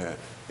on there?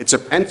 It's a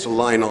pencil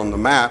line on the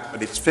map,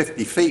 but it's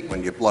 50 feet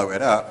when you blow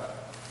it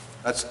up.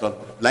 That's the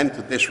length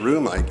of this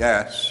room, I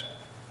guess.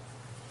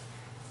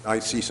 I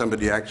see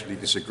somebody actually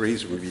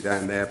disagrees with me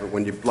down there, but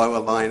when you blow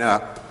a line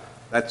up,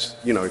 that's,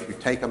 you know, if you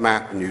take a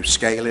map and you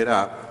scale it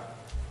up,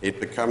 it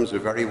becomes a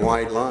very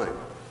wide line.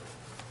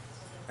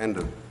 End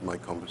of my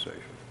conversation.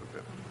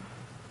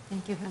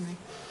 Thank you, Henry.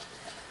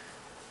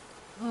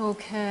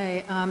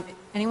 Okay,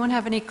 anyone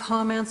have any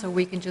comments, or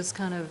we can just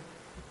kind of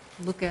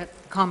look at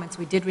the comments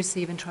we did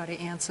receive and try to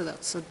answer those?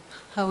 So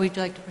how would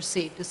you like to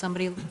proceed? Does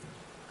somebody,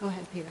 go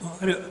ahead, Peter.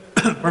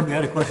 Pardon me, I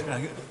had a question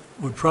I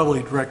would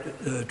probably direct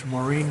it to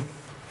Maureen,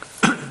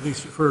 at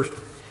least at first.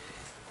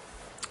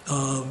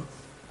 Well,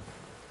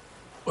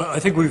 I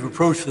think we've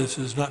approached this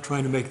as not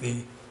trying to make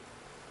the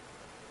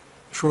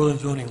shoreline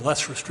zoning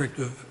less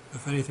restrictive,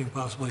 if anything,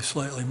 possibly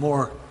slightly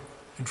more,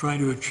 and trying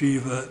to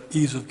achieve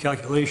ease of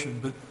calculation.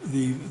 But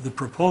the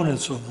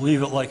proponents of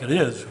leave it like it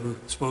is, who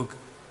spoke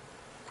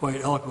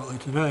quite eloquently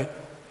tonight,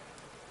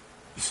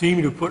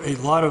 seem to put a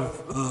lot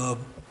of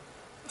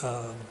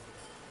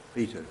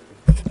Peter.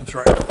 That's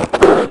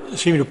right.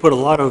 Seem to put a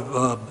lot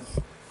of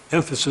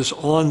emphasis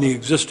on the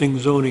existing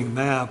zoning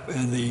map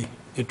and the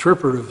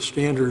interpretive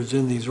standards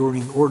in the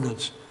zoning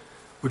ordinance,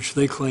 which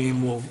they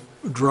claim will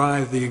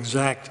drive the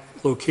exact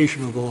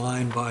location of the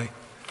line by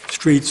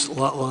streets,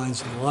 lot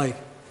lines, and the like.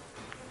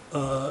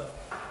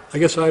 I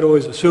guess I'd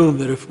always assumed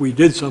that if we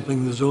did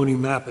something, the zoning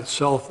map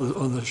itself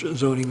on the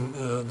zoning,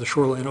 the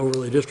shoreline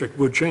overlay district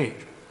would change.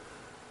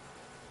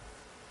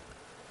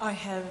 I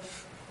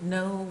have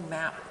no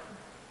map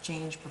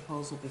change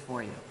proposal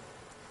before you.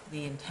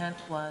 the intent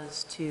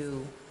was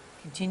to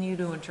continue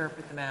to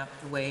interpret the map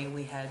the way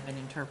we had been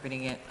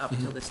interpreting it up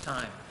till this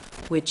time,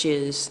 which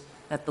is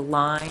that the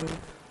line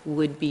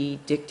would be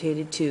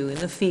dictated to in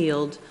the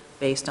field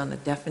based on the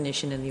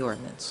definition in the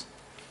ordinance.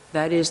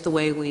 That is the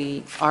way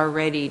we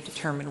already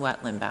determine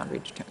wetland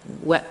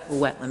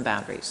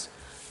boundaries.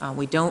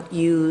 We don't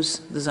use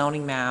the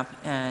zoning map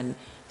and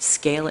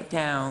scale it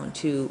down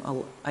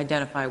to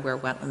identify where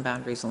wetland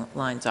boundaries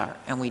lines are.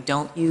 And we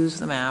don't use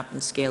the map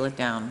and scale it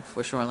down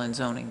for shoreline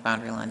zoning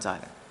boundary lines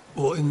either.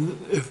 Well,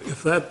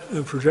 if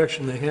that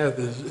projection they have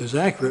is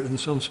accurate, in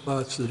some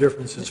spots, the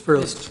difference is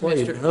fairly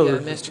slight. In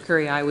others, Mr.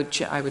 Curry, I would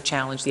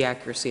challenge the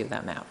accuracy of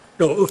that map.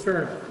 No,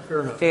 fair enough,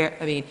 fair enough.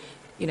 I mean,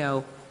 you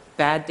know,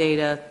 bad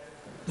data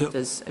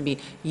does, I mean,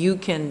 you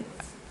can.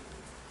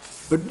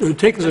 But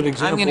take as an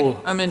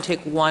example. I'm going to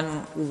take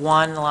one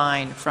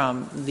line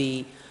from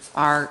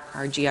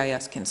our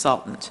GIS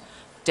consultant.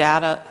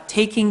 Data,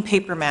 taking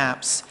paper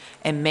maps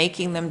and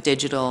making them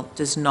digital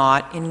does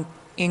not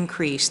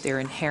increase their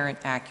inherent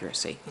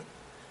accuracy.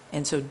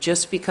 And so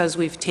just because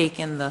we've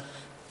taken the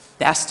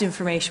best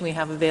information we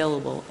have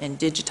available and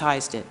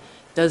digitized it,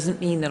 doesn't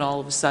mean that all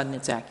of a sudden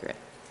it's accurate.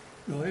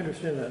 No, I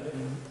understand that,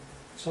 and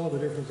some of the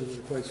differences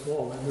are quite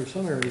small, and there's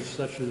some areas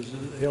such as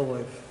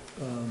Alewife,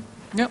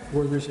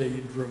 where there's a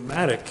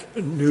dramatic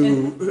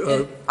new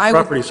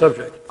property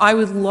subject. I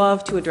would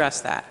love to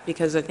address that,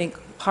 because I think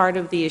part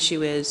of the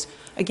issue is,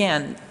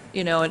 again,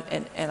 you know,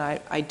 and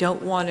I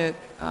don't want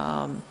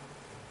to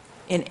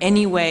in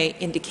any way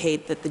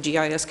indicate that the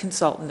GIS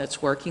consultant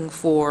that's working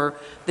for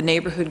the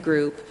neighborhood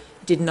group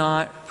did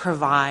not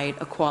provide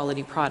a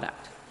quality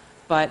product.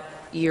 But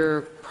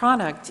your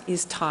product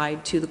is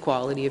tied to the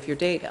quality of your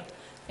data.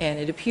 And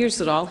it appears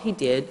that all he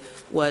did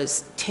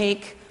was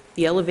take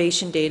the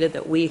elevation data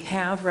that we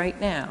have right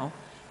now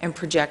and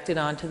project it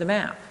onto the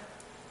map.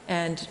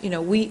 And, you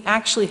know, we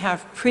actually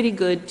have pretty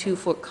good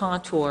 2-foot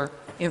contour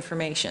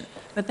information.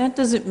 But that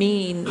doesn't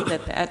mean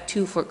that that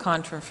 2-foot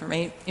contour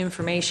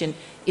information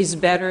is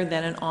better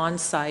than an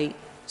on-site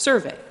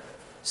survey.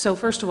 So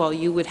first of all,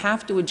 you would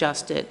have to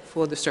adjust it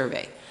for the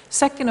survey.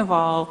 Second of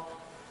all,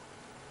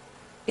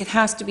 it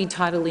has to be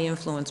tidally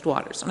influenced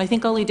waters. And I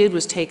think all he did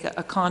was take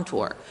a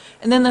contour.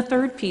 And then the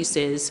third piece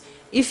is,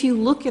 if you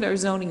look at our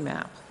zoning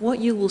map, what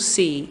you will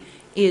see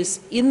is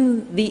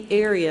in the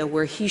area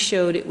where he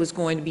showed it was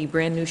going to be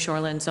brand new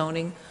shoreline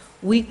zoning,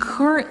 we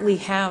currently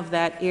have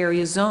that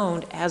area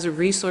zoned as a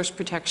Resource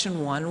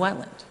Protection 1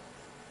 wetland.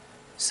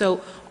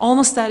 So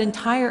almost that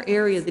entire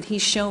area that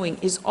he's showing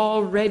is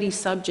already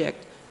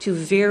subject to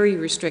very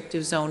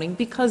restrictive zoning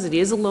because it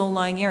is a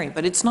low-lying area,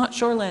 but it's not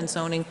shoreline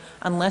zoning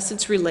unless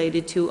it's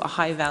related to a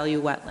high-value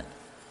wetland.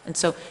 And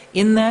so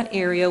in that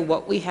area,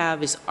 what we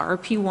have is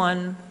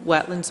RP1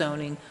 wetland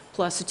zoning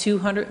plus a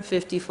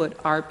 250-foot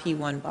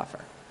RP1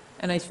 buffer.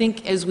 And I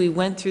think as we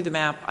went through the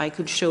map, I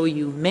could show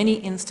you many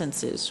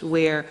instances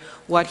where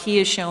what he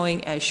is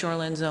showing as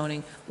shoreline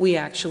zoning, we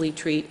actually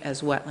treat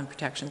as wetland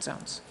protection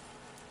zones.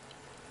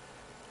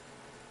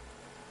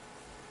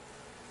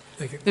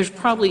 Thank you. There's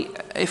probably,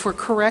 if we're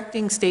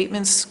correcting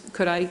statements,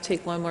 could I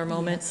take one more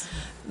moment? Yes.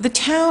 The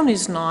town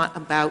is not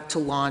about to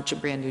launch a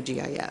brand new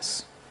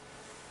GIS.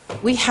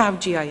 We have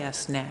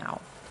GIS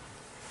now.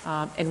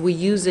 And we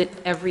use it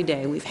every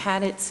day. We've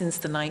had it since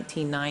the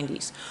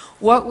 1990s.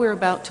 What we're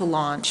about to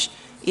launch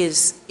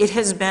is, it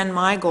has been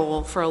my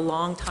goal for a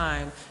long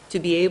time to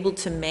be able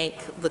to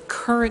make the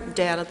current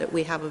data that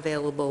we have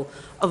available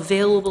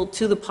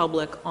to the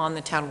public on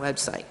the town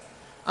website.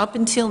 Up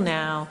until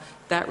now,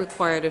 that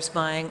required us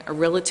buying a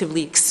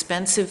relatively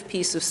expensive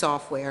piece of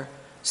software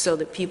so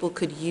that people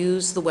could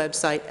use the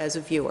website as a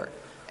viewer.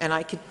 And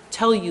I could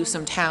tell you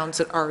some towns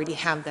that already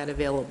have that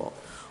available.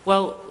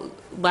 Well,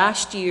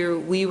 last year,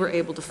 we were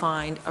able to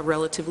find a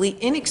relatively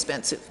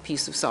inexpensive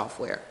piece of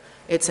software.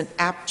 It's an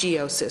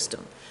AppGeo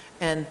system.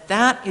 And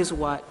that is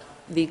what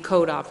the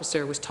code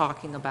officer was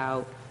talking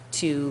about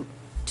to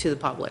the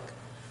public.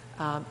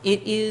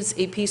 It is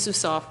a piece of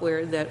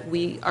software that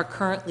we are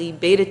currently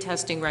beta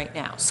testing right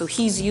now. So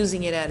he's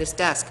using it at his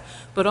desk.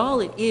 But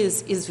all it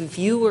is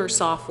viewer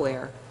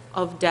software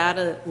of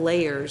data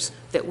layers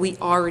that we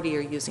already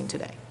are using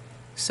today.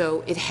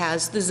 So it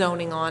has the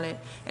zoning on it,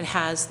 it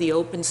has the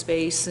open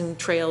space and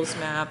trails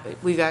map.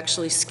 We've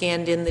actually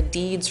scanned in the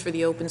deeds for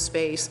the open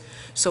space.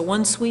 So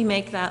once we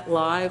make that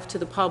live to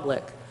the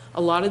public,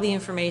 a lot of the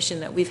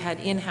information that we've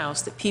had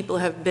in-house that people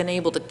have been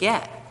able to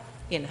get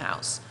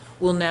in-house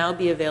will now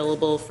be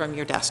available from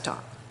your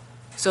desktop.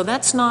 So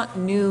that's not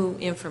new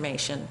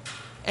information.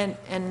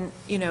 And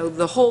you know,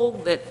 the whole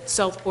that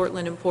South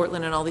Portland and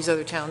Portland and all these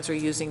other towns are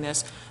using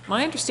this,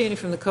 my understanding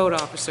from the code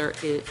officer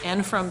is,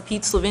 and from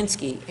Pete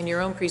Slavinsky in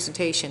your own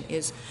presentation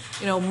is,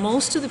 you know,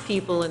 most of the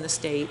people in the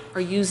state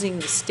are using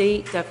the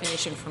state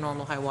definition for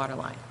normal high water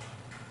line.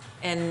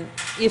 And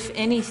if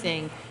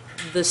anything,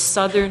 the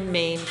southern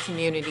Maine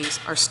communities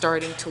are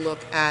starting to look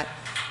at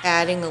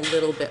adding a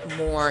little bit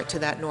more to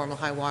that normal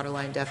high water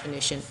line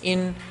definition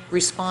in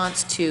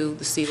response to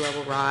the sea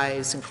level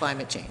rise and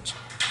climate change.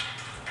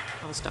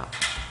 I'll stop.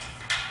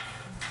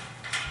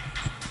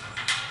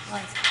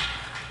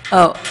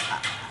 Oh,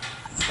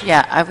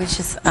 yeah, I was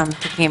just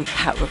thinking,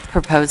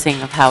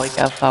 proposing of how we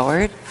go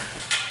forward.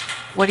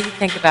 What do you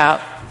think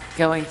about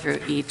going through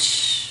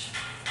each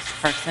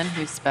person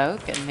who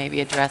spoke and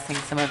maybe addressing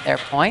some of their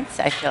points?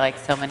 I feel like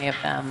so many of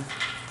them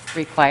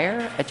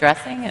require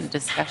addressing and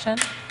discussion.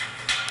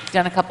 We've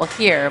done a couple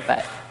here,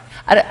 but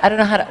I don't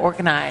know how to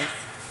organize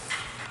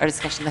our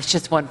discussion. That's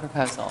just one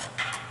proposal.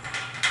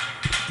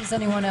 Does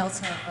anyone else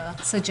have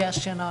a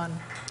suggestion on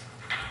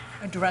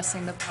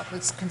addressing the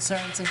public's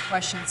concerns and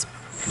questions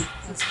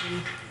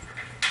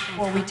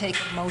before we take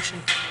a motion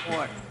from the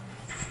board?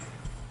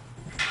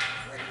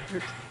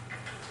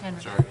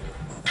 Henry. Sorry.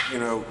 You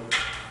know,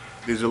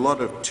 there's a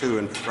lot of to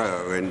and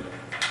fro, and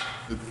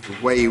the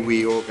way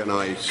we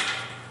organize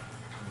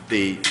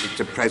it's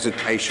a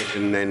presentation,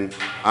 and then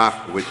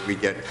afterwards we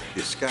get to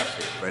discuss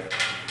it.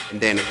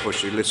 And then, of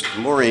course, you listen to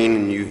Maureen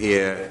and you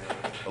hear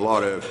a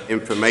lot of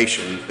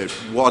information that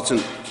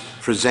wasn't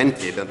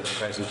presented at the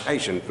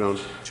presentation from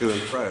to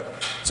and fro.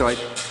 So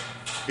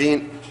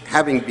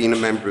having been a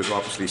member of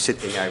obviously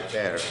sitting out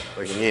there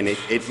looking in,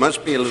 it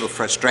must be a little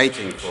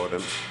frustrating for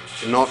them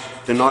to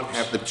not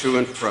have the to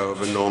and fro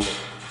of a normal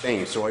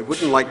thing. So I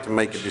wouldn't like to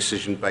make a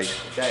decision based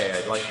today.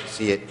 I'd like to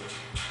see it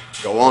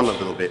go on a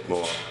little bit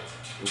more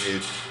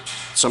with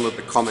some of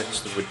the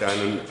comments that were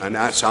done and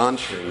us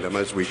answering them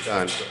as we've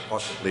done, but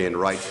possibly in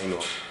writing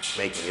or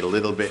making it a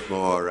little bit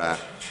more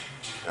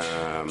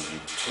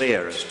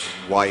clear as to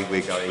why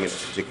we're going in a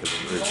particular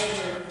route.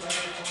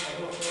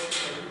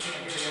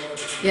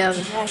 Yeah,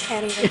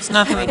 It's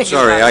nothing. I'm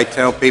sorry, I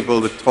tell people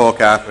to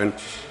talk up, and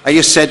I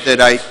just said that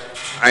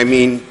I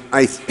mean,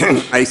 I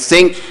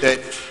think that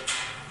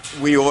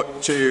we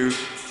ought to,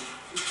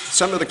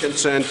 some of the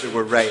concerns that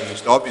were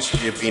raised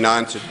obviously have been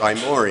answered by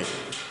Maureen.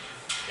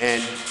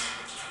 And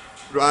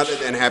rather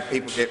than have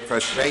people get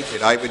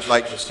frustrated, I would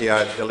like to see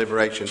our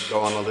deliberations go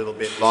on a little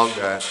bit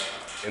longer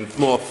and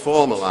more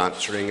formal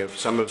answering of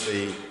some of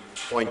the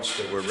points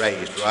that were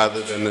raised,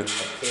 rather than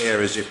appear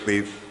as if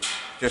we've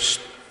just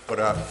put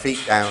our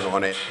feet down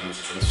on it and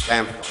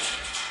stamped on it.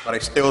 But I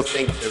still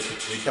think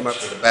that we come up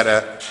with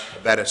a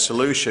better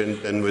solution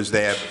than was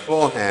there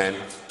beforehand.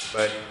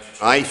 But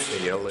I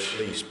feel, at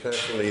least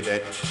personally,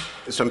 that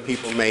some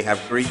people may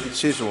have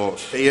grievances or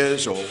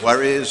fears or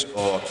worries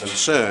or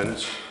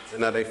concerns,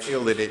 and that I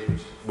feel that it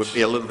would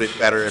be a little bit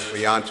better if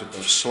we answered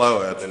them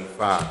slower than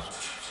fast.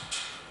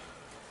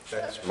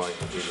 That's my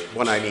opinion.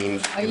 What I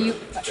mean, Are you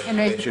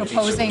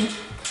proposing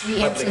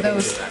we answer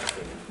those?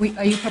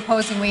 Are you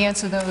proposing we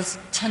answer those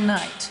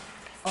tonight,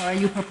 or are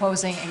you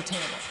proposing a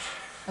table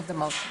of the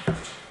motion?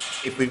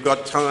 if we've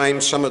got time,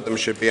 some of them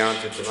should be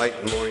answered tonight,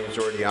 and Maureen's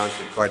already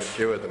answered quite a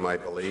few of them, I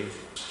believe.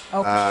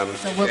 Okay,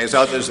 so we'll- There's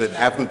others that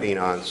haven't been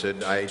answered,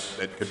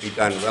 that could be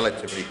done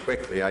relatively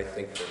quickly. I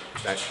think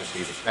that should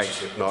be the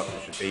case. If not,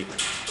 it should be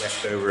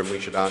left over and we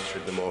should answer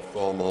the more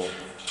formal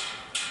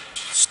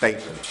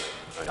statement.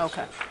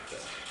 Okay.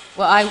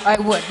 Well, I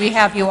would. We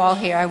have you all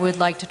here. I would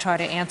like to try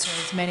to answer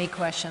as many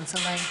questions.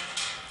 Elaine?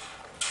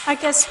 I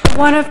guess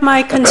one of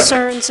my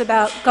concerns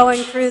about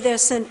going through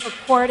this and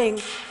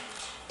purporting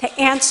to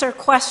answer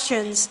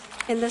questions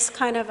in this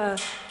kind of a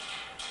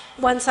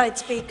one side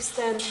speaks,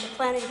 then the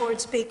planning board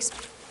speaks,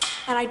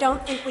 and I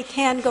don't think we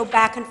can go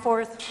back and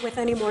forth with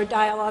any more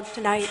dialogue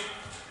tonight.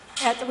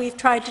 We've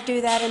tried to do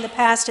that in the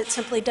past. It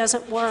simply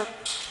doesn't work.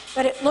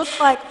 But it looked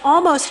like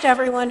almost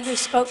everyone who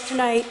spoke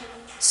tonight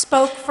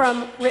spoke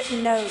from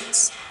written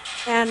notes.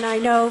 And I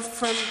know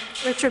from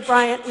Richard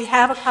Bryant, we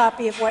have a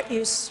copy of what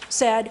you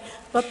said,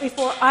 but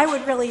before I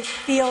would really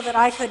feel that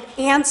I could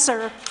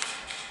answer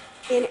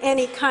in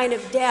any kind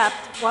of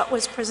depth what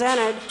was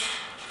presented,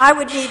 I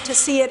would need to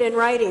see it in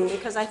writing,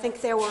 because I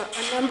think there were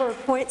a number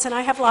of points, and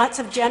I have lots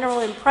of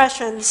general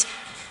impressions,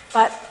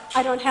 but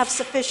I don't have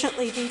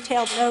sufficiently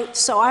detailed notes,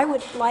 so I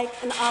would like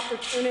an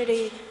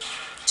opportunity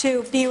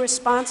to be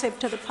responsive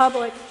to the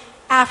public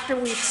after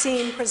we've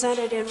seen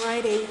presented in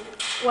writing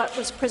what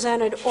was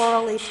presented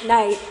orally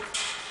tonight,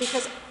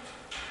 because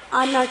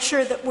I'm not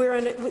sure that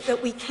that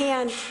we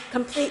can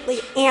completely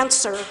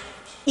answer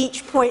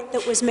each point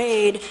that was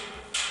made,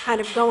 kind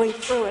of going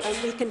through it.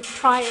 And we can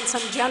try in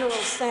some general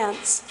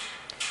sense.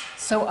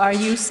 So are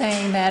you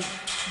saying that,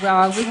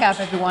 well, we have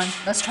everyone,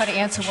 let's try to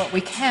answer what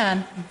we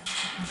can,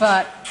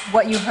 but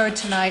what you heard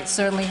tonight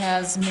certainly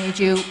has made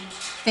you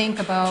think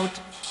about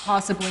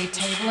possibly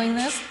tabling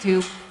this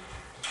to...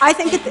 I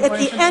think at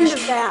the end of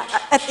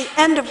that, at the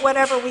end of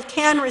whatever we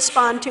can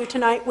respond to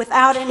tonight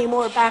without any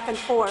more back and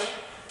forth,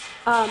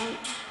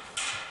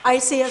 I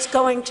see us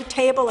going to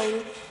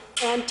tabling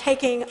and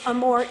taking a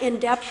more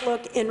in-depth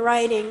look in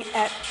writing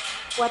at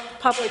what the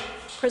public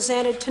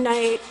presented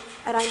tonight.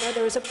 And I know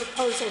there was a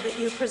proposal that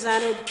you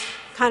presented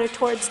kind of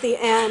towards the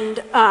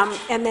end,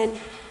 and then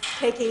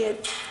taking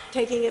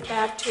it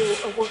back to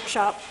a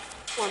workshop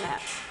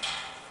format.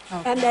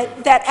 Okay.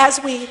 And that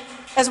as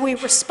we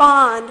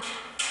respond,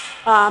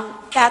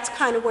 that's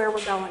kind of where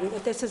we're going,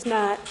 that this is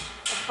not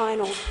a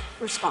final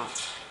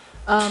response.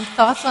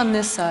 Thoughts on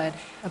this side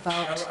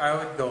about... I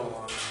would go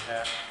along with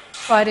that.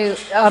 Try to,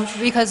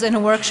 because in a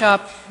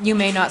workshop, you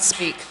may not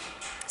speak.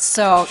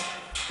 So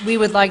we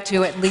would like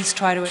to at least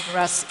try to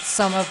address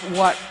some of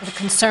what the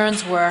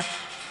concerns were.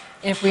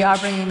 If we are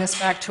bringing this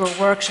back to a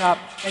workshop,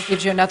 that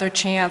gives you another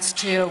chance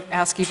to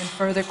ask even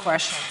further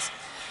questions.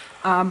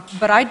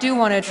 But I do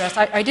want to address,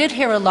 I did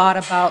hear a lot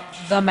about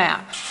the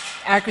map,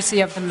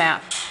 accuracy of the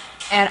map.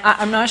 And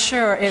I'm not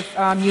sure if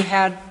you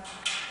had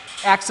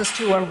access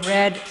to or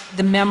read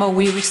the memo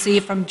we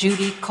received from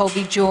Judy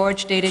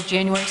Colby-George dated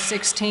January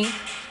 16th.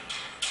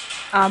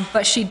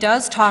 But she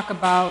does talk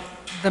about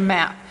the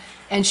map.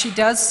 And she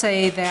does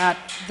say that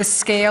the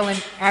scale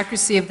and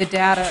accuracy of the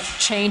data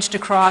changed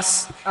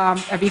across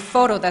every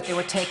photo that they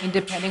were taking,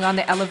 depending on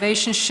the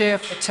elevation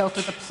shift, the tilt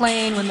of the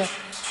plane when the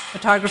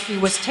photography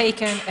was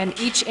taken, and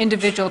each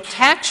individual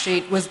tax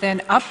sheet was then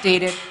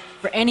updated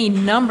for any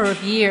number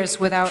of years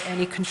without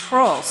any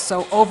controls.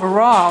 So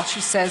overall, she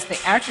says the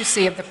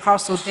accuracy of the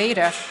parcel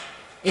data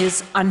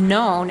is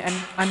unknown and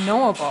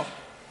unknowable.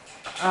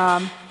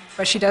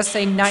 But she does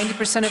say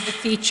 90% of the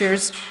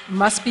features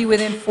must be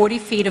within 40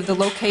 feet of the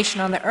location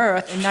on the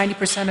Earth, and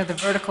 90% of the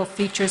vertical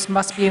features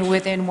must be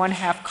within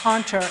 1/2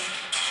 contour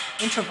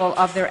interval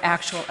of their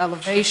actual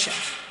elevation.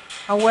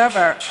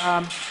 However,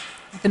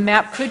 the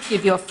map could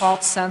give you a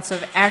false sense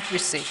of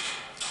accuracy.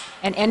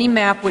 And any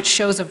map which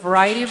shows a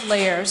variety of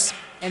layers,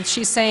 and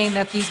she's saying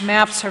that these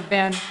maps have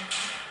been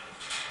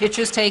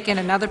pictures taken,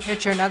 another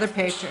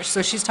picture,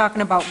 so she's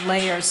talking about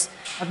layers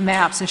of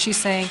maps, and she's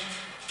saying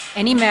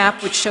any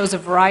map which shows a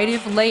variety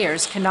of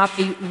layers cannot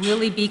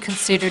really be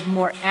considered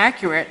more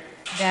accurate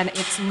than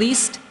its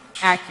least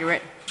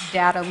accurate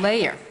data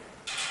layer.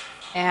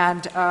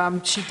 And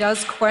she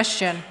does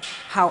question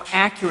how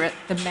accurate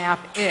the map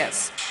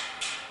is.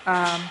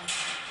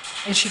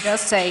 And she does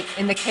say,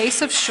 in the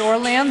case of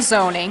shoreland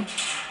zoning,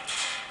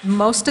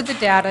 most of the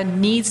data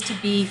needs to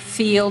be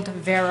field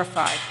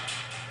verified.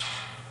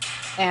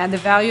 And the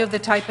value of the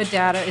type of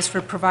data is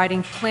for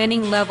providing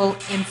planning level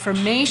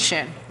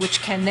information,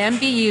 which can then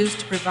be used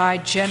to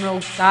provide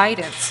general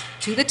guidance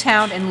to the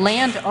town and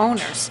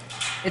landowners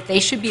that they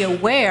should be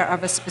aware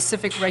of a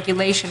specific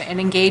regulation and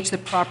engage the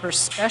proper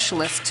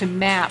specialist to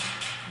map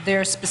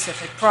their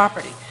specific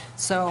property.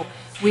 So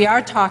we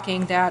are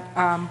talking that,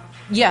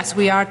 yes,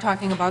 we are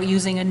talking about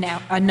using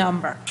a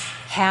number,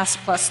 HAS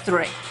plus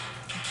 3.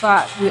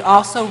 But we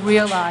also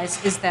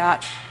realize is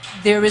that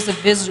there is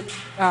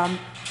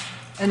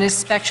an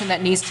inspection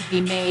that needs to be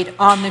made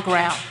on the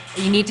ground.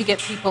 You need to get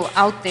people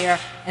out there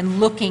and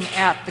looking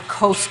at the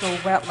coastal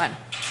wetland.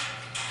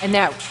 And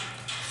that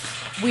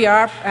we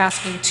are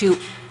asking to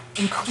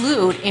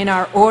include in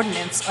our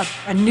ordinance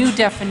a new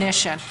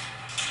definition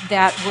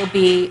that will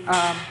be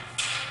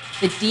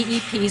the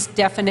DEP's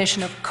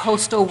definition of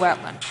coastal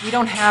wetland. We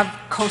don't have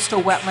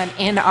coastal wetland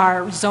in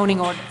our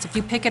zoning ordinance. If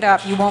you pick it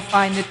up, you won't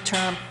find the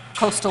term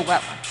coastal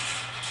wetland.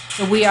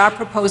 So we are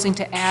proposing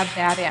to add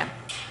that in.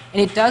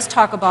 And it does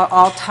talk about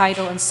all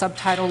tidal and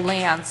subtidal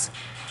lands,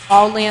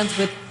 all lands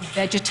with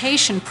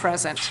vegetation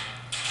present.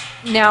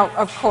 Now,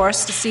 of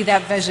course, to see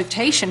that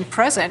vegetation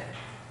present,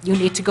 you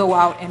need to go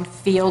out and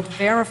field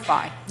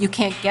verify. You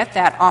can't get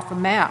that off a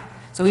map.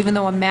 So even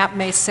though a map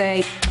may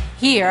say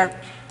here,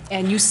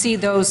 and you see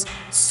those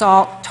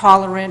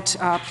salt-tolerant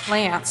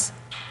plants,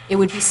 it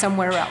would be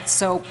somewhere else.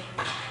 So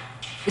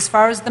as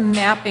far as the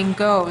mapping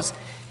goes,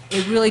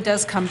 it really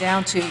does come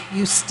down to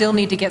you still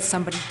need to get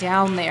somebody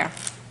down there,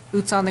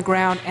 boots on the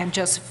ground, and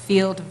just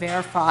field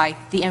verify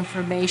the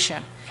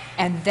information.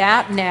 And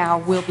that now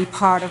will be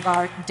part of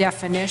our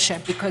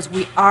definition, because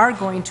we are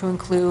going to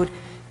include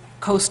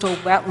coastal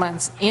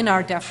wetlands in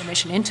our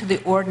definition, into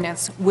the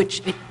ordinance,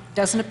 which it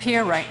doesn't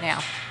appear right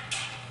now.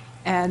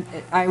 And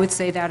I would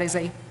say that is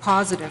a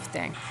positive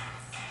thing.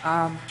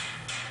 I'm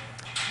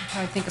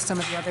trying to think of some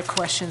of the other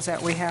questions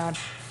that we had.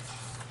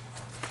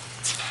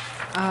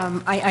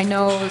 I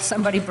know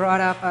somebody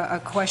brought up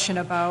a question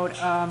about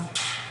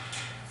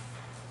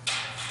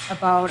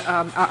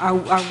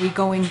are we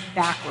going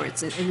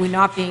backwards? And we're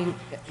not being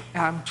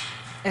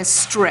as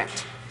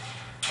strict.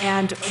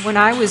 And when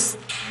I was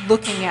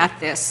looking at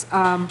this,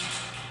 and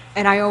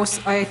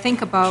I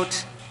think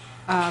about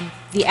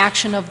the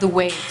action of the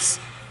waves.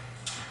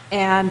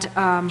 And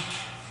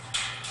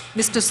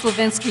Mr.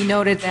 Slavinsky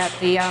noted that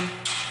the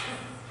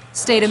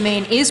state of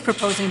Maine is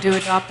proposing to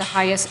adopt the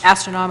highest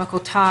astronomical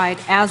tide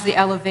as the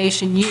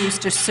elevation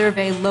used to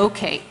survey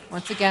locate,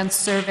 once again,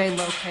 survey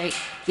locate,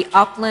 the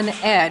upland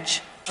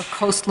edge of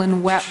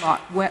coastland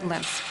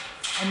wetlands.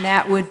 And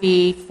that would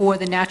be for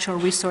the Natural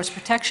Resource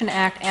Protection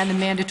Act and the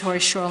Mandatory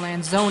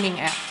Shoreland Zoning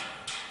Act.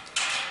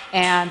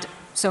 And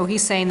so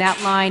he's saying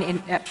that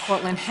line at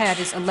Portland Head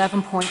is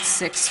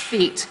 11.6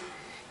 feet.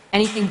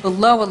 Anything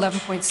below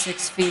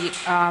 11.6 feet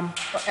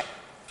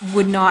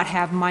would not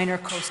have minor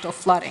coastal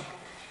flooding.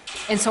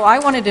 And so I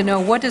wanted to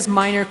know, what does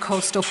minor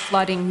coastal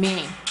flooding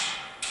mean?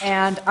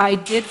 And I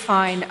did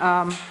find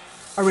a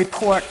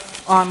report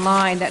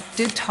online that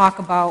did talk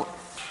about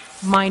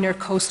minor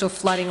coastal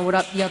flooding and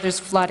what the others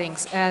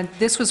floodings. And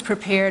this was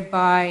prepared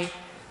by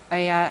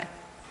a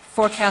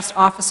forecast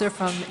officer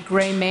from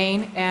Gray,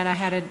 Maine, and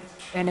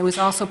it was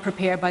also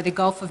prepared by the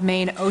Gulf of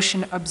Maine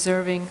Ocean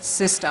Observing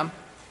System.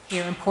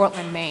 here in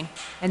Portland, Maine.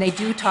 And they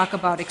do talk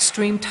about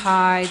extreme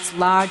tides,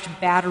 large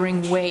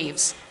battering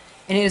waves.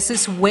 And it is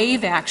this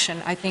wave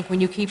action, I think,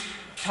 when you keep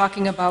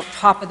talking about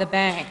top of the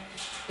bank,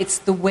 it's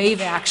the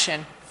wave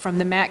action from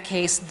the Matt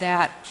case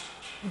that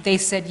they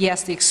said,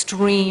 yes, the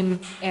extreme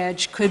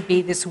edge could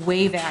be this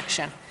wave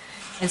action.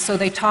 And so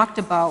they talked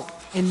about,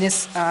 in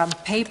this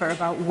paper,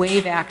 about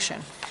wave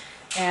action.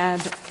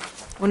 And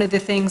one of the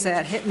things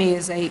that hit me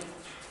is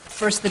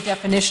first the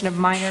definition of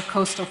minor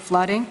coastal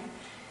flooding.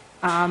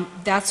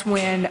 That's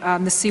when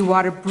the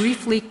seawater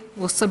briefly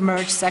will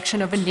submerge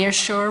section of a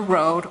nearshore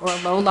road or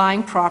a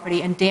low-lying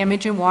property, and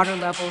damage in water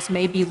levels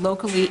may be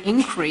locally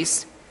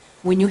increased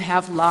when you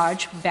have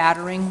large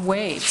battering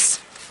waves.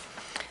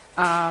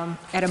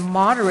 At a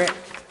moderate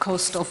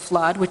coastal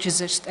flood, which is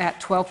just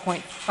at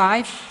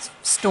 12.5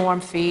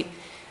 storm feet,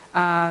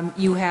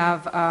 you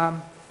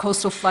have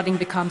coastal flooding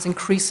becomes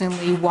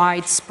increasingly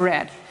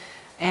widespread.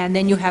 And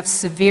then you have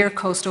severe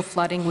coastal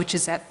flooding, which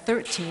is at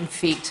 13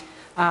 feet.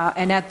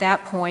 And at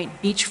that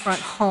point, beachfront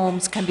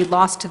homes can be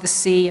lost to the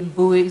sea and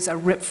buoys are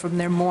ripped from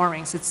their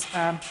moorings.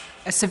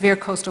 A severe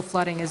coastal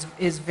flooding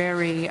is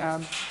very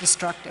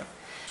destructive.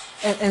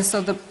 And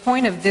so the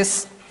point of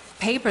this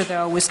paper,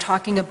 though, was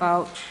talking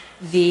about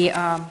the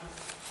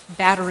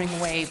battering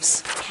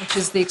waves, which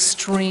is the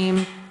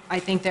extreme, I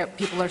think, that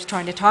people are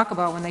trying to talk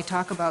about when they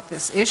talk about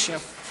this issue.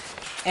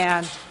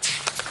 And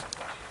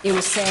it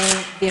was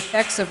saying the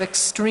effects of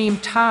extreme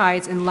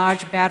tides and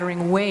large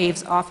battering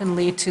waves often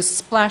lead to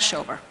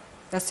splashover.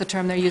 That's the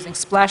term they're using,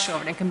 splashover.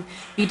 And it can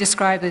be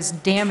described as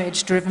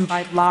damage driven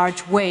by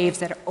large waves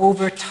that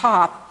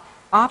overtop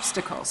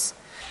obstacles.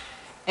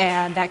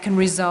 And that can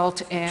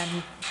result in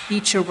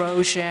beach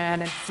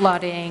erosion and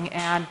flooding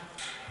and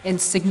in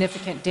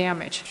significant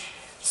damage.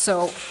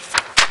 So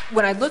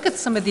when I look at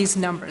some of these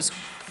numbers,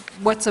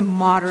 what's a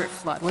moderate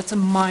flood? What's a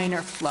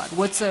minor flood?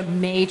 What's a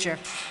major?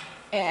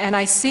 And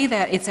I see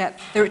that it's at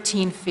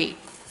 13 feet,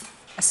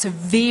 a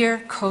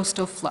severe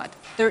coastal flood,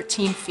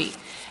 13 feet.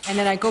 And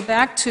then I go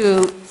back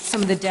to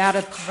some of the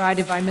data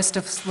provided by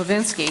Mr.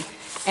 Slavinsky,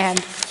 and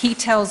he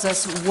tells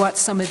us what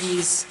some of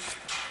these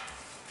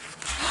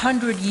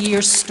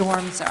 100-year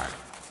storms are.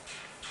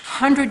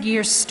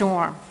 100-year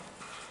storm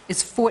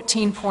is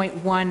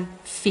 14.1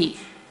 feet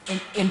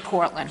in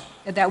Portland.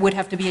 That would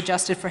have to be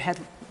adjusted for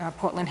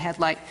Portland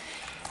headlight.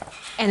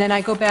 And then I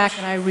go back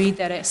and I read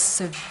that a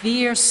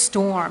severe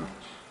storm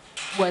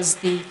was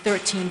the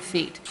 13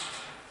 feet.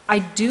 I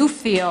do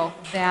feel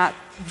that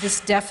this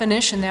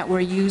definition that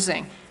we're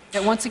using,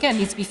 that once again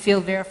needs to be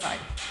field verified,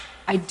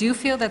 I do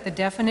feel that the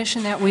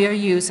definition that we are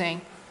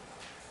using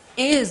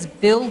is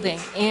building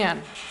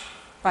in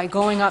by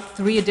going up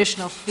 3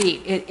 additional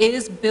feet. It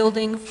is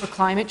building for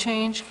climate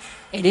change.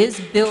 It is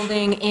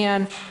building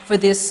in for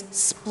this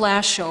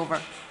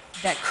splashover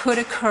that could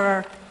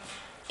occur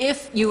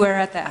if you are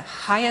at the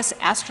highest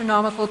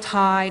astronomical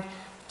tide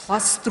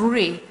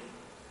 +3.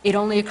 It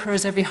only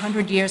occurs every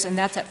 100 years, and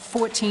that's at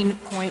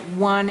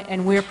 14.1,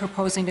 and we're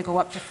proposing to go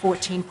up to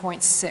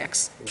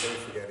 14.6. And don't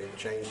forget, it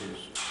changes.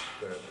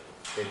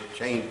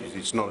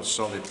 It's not a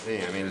solid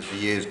thing. I mean, as the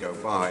years go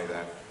by,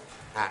 that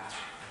act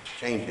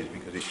changes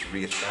because it's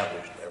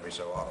reestablished every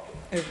so often.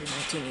 Every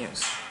 19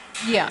 years.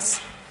 Yes.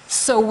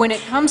 So when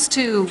it comes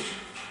to,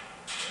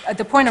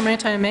 the point I'm really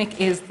trying to make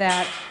is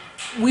that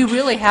we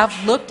really have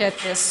looked at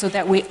this so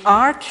that we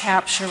are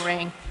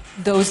capturing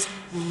those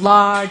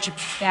large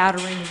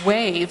battering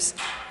waves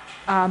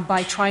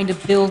by trying to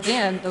build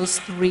in those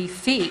 3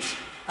 feet.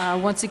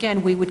 Once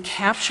again, we would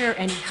capture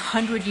any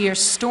 100-year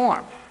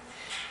storm.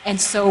 And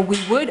so we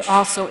would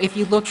also, if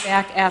you look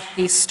back at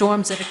the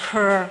storms that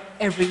occur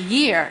every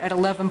year at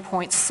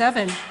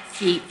 11.7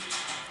 feet,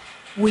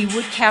 we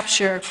would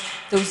capture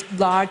those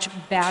large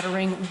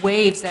battering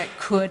waves that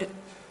could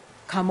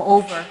come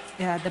over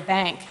the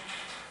bank.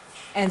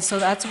 And so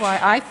that's why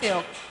I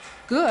feel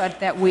good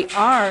that we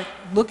are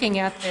looking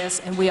at this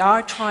and we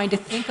are trying to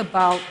think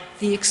about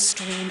the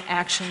extreme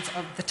actions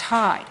of the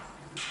tide.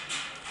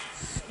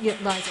 Yeah,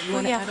 Liza, you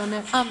want to add on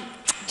that?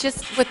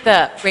 Just with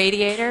the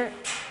radiator,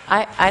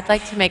 I'd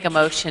like to make a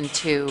motion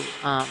to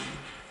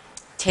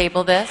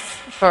table this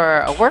for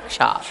a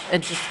workshop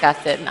and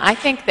discuss it. And I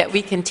think that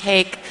we can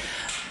take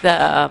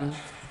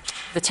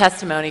the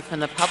testimony from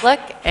the public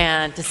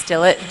and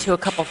distill it into a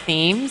couple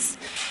themes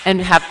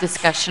and have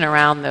discussion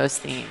around those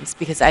themes,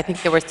 because I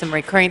think there were some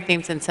recurring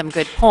themes and some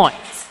good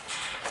points.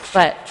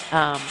 But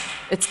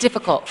it's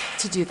difficult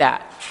to do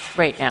that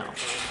right now.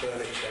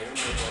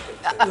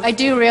 I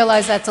do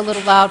realize that's a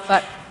little loud,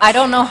 but I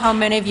don't know how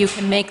many of you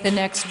can make the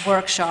next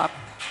workshop.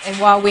 And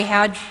while we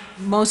had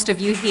most of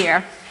you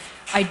here,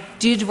 I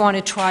did want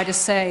to try to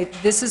say,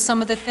 this is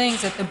some of the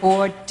things that the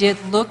board did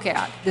look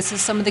at. This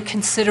is some of the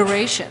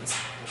considerations.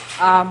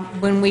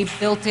 When we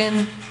built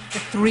in the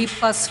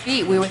 3+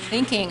 feet, we were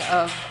thinking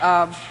of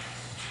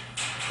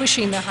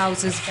pushing the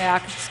houses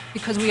back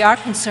because we are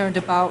concerned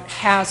about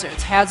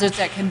hazards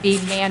that can be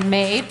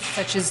man-made,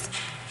 such as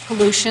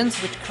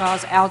pollutions, which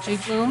cause algae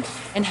bloom,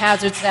 and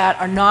hazards that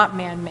are not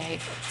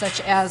man-made,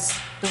 such as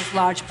those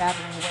large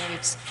battering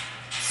waves.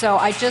 So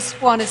I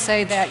just want to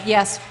say that,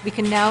 yes, we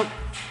can now,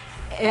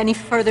 any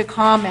further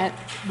comment,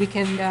 we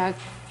can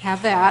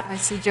have that. I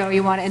see, Joe,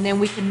 you want it, and then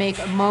we can make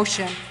a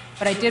motion.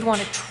 But I did want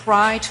to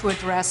try to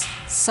address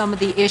some of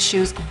the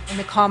issues and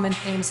the common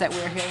themes that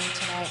we're hearing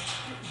tonight.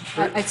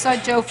 I saw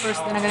Joe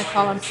first, then I'm going to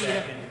call on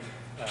Peter.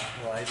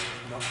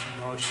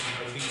 Motion.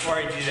 But before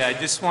I do that, I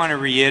just want to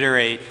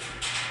reiterate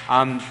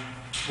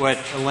what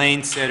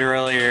Elaine said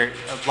earlier.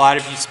 A lot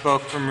of you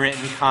spoke from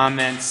written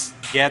comments.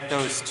 Get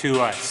those to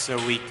us so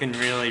we can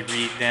really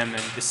read them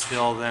and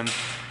distill them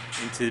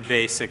into the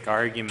basic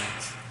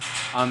arguments.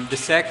 The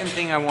second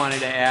thing I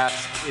wanted to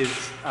ask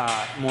is,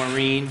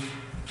 Maureen,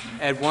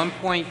 at one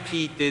point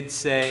Pete did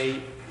say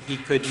he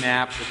could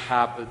map the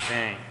top of the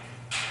bank.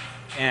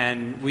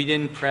 And we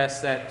didn't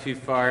press that too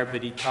far,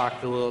 but he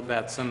talked a little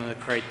about some of the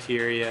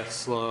criteria,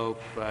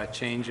 slope,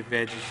 change of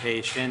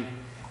vegetation.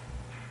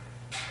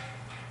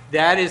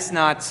 That is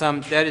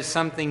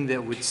something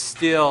that would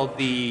still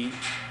be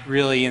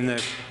really in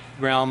the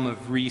realm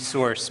of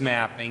resource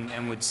mapping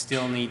and would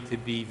still need to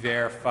be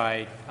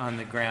verified on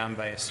the ground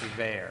by a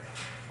surveyor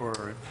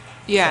or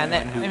Yeah,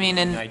 someone who and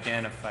can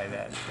identify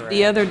that. Correct?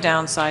 the other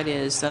downside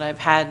is that I've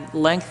had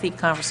lengthy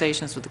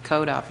conversations with the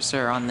code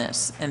officer on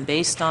this, and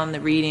based on the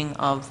reading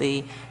of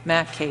the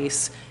Mac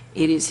case,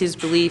 it is his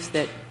belief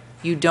that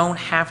you don't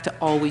have to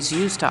always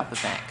use top of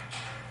bank.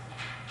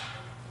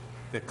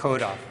 The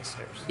code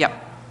officers.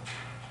 Yep.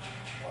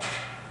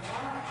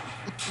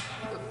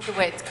 The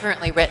way it's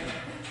currently written.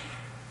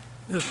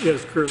 Yes,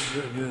 yes,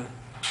 currently, yeah.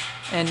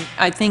 And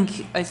I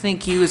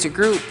think you as a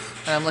group,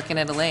 and I'm looking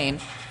at Elaine,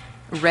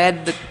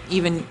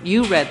 even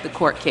you read the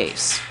court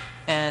case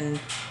and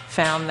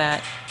found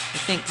that I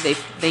think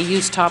they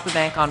used top of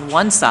bank on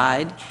one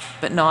side,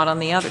 but not on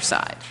the other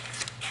side.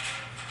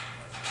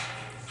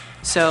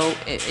 So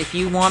if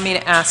you want me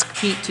to ask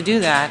Pete to do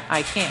that,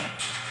 I can.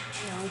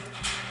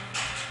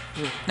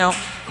 No?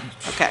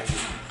 Okay.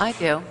 I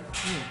do.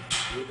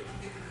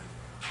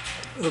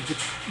 I'm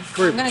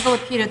going to go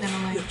with Peter then,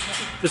 Elaine.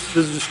 This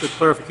is just a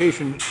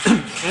clarification.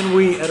 Can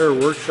we, at our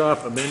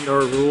workshop, amend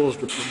our rules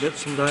to permit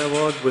some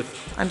dialogue with?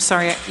 I'm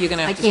sorry, you're going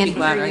to have to can't speak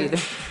louder hear you.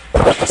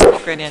 either.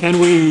 Speak right in. Can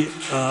we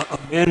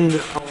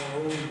amend our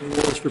own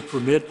rules to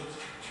permit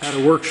at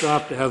a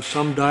workshop to have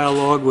some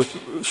dialogue with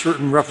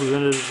certain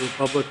representatives of the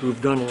public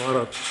who've done a lot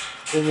of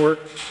homework,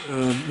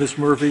 Ms.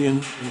 Murphy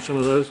and some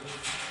of those?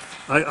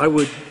 I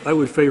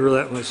would favor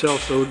that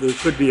myself, so there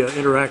could be an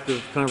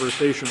interactive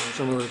conversation on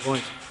some of those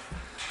points.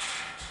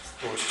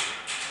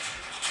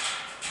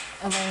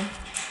 Elaine?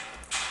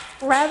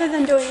 Rather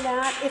than doing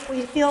that, if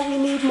we feel we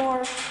need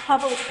more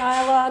public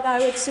dialogue, I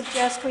would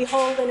suggest we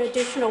hold an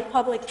additional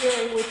public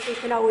hearing, which we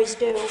can always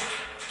do.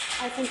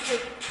 I think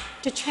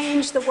to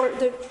change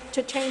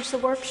the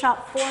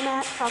workshop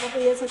format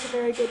probably isn't a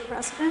very good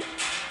precedent,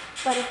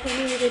 but if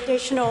we need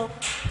additional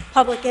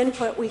public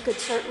input, we could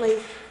certainly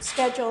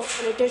schedule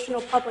an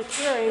additional public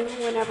hearing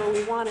whenever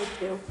we wanted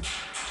to.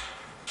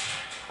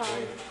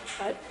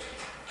 But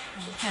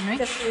Henry?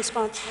 just in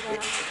response to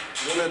that.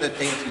 One of the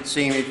things it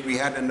seemed, if we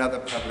had another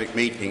public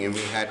meeting and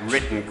we had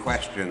written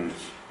questions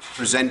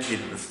presented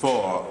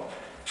before,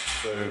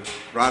 so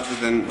rather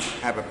than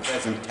have a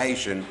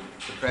presentation,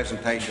 the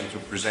presentations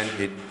were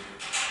presented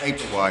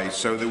paper-wise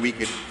so that we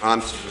could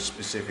answer the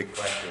specific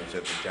questions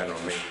at the general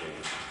meeting.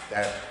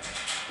 That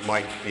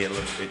might be a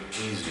little bit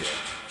easier.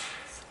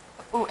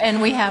 Oh, and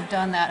we have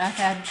done that. I've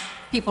had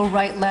people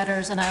write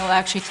letters, and I will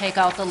actually take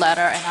out the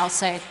letter, and I'll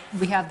say,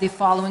 we have the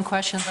following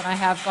questions, and I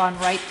have gone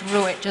right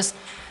through it. Just,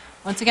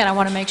 once again, I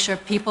want to make sure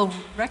people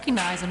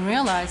recognize and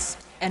realize,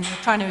 and we're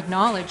trying to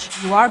acknowledge,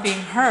 you are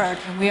being heard,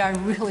 and we are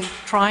really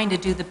trying to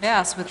do the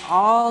best with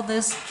all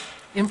this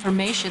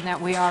information that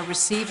we are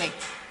receiving.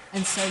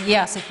 And so,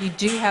 yes, if you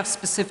do have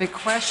specific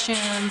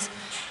questions,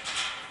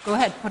 go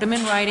ahead, put them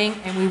in writing,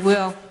 and we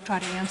will try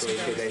to answer So we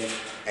could those. then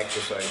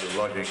exercise the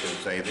logic and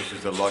say, this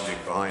is the logic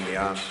behind the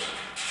answer.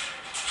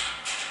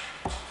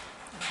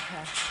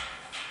 Okay.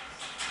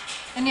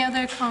 Any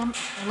other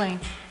Elaine?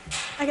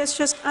 I guess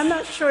just, I'm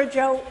not sure,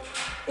 Joe,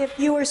 if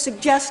you were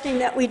suggesting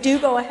that we do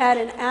go ahead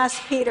and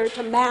ask Peter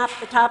to map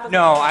the top of the...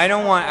 No,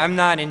 I'm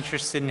not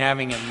interested in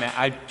having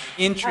I'm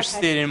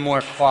interested in a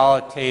more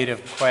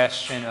qualitative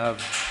question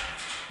of,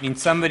 I mean,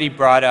 somebody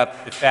brought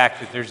up the fact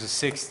that there's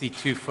a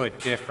 62-foot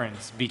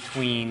difference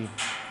between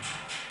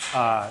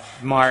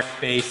mark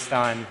based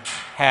on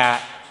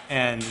hat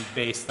and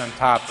based on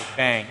top of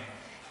bank.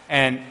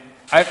 And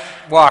I've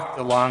walked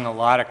along a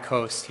lot of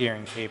coast here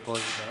in Cape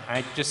Elizabeth.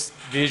 I just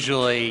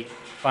visually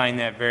find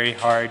that very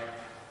hard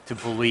to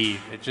believe.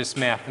 It just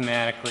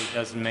mathematically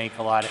doesn't make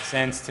a lot of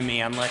sense to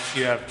me unless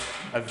you have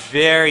a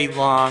very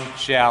long,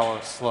 shallow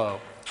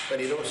slope. But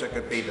it also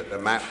could be that the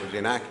map was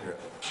inaccurate.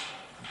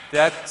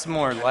 That's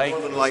more likely.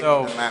 More than likely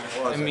So, the map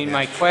was I mean,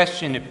 inaccurate. my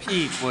question to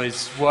Pete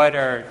was, what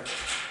are,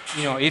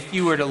 you know, if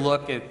you were to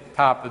look at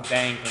top of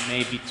bank and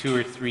maybe 2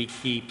 or 3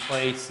 key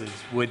places,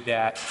 would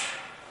that,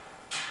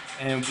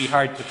 and it would be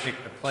hard to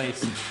pick the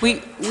places.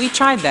 We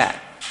tried that.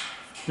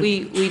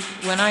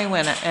 When I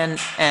went, and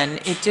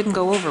it didn't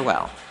go over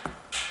well.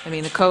 I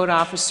mean, the code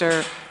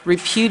officer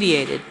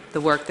repudiated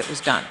the work that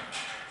was done.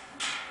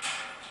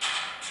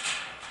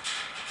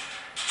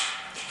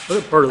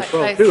 Other part of the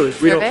problem, too,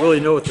 is we don't really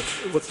know what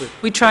the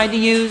We tried to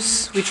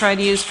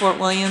use Fort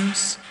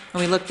Williams,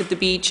 and we looked at the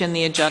beach and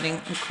the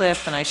adjutting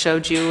cliff, and I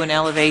showed you an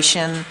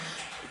elevation.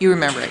 You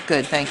remember it,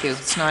 good, thank you,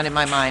 it's not in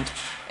my mind.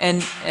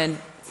 And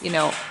you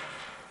know,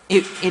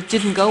 it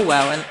didn't go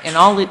well, and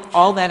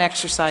all that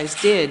exercise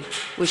did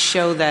was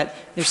show that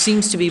there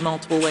seems to be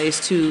multiple ways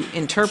to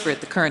interpret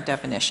the current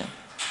definition.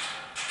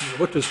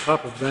 what does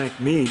top of bank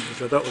mean,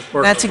 which I thought was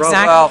part of That's the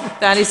problem.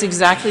 that is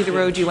exactly the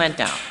road you went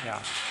down.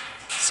 Yeah.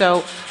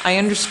 So I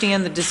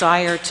understand the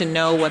desire to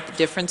know what the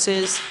difference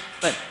is,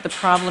 but the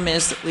problem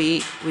is that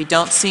we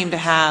don't seem to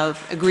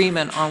have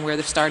agreement on where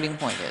the starting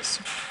point is.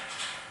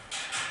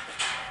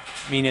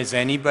 I mean, has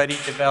anybody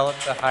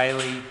developed a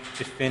highly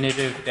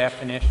definitive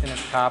definition of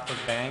top of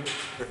bank,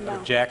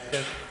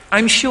 objective?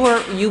 I'm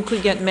sure you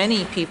could get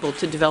many people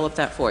to develop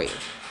that for you,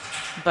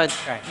 but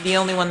the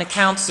only one that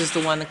counts is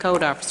the one the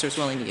code officer is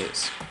willing to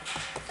use.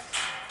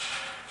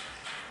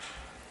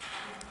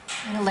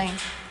 And Elaine?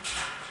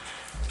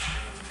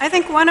 I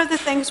think one of the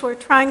things we're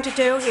trying to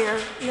do here,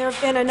 and there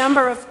have been a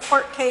number of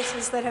court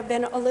cases that have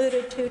been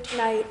alluded to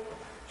tonight,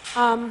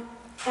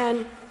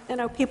 and you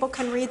know, people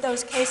can read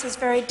those cases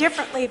very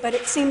differently, but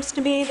it seems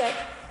to me that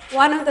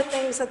one of the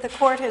things that the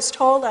court has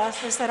told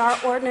us is that our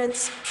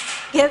ordinance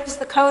gives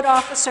the code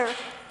officer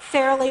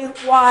fairly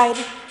wide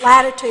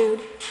latitude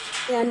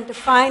in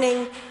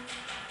defining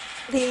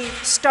the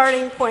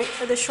starting point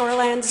for the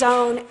shoreland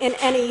zone in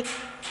any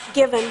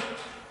given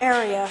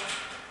area.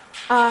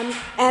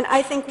 And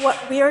I think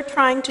what we are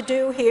trying to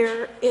do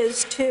here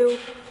is to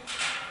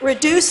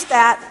reduce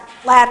that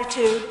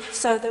latitude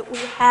so that we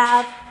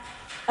have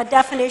a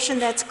definition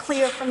that's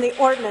clear from the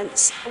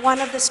ordinance.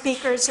 One of the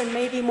speakers, and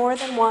maybe more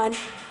than one,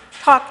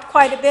 talked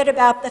quite a bit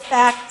about the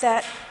fact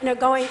that, you know,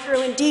 going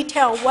through in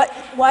detail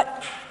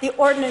what the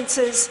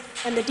ordinances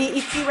and the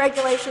DEP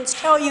regulations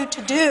tell you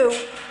to do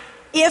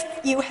if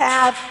you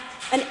have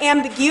an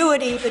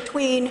ambiguity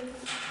between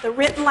the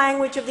written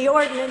language of the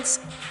ordinance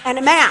and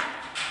a map.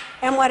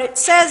 And what it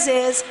says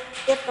is,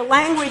 if the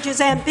language is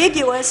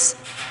ambiguous,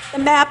 the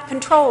map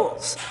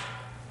controls.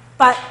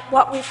 But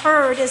what we've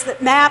heard is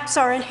that maps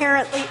are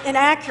inherently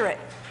inaccurate.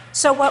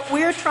 So what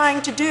we're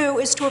trying to do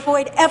is to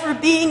avoid ever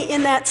being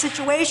in that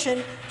situation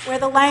where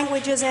the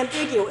language is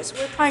ambiguous.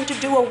 We're trying to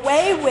do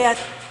away with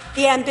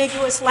the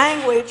ambiguous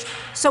language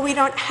so we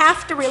don't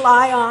have to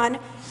rely on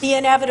the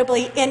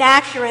inevitably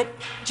inaccurate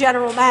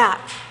general map.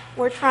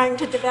 We're trying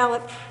to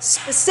develop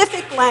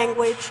specific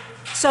language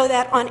so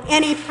that on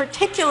any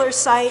particular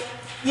site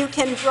you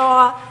can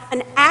draw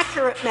an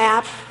accurate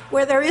map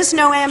where there is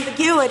no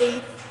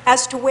ambiguity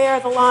as to where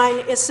the line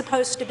is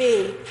supposed to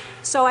be.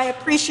 So I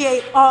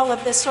appreciate all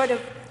of this sort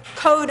of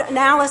code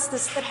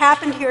analysis that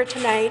happened here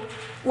tonight.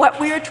 What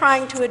we're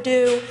trying to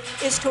do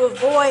is to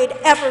avoid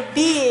ever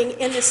being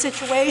in the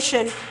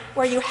situation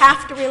where you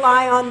have to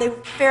rely on the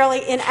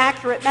fairly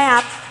inaccurate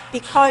map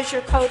because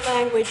your code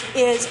language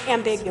is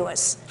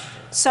ambiguous.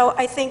 So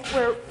I think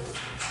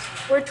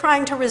we're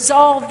trying to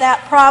resolve that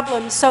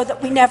problem so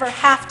that we never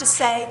have to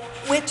say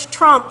which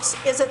trumps,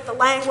 is it the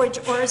language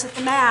or is it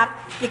the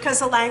map, because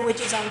the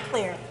language is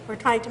unclear. We're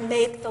trying to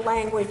make the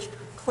language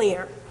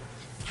clear.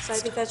 So I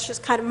think that's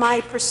just kind of my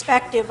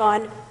perspective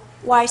on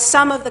why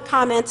some of the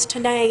comments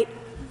tonight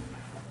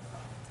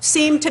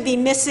seem to be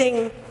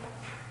missing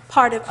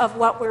part of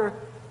what we're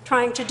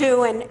trying to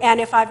do. And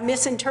if I've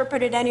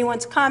misinterpreted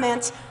anyone's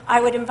comments, I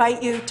would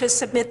invite you to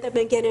submit them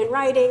again in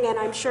writing, and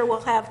I'm sure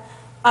we'll have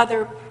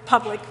other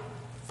public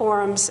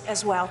forums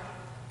as well.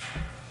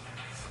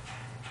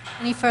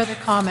 Any further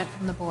comment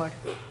from the board?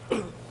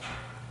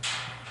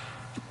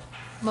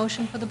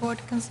 Motion for the board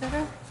to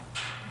consider?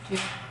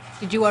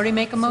 Did you already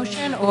make a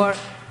motion, or?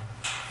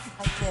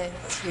 I did,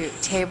 to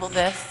table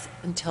this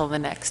until the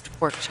next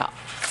workshop.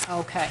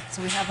 Okay,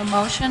 so we have a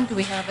motion. Do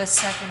we have a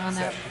second on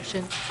that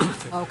motion?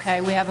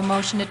 Okay, we have a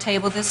motion to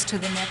table this to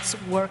the next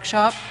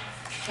workshop.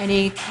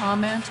 Any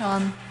comment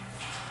on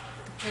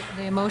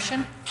the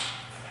motion?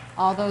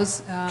 All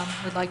those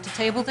would like to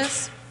table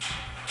this?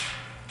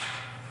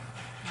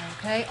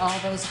 Okay, all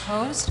those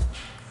opposed?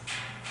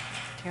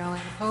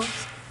 Caroline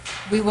opposed?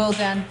 We will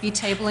then be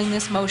tabling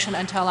this motion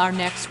until our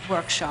next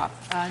workshop.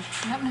 Do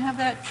you happen to have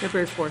that?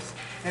 February 4th.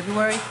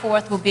 February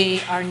 4th will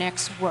be our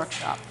next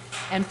workshop.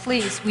 And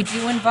please, we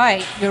do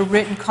invite your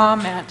written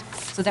comment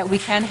so that we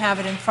can have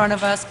it in front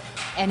of us.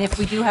 And if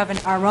we do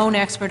have our own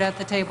expert at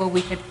the table,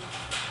 we could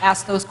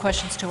ask those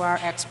questions to our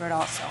expert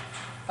also.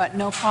 But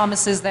no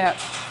promises that,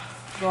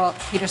 well,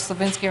 Peter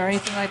Slavinsky or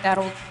anything like that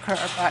will occur,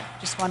 but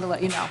just wanted to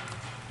let you know.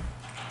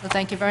 So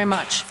thank you very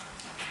much.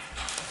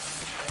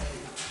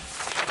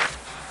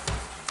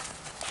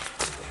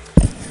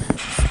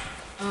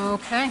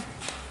 Okay.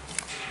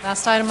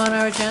 Last item on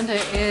our agenda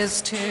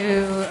is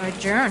to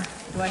adjourn.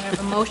 Do I have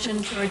a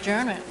motion for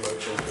adjournment?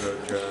 Motion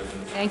to adjourn.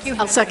 Thank you.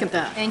 I'll second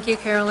that. Thank you,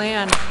 Carol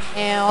Ann.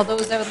 And all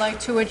those that would like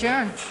to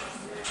adjourn?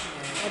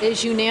 It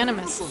is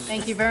unanimous.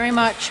 Thank you very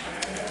much.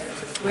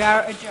 We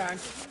are adjourned.